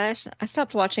my gosh. I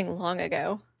stopped watching long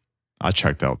ago. I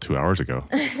checked out 2 hours ago.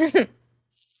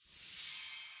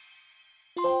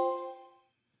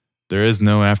 There is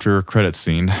no after credit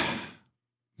scene.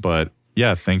 But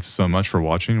yeah, thanks so much for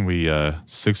watching.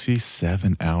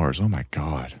 67 hours. Oh my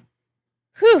God.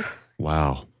 Whew.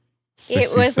 Wow. It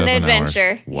was an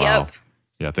adventure. Wow. Yep.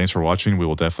 Yeah, thanks for watching. We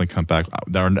will definitely come back.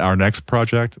 Our next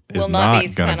project is not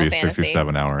going to be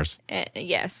 67 hours.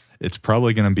 Yes. It's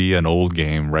probably going to be an old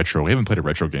game, retro. We haven't played a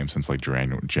retro game since like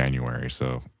January,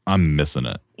 so I'm missing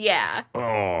it. Yeah.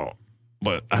 Oh,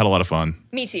 but I had a lot of fun.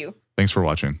 Me too. Thanks for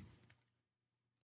watching.